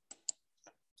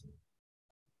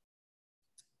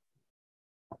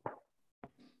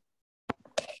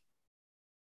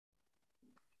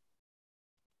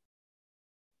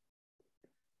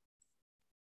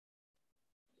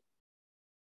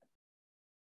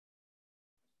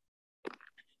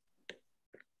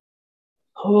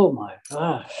 Oh my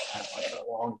gosh, that was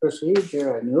a long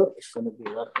procedure. I knew it was going to be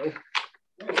that way.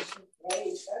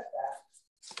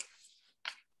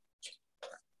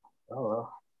 Oh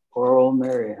well, poor old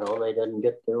Maryhill, they didn't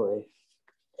get their way.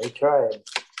 They tried.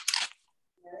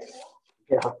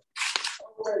 Yeah.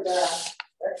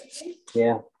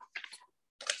 Yeah.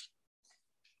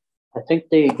 I think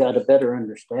they got a better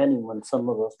understanding when some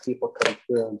of those people come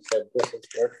through and said, this is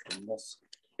worked and this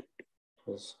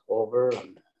is over.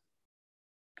 And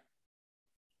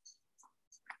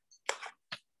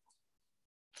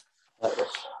that was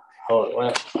how it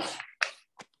went.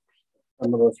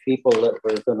 Some of those people that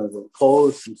were going to go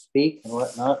close and speak and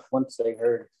whatnot, once they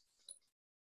heard